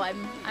FMA, so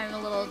I'm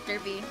a little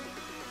derpy.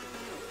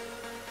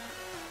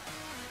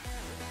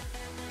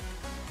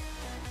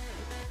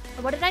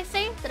 What did I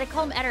say? Did I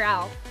call him Ed or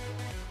Al?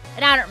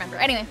 And I don't remember.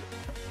 Anyway.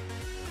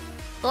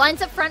 The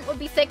lines up front would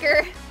be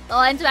thicker. The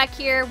lines back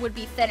here would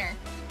be thinner.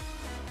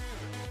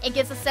 It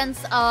gives a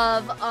sense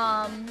of,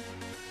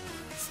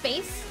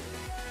 space.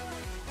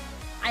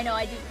 I know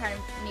I do kind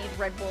of need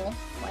Red Bull.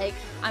 Like,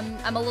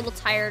 I'm a little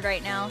tired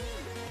right now.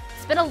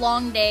 It's been a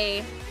long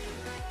day.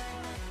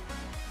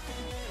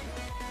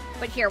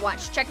 But here,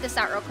 watch. Check this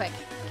out real quick,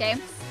 okay?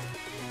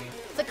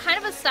 It's a kind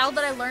of a style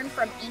that I learned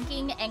from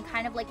inking and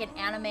kind of like an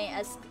anime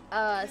as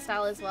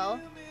style as well.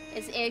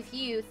 Is if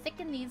you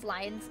thicken these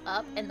lines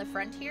up in the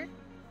front here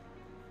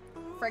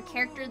for a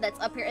character that's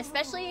up here,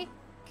 especially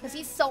because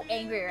he's so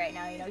angry right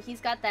now, you know,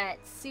 he's got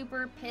that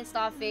super pissed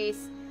off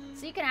face,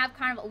 so you can have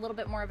kind of a little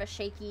bit more of a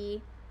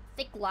shaky,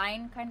 thick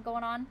line kind of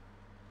going on.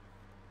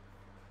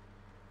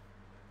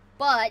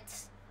 But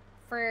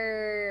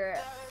for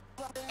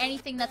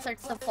anything that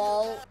starts to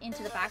fall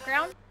into the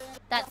background,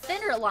 that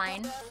thinner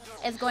line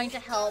is going to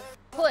help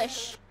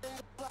push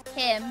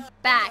him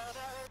back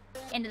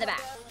into the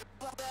back.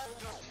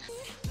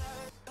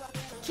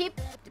 Keep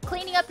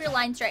cleaning up your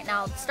lines right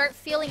now. Start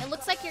feeling, it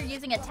looks like you're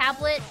using a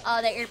tablet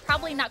that you're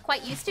probably not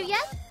quite used to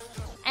yet.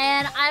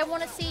 And I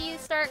want to see you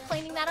start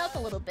cleaning that up a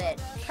little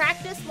bit.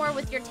 Practice more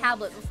with your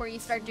tablet before you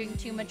start doing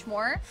too much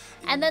more.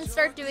 And then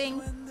start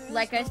doing,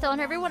 like I was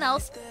telling everyone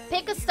else,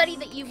 pick a study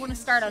that you want to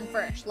start on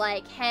first.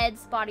 Like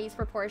heads, bodies,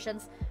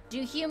 proportions.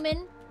 Do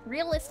human,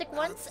 realistic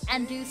ones,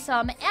 and do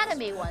some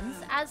anime ones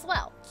as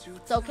well.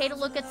 It's okay to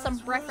look at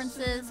some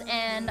references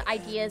and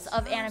ideas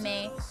of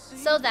anime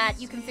so that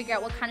you can figure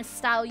out what kind of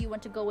style you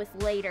want to go with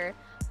later.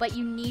 But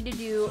you need to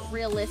do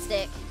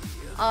realistic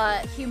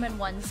human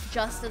ones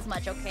just as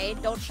much, okay?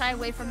 Don't shy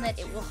away from it.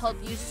 It will help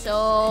you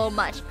so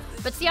much.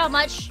 But see how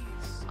much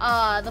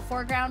the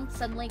foreground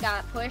suddenly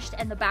got pushed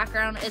and the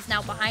background is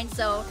now behind,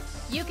 so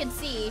you can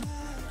see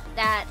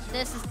that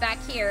this is back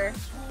here.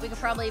 We could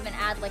probably even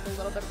add like a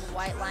little bit of a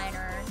white line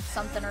or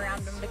something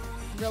around them to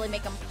really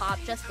make them pop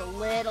just a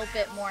little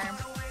bit more.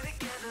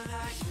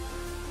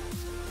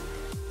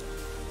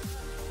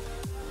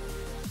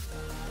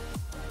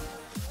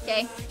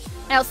 Okay,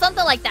 now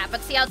something like that, but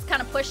see how it's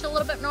kind of pushed a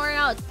little bit more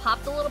now? It's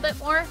popped a little bit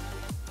more.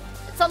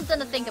 It's something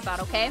to think about,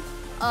 okay?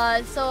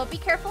 So be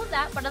careful of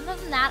that, but other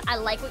than that, I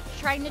like what you're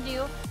trying to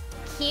do.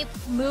 Keep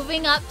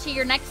moving up to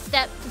your next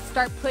step to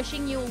start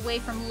pushing you away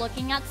from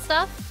looking at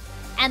stuff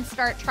and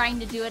start trying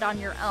to do it on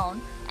your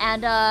own.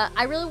 And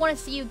I really want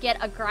to see you get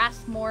a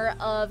grasp more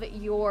of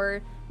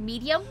your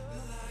medium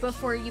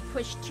before you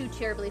push too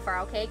terribly far,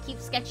 okay? Keep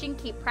sketching,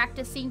 keep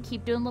practicing,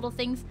 keep doing little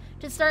things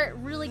to start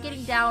really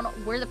getting down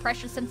where the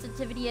pressure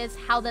sensitivity is,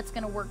 how that's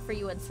going to work for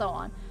you, and so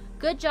on.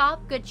 Good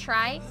job, good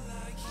try.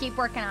 Keep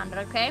working on it,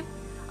 okay?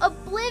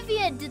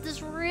 Oblivion did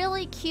this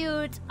really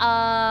cute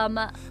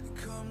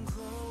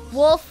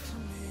wolf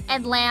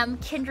and lamb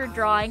kindred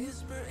drawing.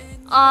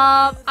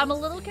 I'm a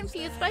little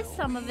confused by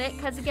some of it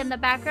because, again, the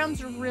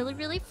background's really,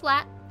 really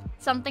flat.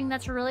 Something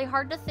that's really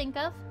hard to think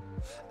of.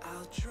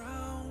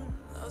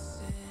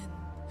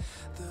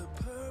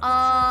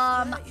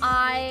 I'm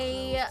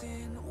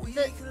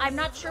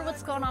not sure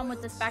what's going on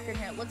with this background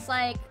here. It looks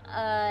like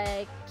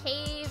a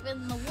cave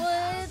in the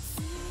woods.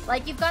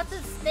 Like, you've got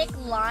this thick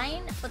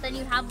line, but then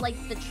you have, like,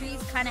 the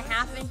trees kind of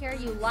half in here.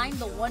 You line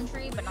the one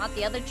tree, but not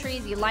the other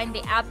trees. You line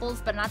the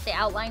apples, but not the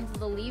outlines of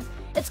the leaves.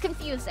 It's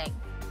confusing,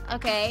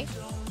 okay?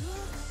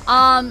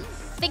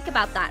 Think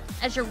about that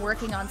as you're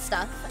working on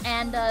stuff.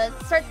 And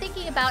start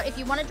thinking about, if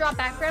you want to draw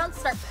backgrounds,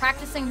 start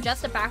practicing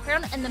just a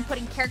background and then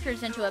putting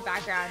characters into a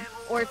background.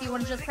 Or if you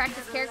want to just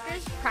practice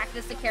characters,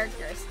 practice the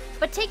characters.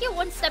 But take it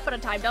one step at a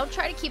time. Don't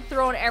try to keep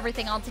throwing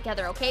everything all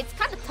together, okay? It's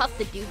kind of tough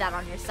to do that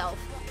on yourself.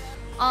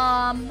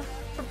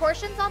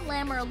 Proportions on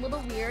lamb are a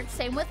little weird.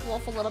 Same with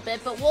wolf a little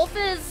bit, but wolf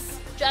is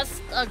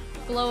just a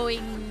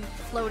glowing,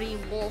 floaty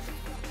wolf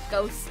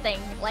ghost thing.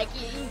 Like,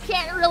 you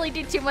can't really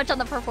do too much on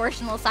the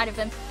proportional side of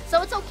him,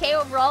 so it's okay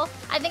overall.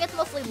 I think it's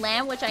mostly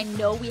lamb, which I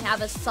know we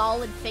have a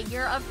solid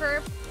figure of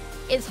her,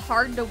 is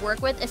hard to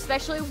work with,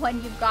 especially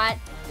when you've got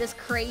this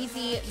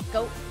crazy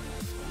goat,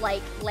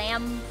 like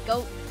lamb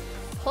goat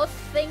hoof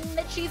thing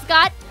that she's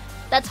got.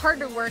 That's hard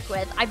to work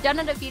with. I've done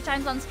it a few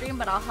times on stream,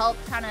 but I'll help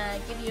kind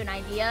of give you an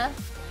idea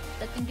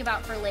to think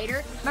about for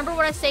later. Remember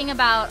what I was saying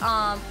about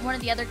one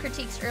of the other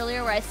critiques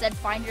earlier where I said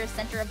find your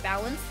center of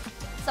balance?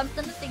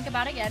 Something to think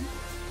about again.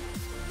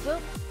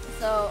 Boop.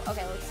 So,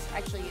 okay, let's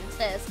actually use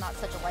this, not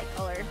such a light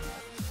color.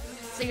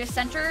 So your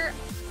center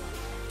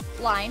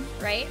line,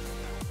 right?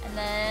 And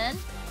then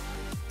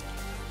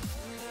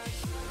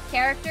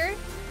character.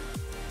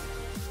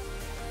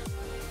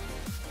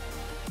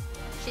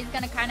 She's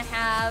gonna kind of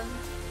have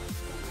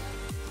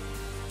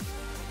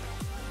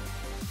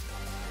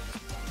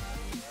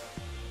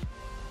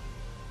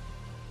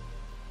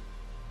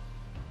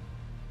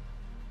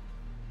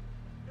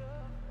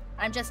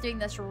I'm just doing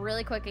this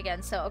really quick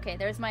again. So, okay,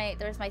 there's my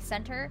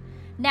center.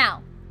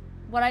 Now,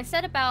 what I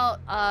said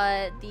about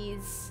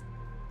these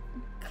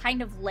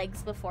kind of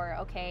legs before,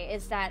 okay,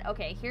 is that,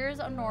 okay, here's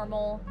a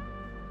normal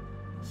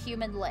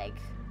human leg,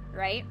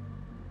 right?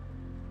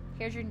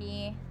 Here's your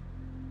knee,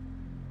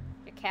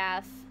 your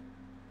calf,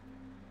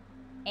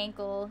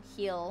 ankle,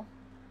 heel,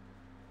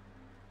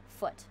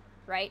 foot,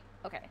 right?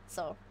 Okay,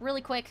 so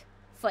really quick,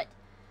 foot.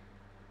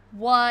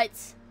 What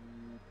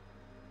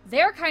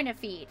their kind of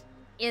feet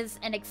is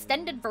an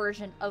extended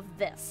version of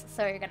this.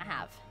 So you're gonna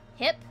have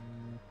hip,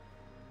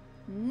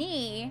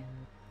 knee,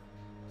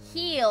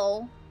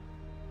 heel,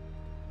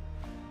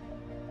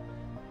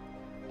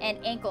 and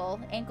ankle.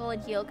 Ankle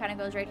and heel kind of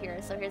goes right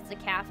here. So here's the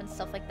calf and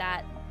stuff like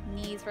that.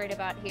 Knees right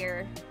about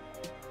here.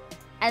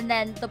 And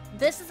then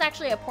this is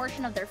actually a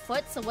portion of their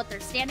foot, so what they're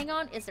standing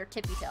on is their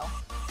tippy toe.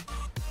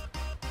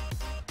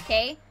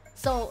 Okay?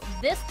 So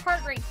this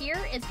part right here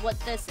is what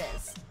this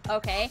is.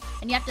 Okay?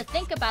 And you have to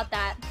think about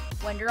that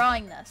when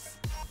drawing this.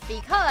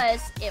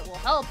 Because it will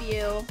help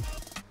you.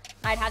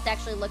 I'd have to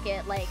actually look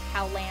at, like,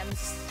 how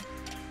lamb's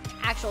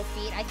actual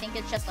feet. I think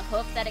it's just a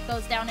hoof that it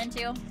goes down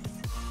into.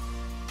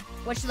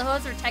 Which the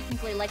hooves are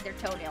technically like their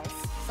toenails.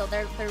 So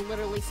they're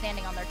literally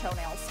standing on their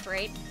toenails,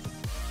 right?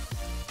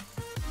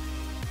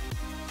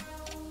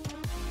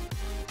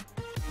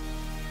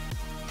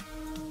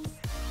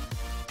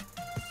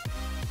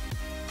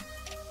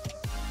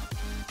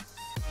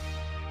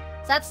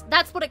 So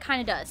that's what it kind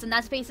of does, and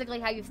that's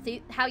basically how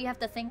you have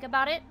to think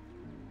about it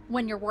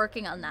when you're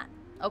working on that.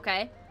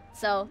 Okay,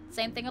 so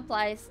same thing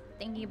applies.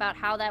 Thinking about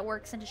how that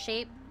works into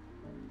shape,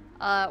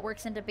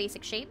 works into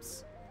basic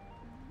shapes.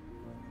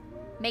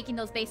 Making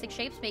those basic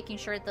shapes, making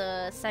sure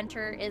the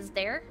center is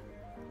there,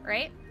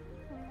 right?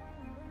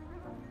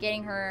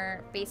 Getting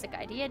her basic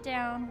idea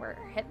down, where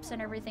her hips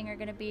and everything are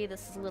gonna be.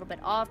 This is a little bit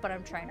off, but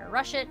I'm trying to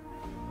rush it.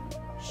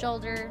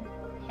 Shoulder,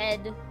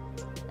 head,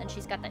 then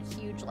she's got that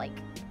huge, like,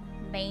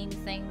 mane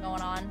thing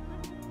going on.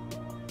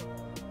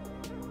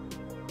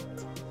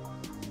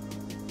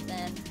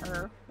 Then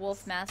her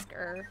wolf mask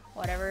or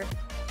whatever.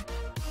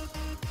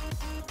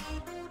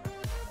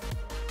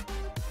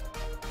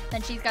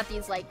 Then she's got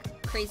these, like,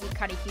 crazy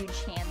kind of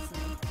huge hands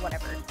and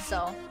whatever.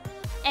 So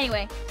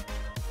anyway,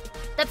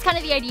 that's kind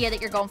of the idea that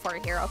you're going for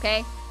here,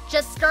 okay?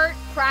 Just start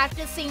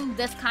practicing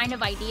this kind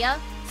of idea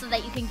so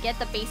that you can get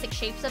the basic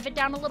shapes of it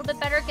down a little bit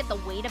better, get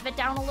the weight of it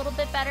down a little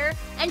bit better,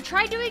 and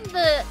try doing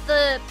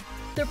the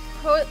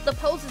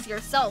poses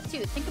yourself too.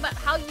 Think about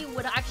how you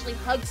would actually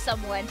hug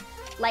someone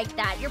like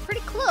that. You're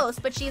pretty close,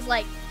 but she's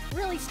like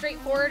really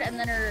straightforward, and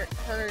then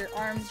her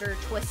arms are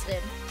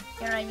twisted.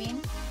 You know what I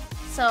mean?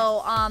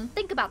 So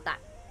think about that,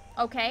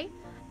 okay?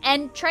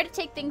 And try to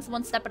take things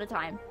one step at a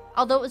time.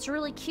 Although it was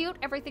really cute,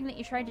 everything that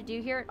you tried to do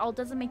here, it all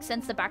doesn't make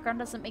sense. The background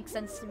doesn't make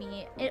sense to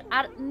me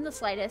in the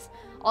slightest.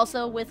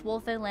 Also, with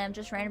wolf and lamb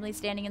just randomly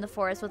standing in the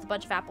forest with a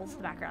bunch of apples in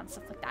the background,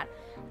 stuff like that.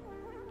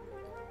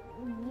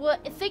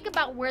 Think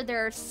about where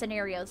their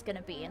scenario is going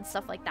to be and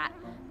stuff like that.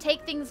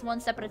 Take things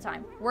one step at a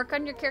time. Work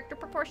on your character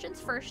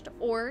proportions first,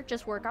 or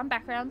just work on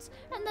backgrounds,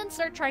 and then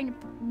start trying to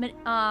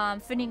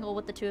finagle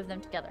with the two of them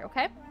together,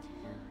 okay?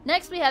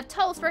 Next, we have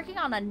Toast working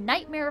on a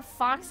Nightmare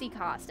Foxy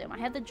costume. I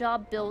have the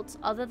job built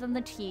other than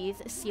the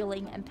teeth,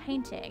 sealing, and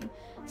painting.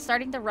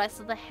 Starting the rest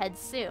of the head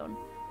soon.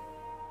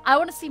 I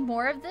want to see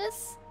more of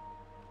this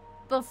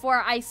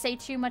before I say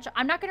too much.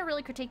 I'm not going to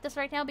really critique this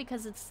right now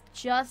because it's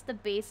just the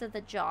base of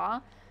the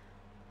jaw.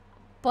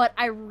 But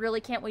I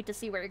really can't wait to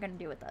see what you're going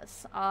to do with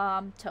this.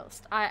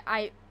 Toast.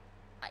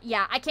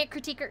 Yeah, I can't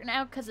critique it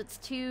now because it's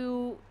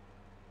too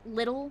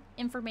little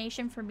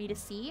information for me to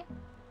see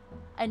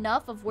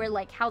enough of where,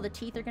 like, how the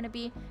teeth are going to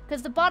be,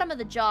 because the bottom of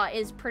the jaw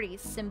is pretty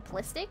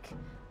simplistic,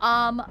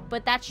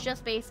 but that's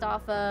just based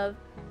off of,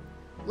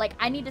 like,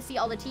 I need to see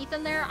all the teeth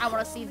in there. I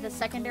want to see the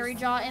secondary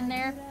jaw in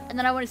there, and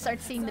then I want to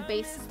start seeing the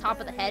base top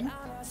of the head.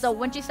 So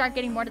once you start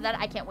getting more to that,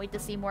 I can't wait to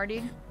see more,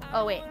 dude.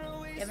 Oh wait,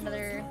 you have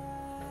another.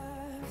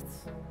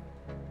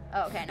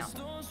 Oh, okay, no,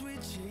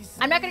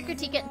 I'm not gonna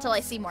critique it until I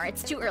see more.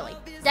 It's too early,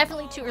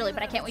 definitely too early,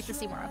 but I can't wait to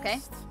see more. Okay.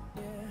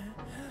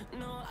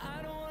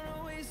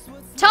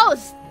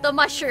 Toast! The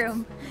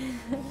mushroom!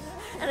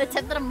 An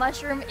attempt at a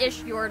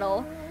mushroom-ish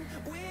yordle.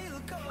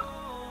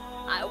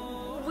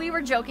 We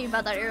were joking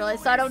about that earlier,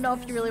 so I don't know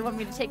if you really want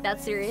me to take that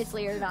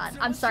seriously or not.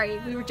 I'm sorry,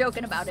 we were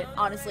joking about it,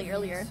 honestly,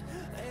 earlier.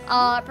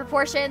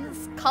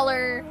 Proportions,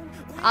 color,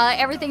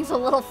 everything's a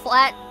little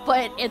flat,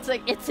 but it's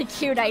a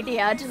cute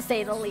idea, to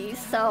say the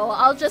least, so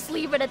I'll just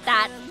leave it at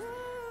that.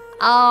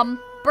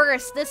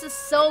 Burst, this is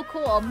so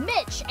cool.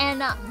 Mitch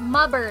and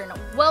Mubburn,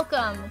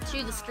 welcome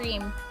to the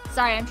stream.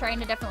 Sorry, I'm trying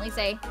to definitely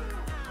say.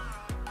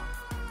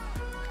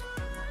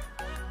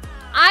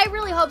 I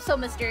really hope so,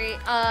 Mysterious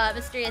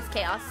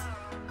Chaos.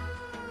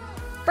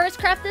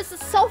 Burstcraft, this is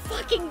so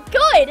fucking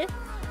good!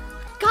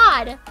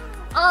 God!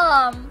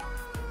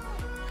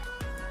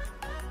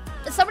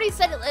 Somebody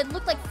said it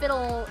looked like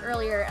Fiddle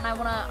earlier, and I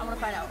wanna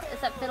find out.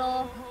 Is that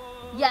Fiddle?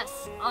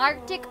 Yes,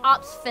 Arctic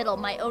Ops Fiddle,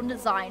 my own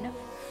design.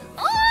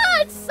 Oh,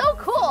 it's so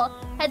cool!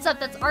 Heads up,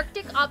 that's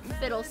Arctic Ops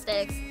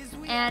Fiddlesticks.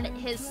 And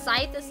his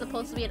scythe is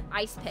supposed to be an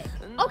ice pick.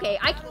 Okay,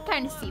 I can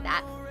kind of see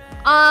that.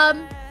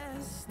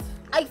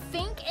 I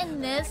think in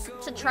this,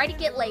 to try to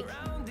get, like,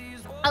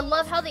 I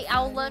love how the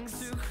owl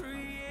looks.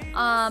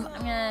 I'm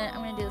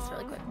gonna do this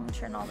really quick. I'm gonna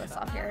turn all this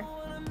off here.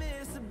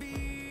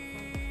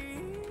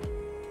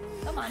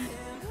 Come on,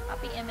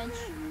 copy image.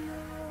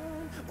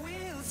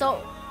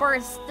 So,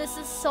 Burst, this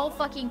is so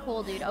fucking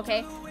cool, dude,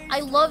 okay? I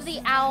love the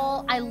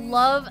owl. I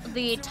love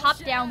the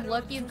top-down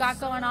look you've got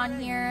going on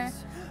here.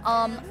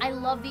 I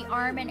love the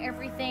arm and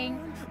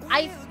everything.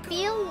 I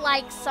feel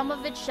like some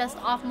of it's just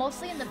off,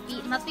 mostly in the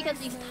feet, and that's because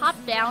these top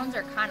downs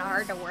are kind of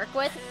hard to work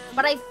with.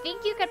 But I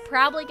think you could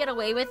probably get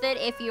away with it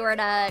if you were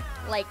to,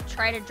 like,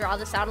 try to draw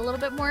this out a little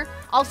bit more.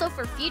 Also,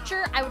 for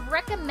future, I would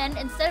recommend,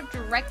 instead of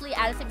directly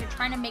at it, if you're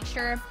trying to make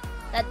sure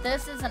that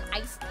this is an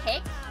ice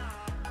pick,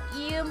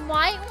 you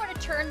might want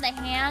to turn the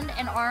hand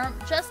and arm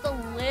just a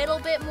little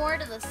bit more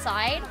to the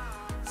side.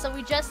 So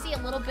we just see a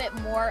little bit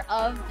more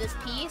of this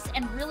piece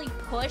and really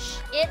push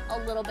it a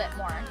little bit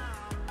more.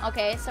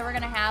 Okay, so we're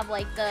gonna have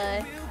like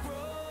the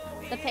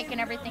pick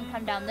and everything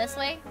come down this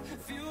way.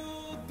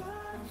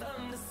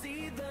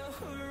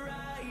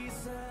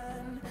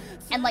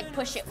 And like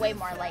push it way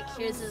more. Like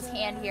here's his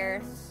hand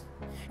here.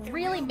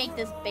 Really make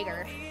this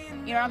bigger.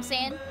 You know what I'm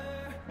saying?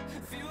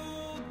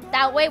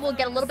 That way we'll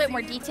get a little bit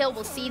more detail.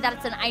 We'll see that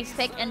it's an ice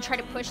pick and try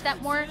to push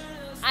that more.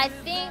 I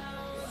think...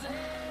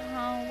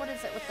 Oh, what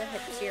is it with the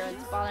hips here?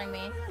 It's bothering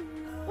me.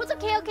 What's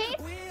okay, okay?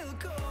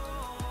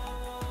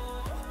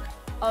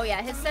 Oh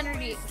yeah, his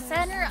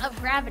center of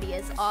gravity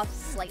is off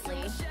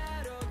slightly,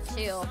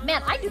 too.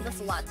 Man, I do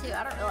this a lot, too.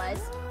 I don't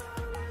realize.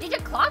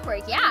 DJ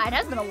Clockwork, yeah, it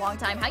has been a long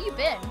time. How you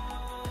been?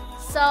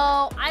 So,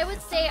 I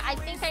would say I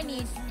think I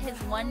need his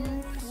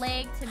one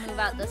leg to move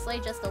out this way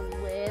just a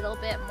little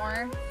bit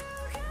more.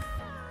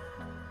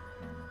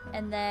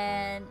 And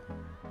then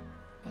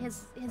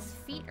his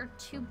feet are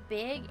too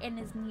big and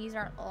his knees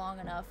aren't long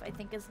enough, I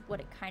think is what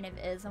it kind of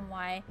is, and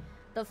why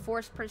the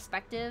forced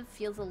perspective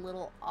feels a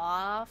little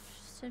off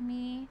to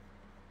me.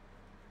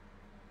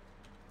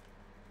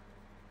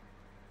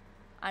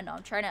 I know,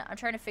 I'm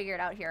trying to figure it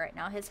out here right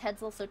now. His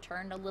head's also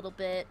turned a little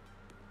bit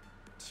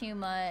too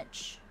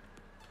much.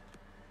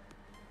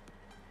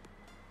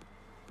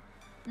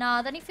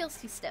 Nah, then he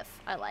feels too stiff.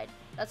 I lied.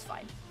 That's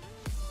fine.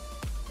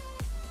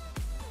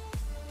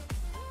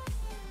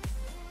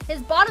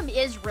 His bottom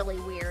is really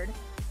weird.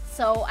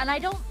 So, and I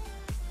don't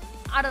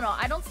know.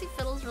 I don't see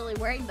Fiddles really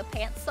wearing the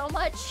pants so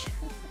much.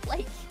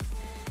 Like,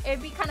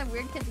 it'd be kind of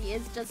weird because he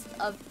is just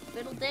a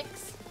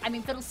Fiddlesticks.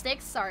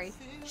 Sorry.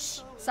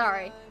 Shh,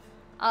 sorry.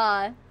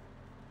 Man,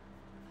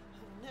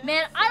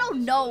 I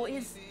don't know.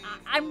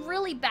 I'm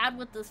really bad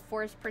with this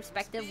forced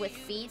perspective with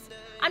feet.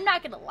 I'm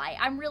not gonna lie.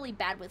 I'm really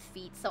bad with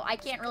feet, so I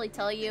can't really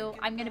tell you.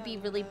 I'm gonna be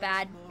really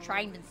bad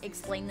trying to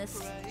explain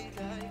this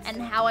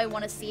and how I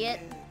want to see it.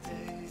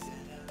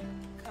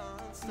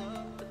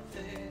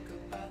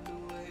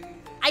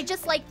 I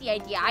just like the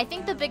idea. I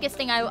think the biggest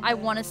thing I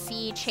want to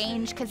see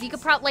change, because you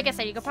could probably, like I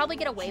said, you could probably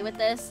get away with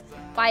this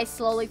by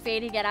slowly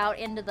fading it out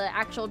into the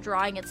actual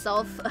drawing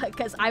itself,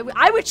 because I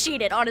would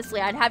cheat it,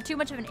 honestly. I'd have too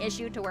much of an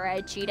issue to where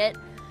I'd cheat it.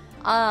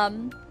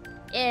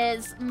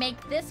 Is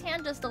make this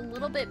hand just a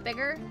little bit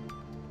bigger,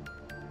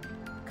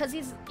 because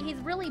he's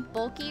really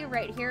bulky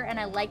right here, and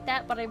I like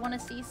that, but I want to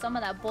see some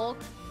of that bulk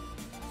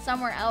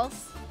somewhere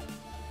else.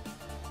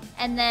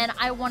 And then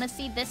I want to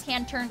see this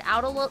hand turned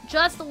out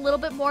just a little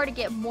bit more to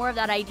get more of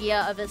that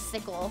idea of a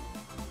sickle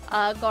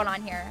going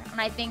on here. And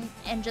I think,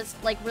 and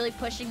just like really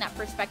pushing that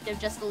perspective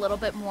just a little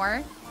bit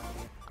more.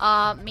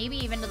 Maybe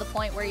even to the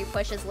point where you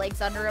push his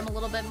legs under him a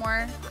little bit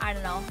more. I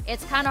don't know.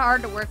 It's kind of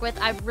hard to work with.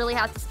 I really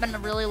have to spend a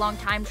really long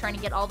time trying to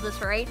get all this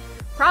right.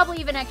 Probably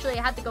even actually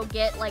I have to go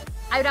get, like,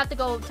 I would have to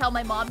go tell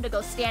my mom to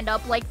go stand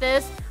up like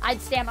this. I'd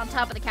stand on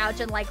top of the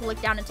couch and like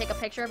look down and take a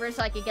picture of her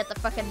so I could get the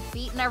fucking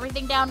feet and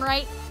everything down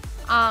right.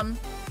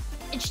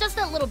 It's just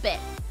that little bit.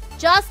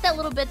 Just that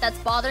little bit that's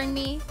bothering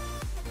me.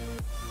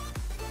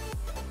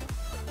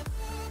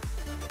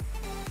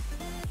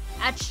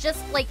 That's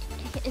just, like,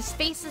 his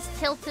face is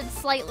tilted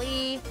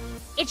slightly.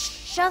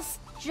 It's just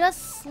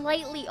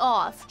slightly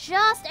off.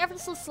 Just ever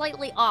so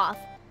slightly off.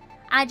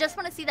 I just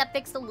want to see that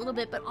fixed a little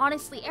bit, but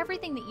honestly,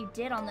 everything that you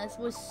did on this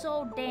was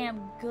so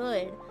damn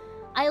good.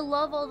 I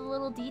love all the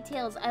little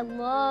details. I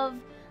love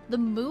the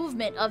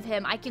movement of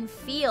him. I can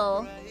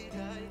feel...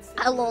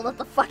 I lol at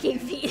the fucking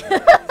feet.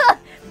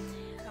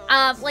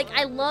 Like,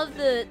 I love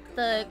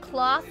the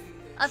cloth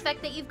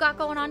effect that you've got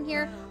going on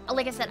here.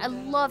 Like I said, I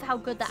love how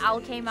good the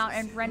owl came out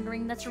and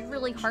rendering. That's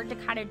really hard to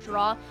kind of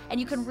draw, and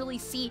you can really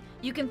see,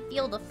 you can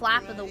feel the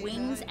flap of the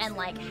wings and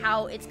like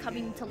how it's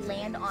coming to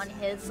land on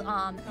his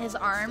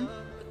arm.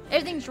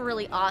 Everything's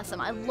really awesome.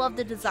 I love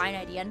the design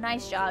idea.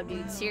 Nice job,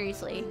 dude.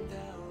 Seriously,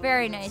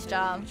 very nice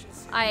job.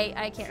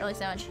 I can't really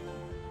say much.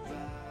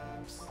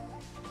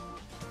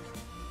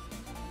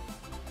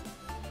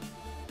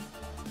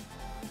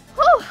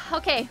 Whew,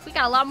 okay, we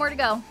got a lot more to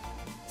go.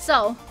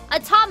 So,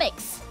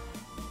 atomics.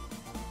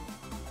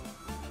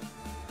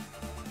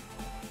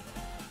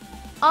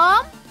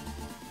 I'm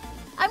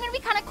gonna be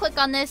kind of quick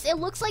on this. It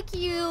looks like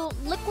you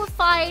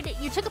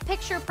took a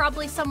picture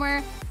probably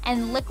somewhere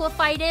and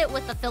liquefied it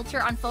with a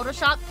filter on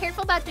Photoshop.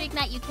 Careful about doing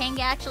that, you can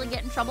actually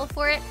get in trouble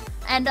for it.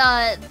 And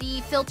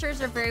the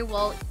filters are very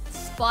well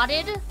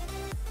spotted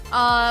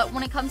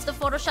when it comes to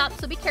Photoshop,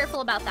 so be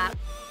careful about that.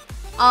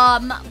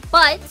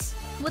 But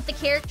with the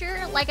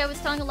character, like I was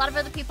telling a lot of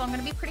other people, I'm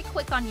going to be pretty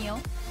quick on you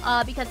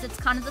because it's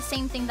kind of the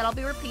same thing that I'll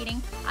be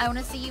repeating. I want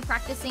to see you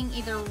practicing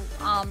either,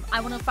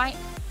 I want to find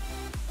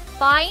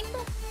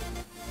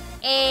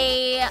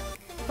a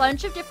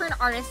bunch of different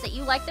artists that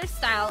you like their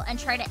style and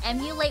try to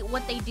emulate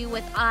what they do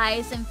with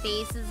eyes and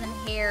faces and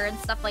hair and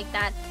stuff like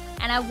that.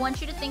 And I want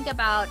you to think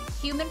about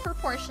human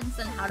proportions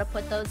and how to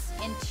put those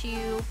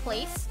into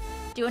place.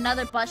 Do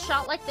another bust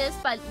shot like this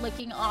by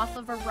looking off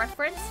of a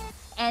reference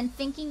and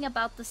thinking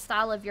about the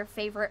style of your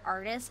favorite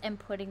artist and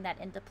putting that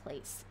into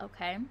place,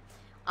 okay?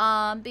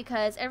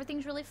 Because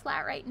everything's really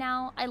flat right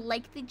now. I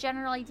like the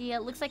general idea.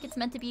 It looks like it's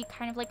meant to be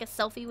kind of like a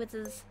selfie with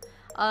his,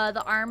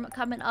 the arm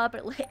coming up.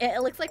 It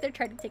looks like they're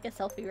trying to take a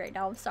selfie right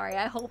now. I'm sorry.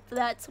 I hope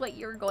that's what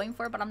you're going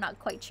for, but I'm not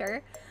quite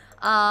sure.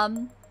 I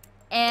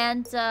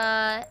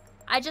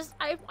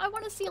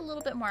want to see a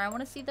little bit more. I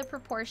want to see the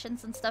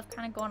proportions and stuff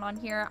kind of going on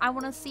here. I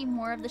want to see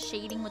more of the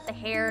shading with the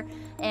hair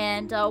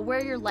and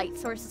where your light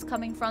source is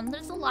coming from.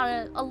 There's a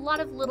lot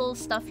of little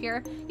stuff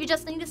here. You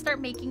just need to start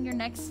making your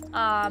next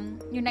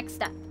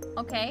step,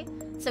 okay?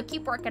 So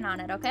keep working on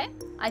it, okay?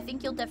 I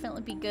think you'll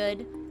definitely be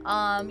good.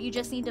 You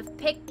just need to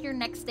pick your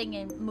next thing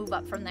and move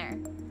up from there.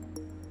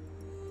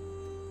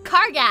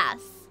 Car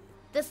gas.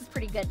 This is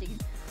pretty good, dude.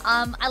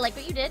 I like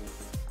what you did.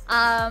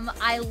 I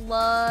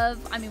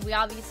mean, we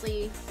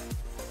obviously,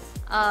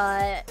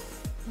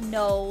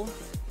 know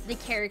the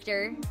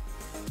character,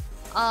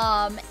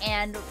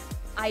 and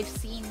I've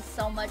seen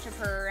so much of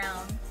her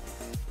around.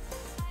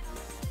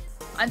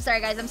 I'm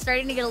sorry, guys, I'm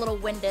starting to get a little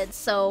winded,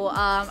 so,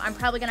 I'm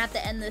probably gonna have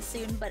to end this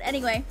soon, but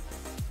anyway.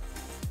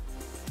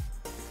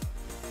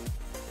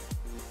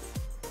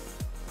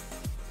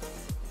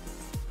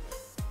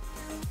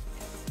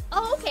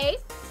 Oh, okay.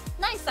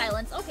 Nice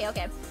silence. Okay,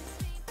 okay.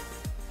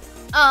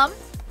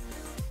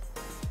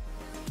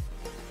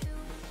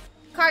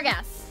 Car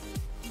gas.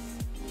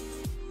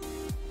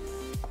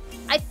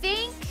 I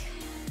think...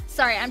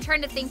 Sorry, I'm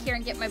trying to think here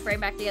and get my brain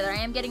back together. I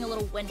am getting a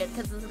little winded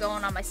because this is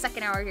going on my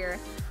second hour here.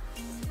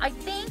 I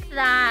think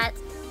that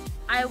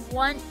I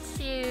want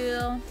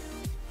to...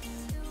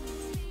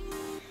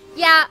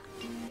 Yeah.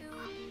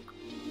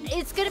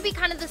 It's going to be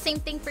kind of the same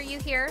thing for you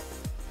here.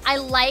 I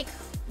like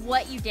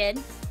what you did.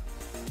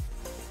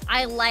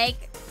 I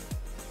like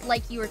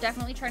you were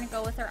definitely trying to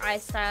go with her eye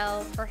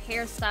style, her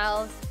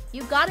hairstyle.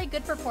 You got a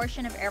good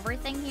proportion of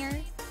everything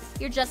here.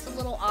 You're just a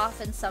little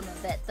off in some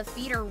of it. The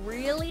feet are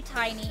really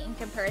tiny in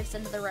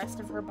comparison to the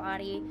rest of her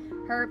body.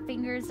 Her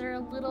fingers are a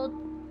little,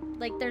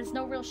 like, there's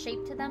no real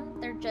shape to them.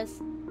 They're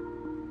just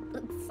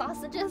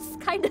sausages,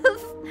 kind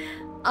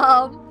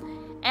of.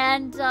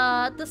 And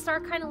the star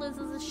kind of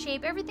loses its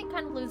shape. Everything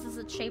kind of loses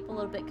its shape a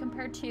little bit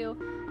compared to,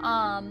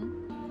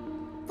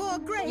 For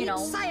great you know,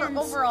 science. her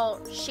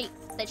overall shape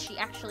that she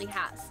actually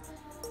has.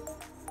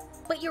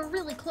 But you're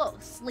really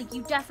close. Like,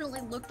 you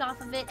definitely looked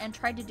off of it and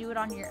tried to do it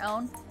on your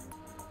own.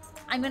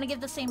 I'm gonna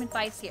give the same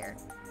advice here.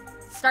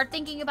 Start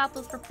thinking about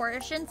those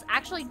proportions.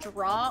 Actually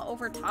draw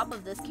over top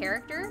of this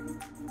character.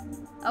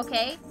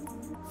 Okay?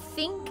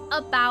 Think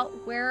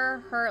about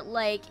where her,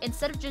 like,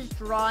 instead of just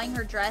drawing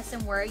her dress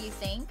and where you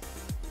think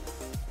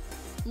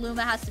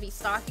Luma has to be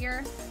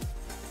stockier.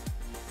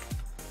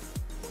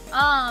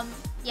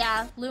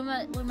 Yeah,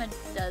 Luma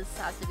does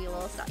have to be a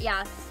little stock.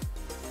 Yeah.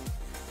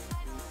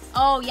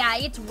 Oh, yeah,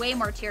 it's way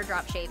more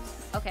teardrop shaped.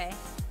 Okay.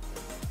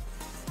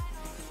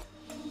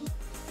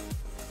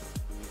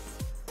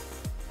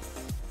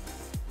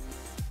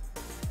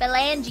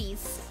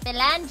 Phalanges.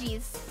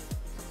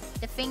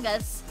 The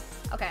fingers.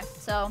 Okay,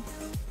 so...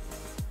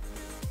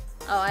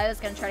 Oh, I was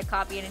gonna try to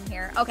copy it in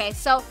here. Okay,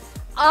 so,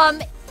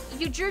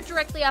 you drew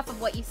directly off of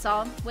what you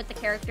saw with the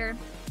character,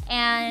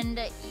 and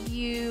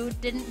you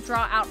didn't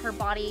draw out her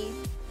body.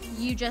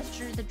 You just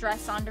drew the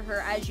dress onto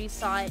her as you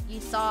saw it. You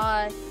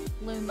saw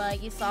Luma,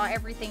 you saw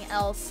everything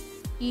else.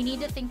 You need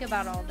to think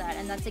about all that,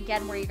 and that's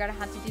again where you're gonna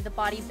have to do the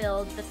body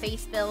build, the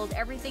face build,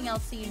 everything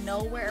else, so you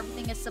know where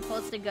everything is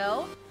supposed to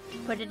go.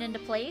 Put it into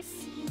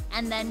place,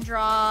 and then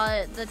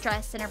draw the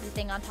dress and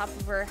everything on top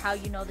of her, how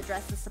you know the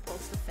dress is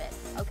supposed to fit,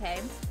 okay?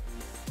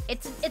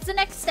 It's the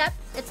next step.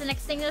 It's the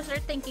next thing to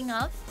start thinking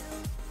of,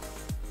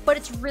 but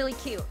it's really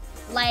cute.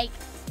 Like,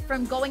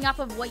 from going off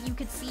of what you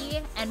could see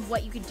and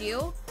what you could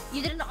do,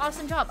 you did an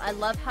awesome job. I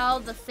love how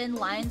the thin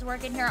lines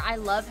work in here. I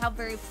love how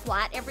very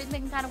flat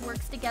everything kind of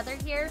works together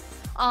here.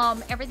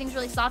 Everything's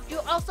really soft. You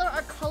also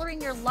are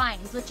coloring your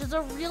lines, which is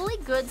a really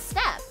good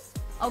step.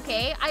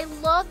 Okay, I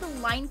love the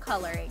line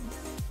coloring.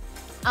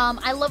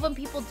 I love when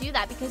people do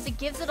that because it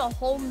gives it a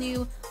whole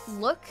new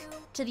look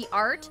to the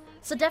art.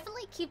 So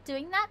definitely keep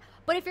doing that.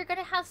 But if you're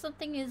gonna have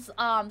something as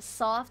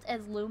soft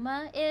as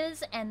Luma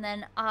is, and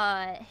then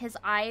his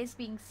eyes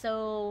being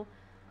so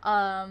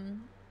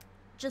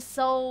just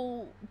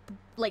so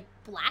like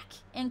black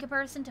in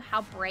comparison to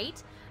how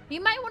bright,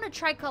 you might want to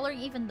try coloring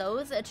even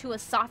those to a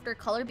softer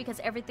color because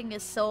everything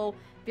is so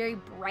very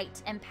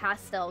bright and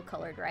pastel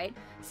colored, right?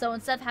 So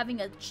instead of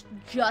having a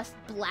just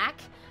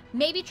black,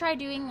 maybe try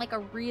doing like a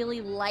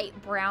really light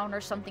brown or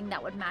something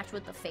that would match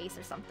with the face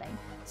or something.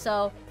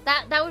 So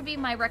that would be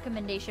my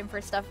recommendation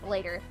for stuff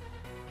later.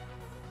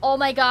 Oh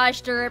my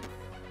gosh, Derp.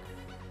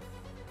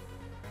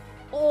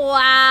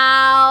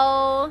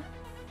 Wow.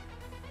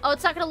 Oh,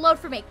 it's not gonna load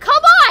for me.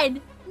 Come on!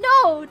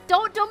 No,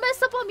 don't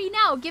mess up on me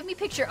now. Give me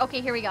picture.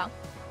 Okay, here we go.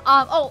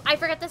 Oh, I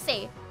forgot to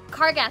say,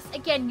 Cargas,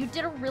 again, you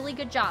did a really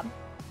good job.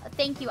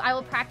 Thank you. I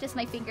will practice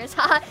my fingers.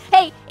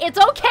 Hey, it's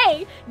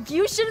okay.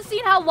 You should have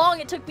seen how long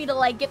it took me to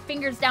like get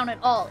fingers down at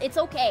all. It's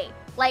okay.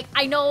 Like,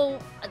 I know,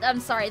 I'm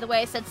sorry, the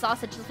way I said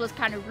sausages was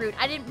kind of rude.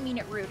 I didn't mean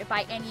it rude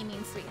by any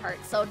means, sweetheart.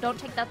 So don't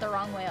take that the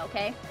wrong way,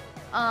 okay?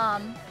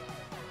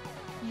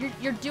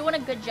 You're doing a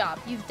good job.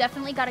 You've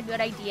definitely got a good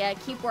idea.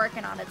 Keep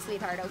working on it,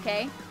 sweetheart,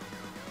 okay?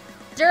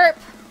 Derp.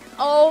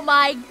 Oh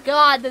my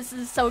god, this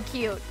is so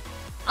cute.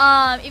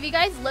 If you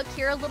guys look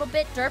here a little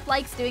bit, Derp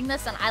likes doing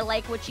this and I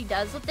like what she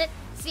does with it.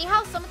 See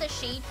how some of the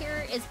shade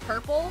here is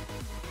purple?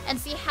 And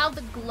see how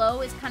the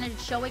glow is kind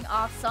of showing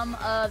off some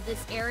of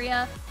this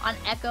area on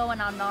Echo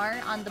and on Nar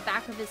on the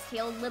back of his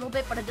tail a little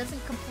bit, but it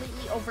doesn't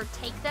completely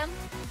overtake them.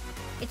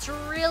 It's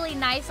really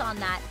nice on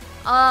that.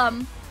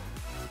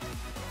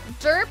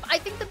 Derp, I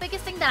think the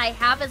biggest thing that I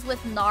have is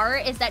with Nar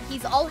is that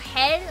he's all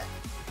head.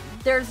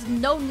 There's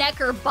no neck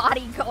or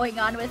body going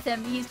on with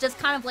him. He's just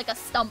kind of like a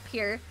stump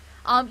here.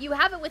 You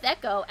have it with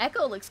Echo.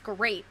 Echo looks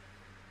great.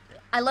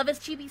 I love his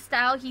chibi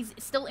style. He's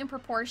still in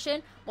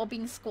proportion while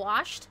being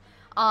squashed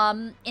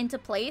into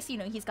place. You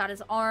know, he's got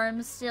his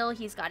arms still.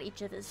 He's got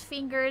each of his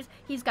fingers.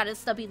 He's got his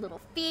stubby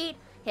little feet.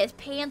 His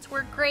pants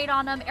work great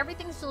on him.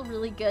 Everything's still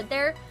really good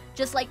there.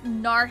 Just like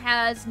Nar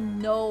has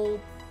no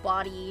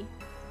body.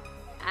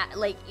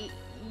 Like,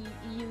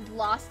 you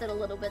lost it a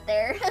little bit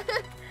there.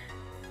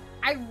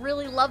 I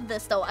really love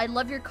this, though. I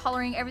love your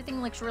coloring.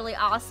 Everything looks really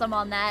awesome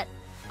on that.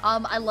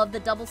 I love the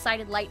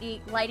double-sided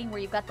lighting where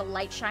you've got the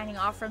light shining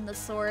off from the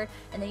sword,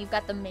 and then you've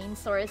got the main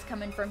source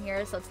coming from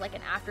here, so it's like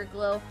an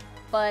afterglow.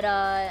 But,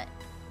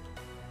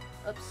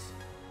 oops.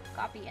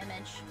 Copy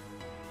image.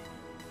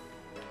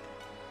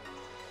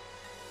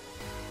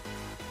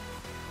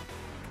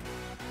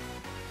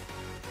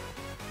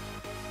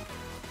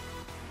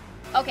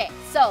 Okay,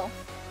 so,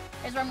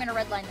 here's where I'm gonna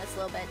redline this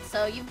a little bit.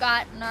 So, you've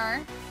got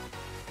Nar.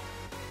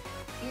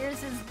 Here's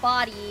his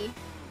body.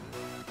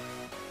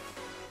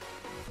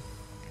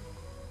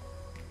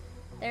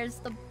 There's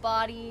the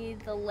body,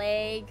 the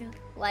leg,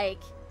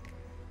 like,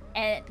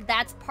 and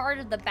that's part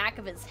of the back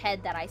of his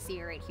head that I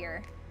see right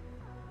here.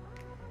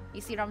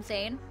 You see what I'm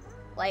saying?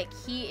 Like,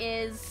 he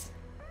is...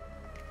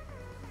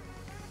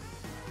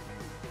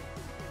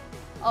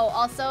 Oh,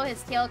 also,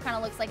 his tail kind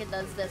of looks like it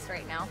does this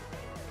right now.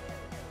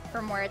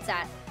 From where it's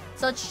at.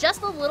 So it's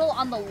just a little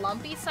on the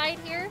lumpy side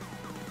here.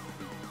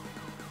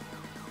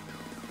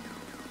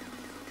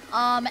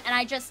 And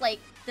I just, like...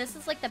 This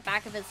is like the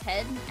back of his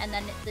head, and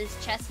then there's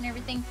chest and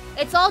everything.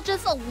 It's all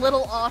just a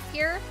little off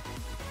here,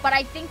 but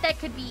I think that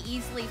could be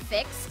easily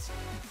fixed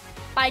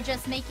by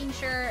just making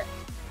sure...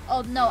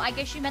 Oh, no, I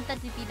guess you meant that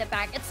to be the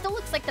back. It still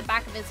looks like the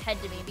back of his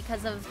head to me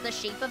because of the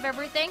shape of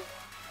everything.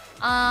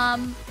 I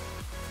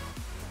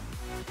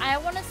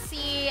want to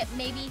see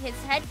maybe his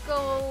head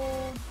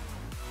go...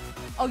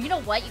 Oh, you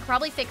know what? You could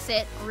probably fix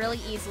it really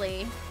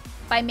easily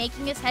by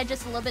making his head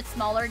just a little bit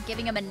smaller,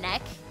 giving him a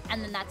neck.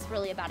 And then that's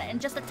really about it.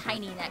 And just a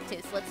tiny neck, too.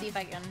 So let's see if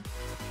I can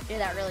do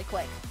that really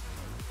quick.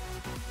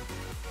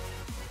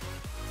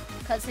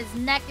 Because his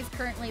neck is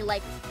currently,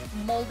 like,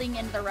 molding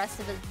into the rest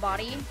of his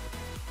body.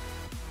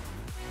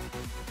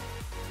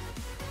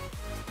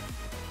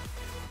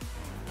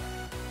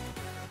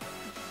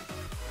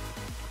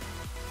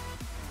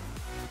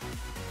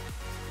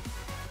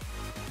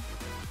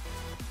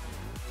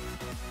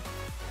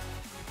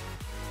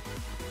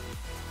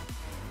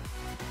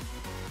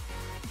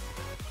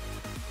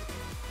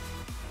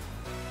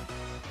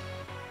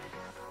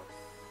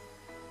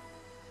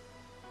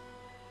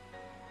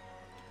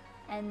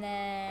 And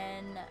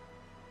then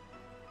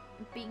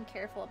being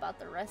careful about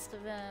the rest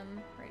of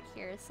him right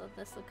here. So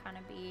this will kind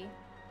of be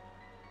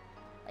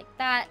like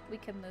that. We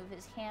can move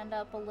his hand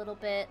up a little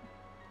bit.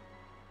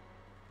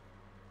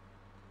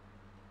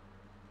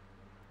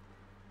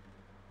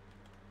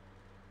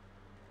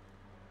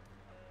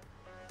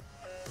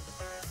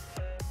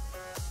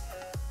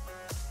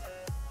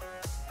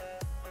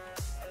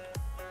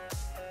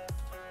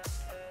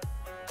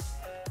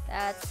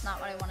 That's not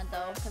what I wanted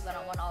though, because I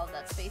don't want all of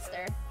that space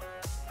there.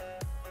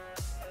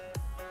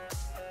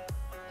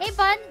 Hey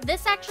Bun,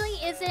 this actually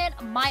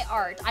isn't my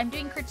art. I'm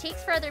doing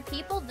critiques for other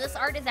people. This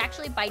art is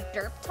actually by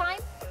Derp Time.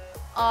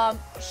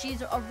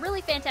 She's a really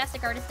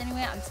fantastic artist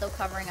anyway. I'm still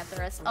covering up the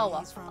rest. Oh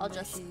well, I'll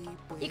just...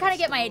 You kind of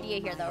get my idea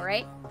here though,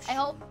 right? I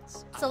hope.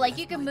 So like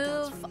you can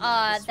move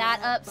that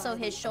up so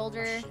his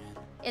shoulder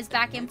is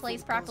back in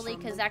place properly,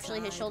 because actually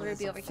his shoulder would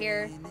be over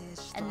here.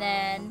 And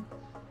then...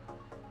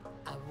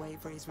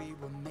 we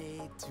were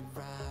made to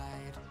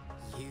ride.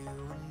 You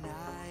and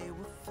I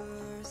were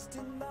first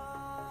in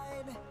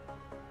line.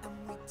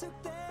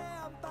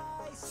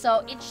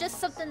 So it's just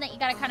something that you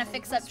gotta kind of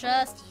fix up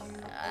just...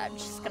 I'm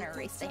just gonna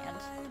erase the hand.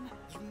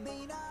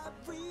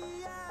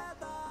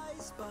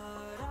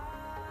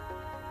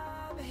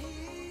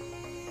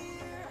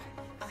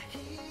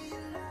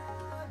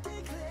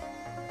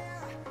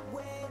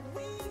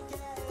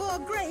 For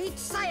great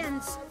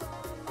science!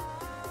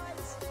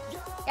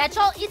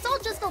 Yeah, it's all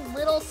just a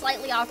little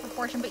slightly off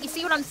proportion, but you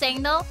see what I'm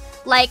saying though?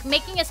 Like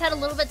making his head a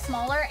little bit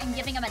smaller and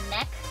giving him a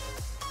neck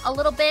a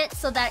little bit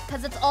so that,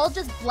 because it's all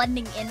just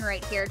blending in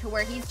right here to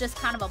where he's just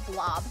kind of a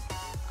blob.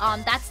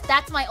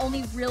 That's my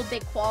only real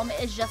big qualm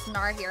is just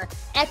Gnar here.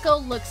 Echo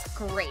looks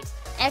great.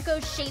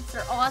 Echo's shapes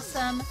are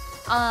awesome.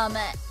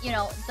 You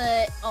know,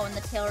 and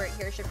the tail right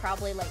here should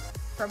probably, like,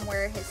 from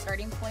where his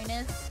starting point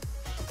is.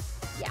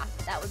 Yeah,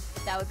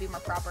 that would be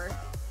more proper.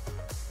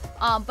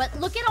 But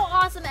look at how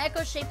awesome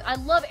Echo's shape. I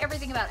love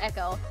everything about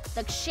Echo.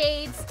 The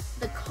shades,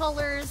 the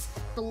colors,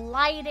 the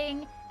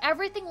lighting,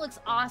 everything looks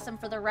awesome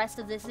for the rest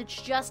of this. It's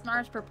just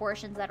Gnar's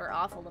proportions that are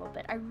off a little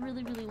bit. I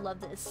really, really love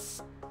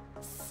this.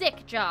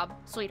 Sick job,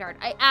 sweetheart.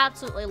 I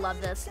absolutely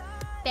love this.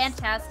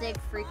 Fantastic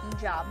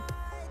freaking job.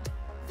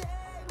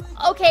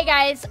 Okay,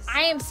 guys,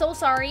 I am so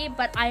sorry,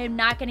 but I am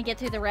not going to get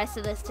through the rest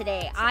of this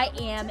today. I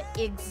am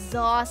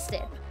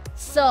exhausted.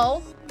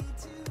 So,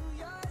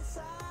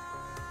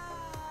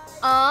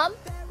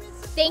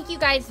 thank you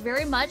guys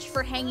very much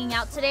for hanging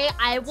out today.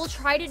 I will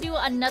try to do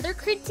another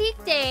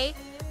critique day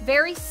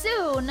very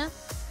soon.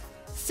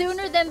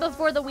 Sooner than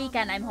before the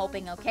weekend, I'm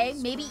hoping, okay?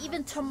 Maybe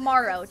even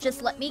tomorrow.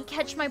 Just let me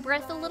catch my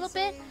breath a little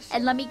bit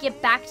and let me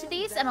get back to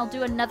these, and I'll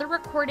do another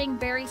recording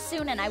very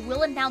soon, and I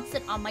will announce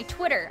it on my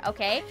Twitter,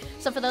 okay?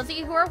 So for those of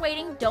you who are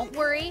waiting, don't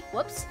worry.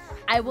 Whoops.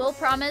 I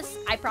promise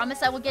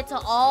I will get to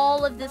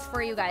all of this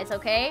for you guys,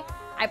 okay?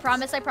 I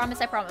promise. I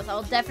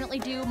will definitely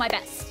do my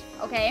best,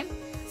 okay?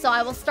 So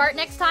I will start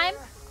next time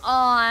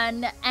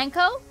on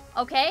Anko,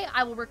 okay?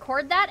 I will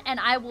record that, and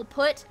I will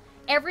put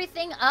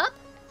everything up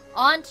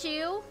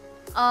onto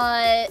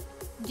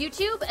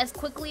YouTube as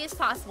quickly as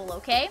possible,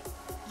 okay?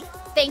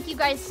 Thank you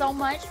guys so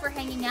much for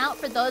hanging out.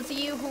 For those of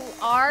you who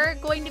are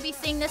going to be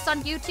seeing this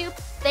on YouTube,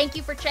 thank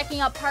you for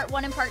checking out part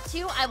 1 and part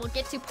 2. I will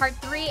get to part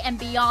 3 and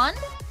beyond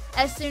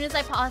as soon as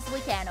I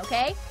possibly can,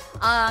 okay?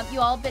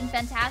 You all have been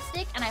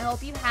fantastic, and I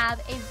hope you have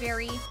a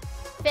very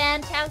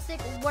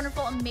fantastic,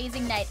 wonderful,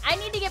 amazing night. I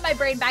need to get my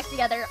brain back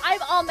together. I'm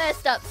all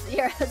messed up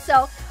here.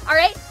 So,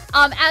 alright.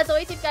 As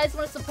always, if you guys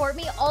want to support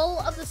me,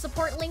 all of the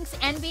support links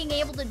and being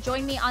able to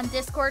join me on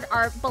Discord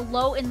are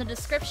below in the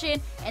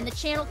description and the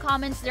channel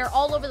comments. They're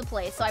all over the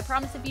place. So I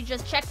promise if you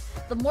just check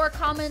the more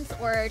comments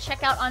or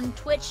check out on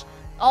Twitch,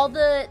 all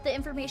the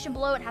information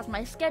below, it has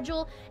my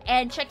schedule,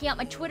 and checking out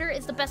my Twitter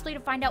is the best way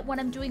to find out when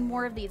I'm doing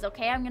more of these,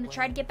 okay? I'm going to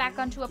try to get back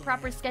onto a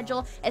proper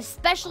schedule,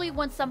 especially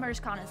once Summer's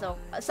Con is over,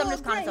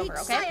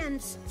 okay?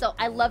 Science. So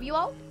I love you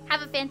all.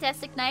 Have a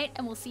fantastic night,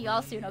 and we'll see you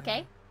all soon,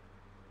 okay?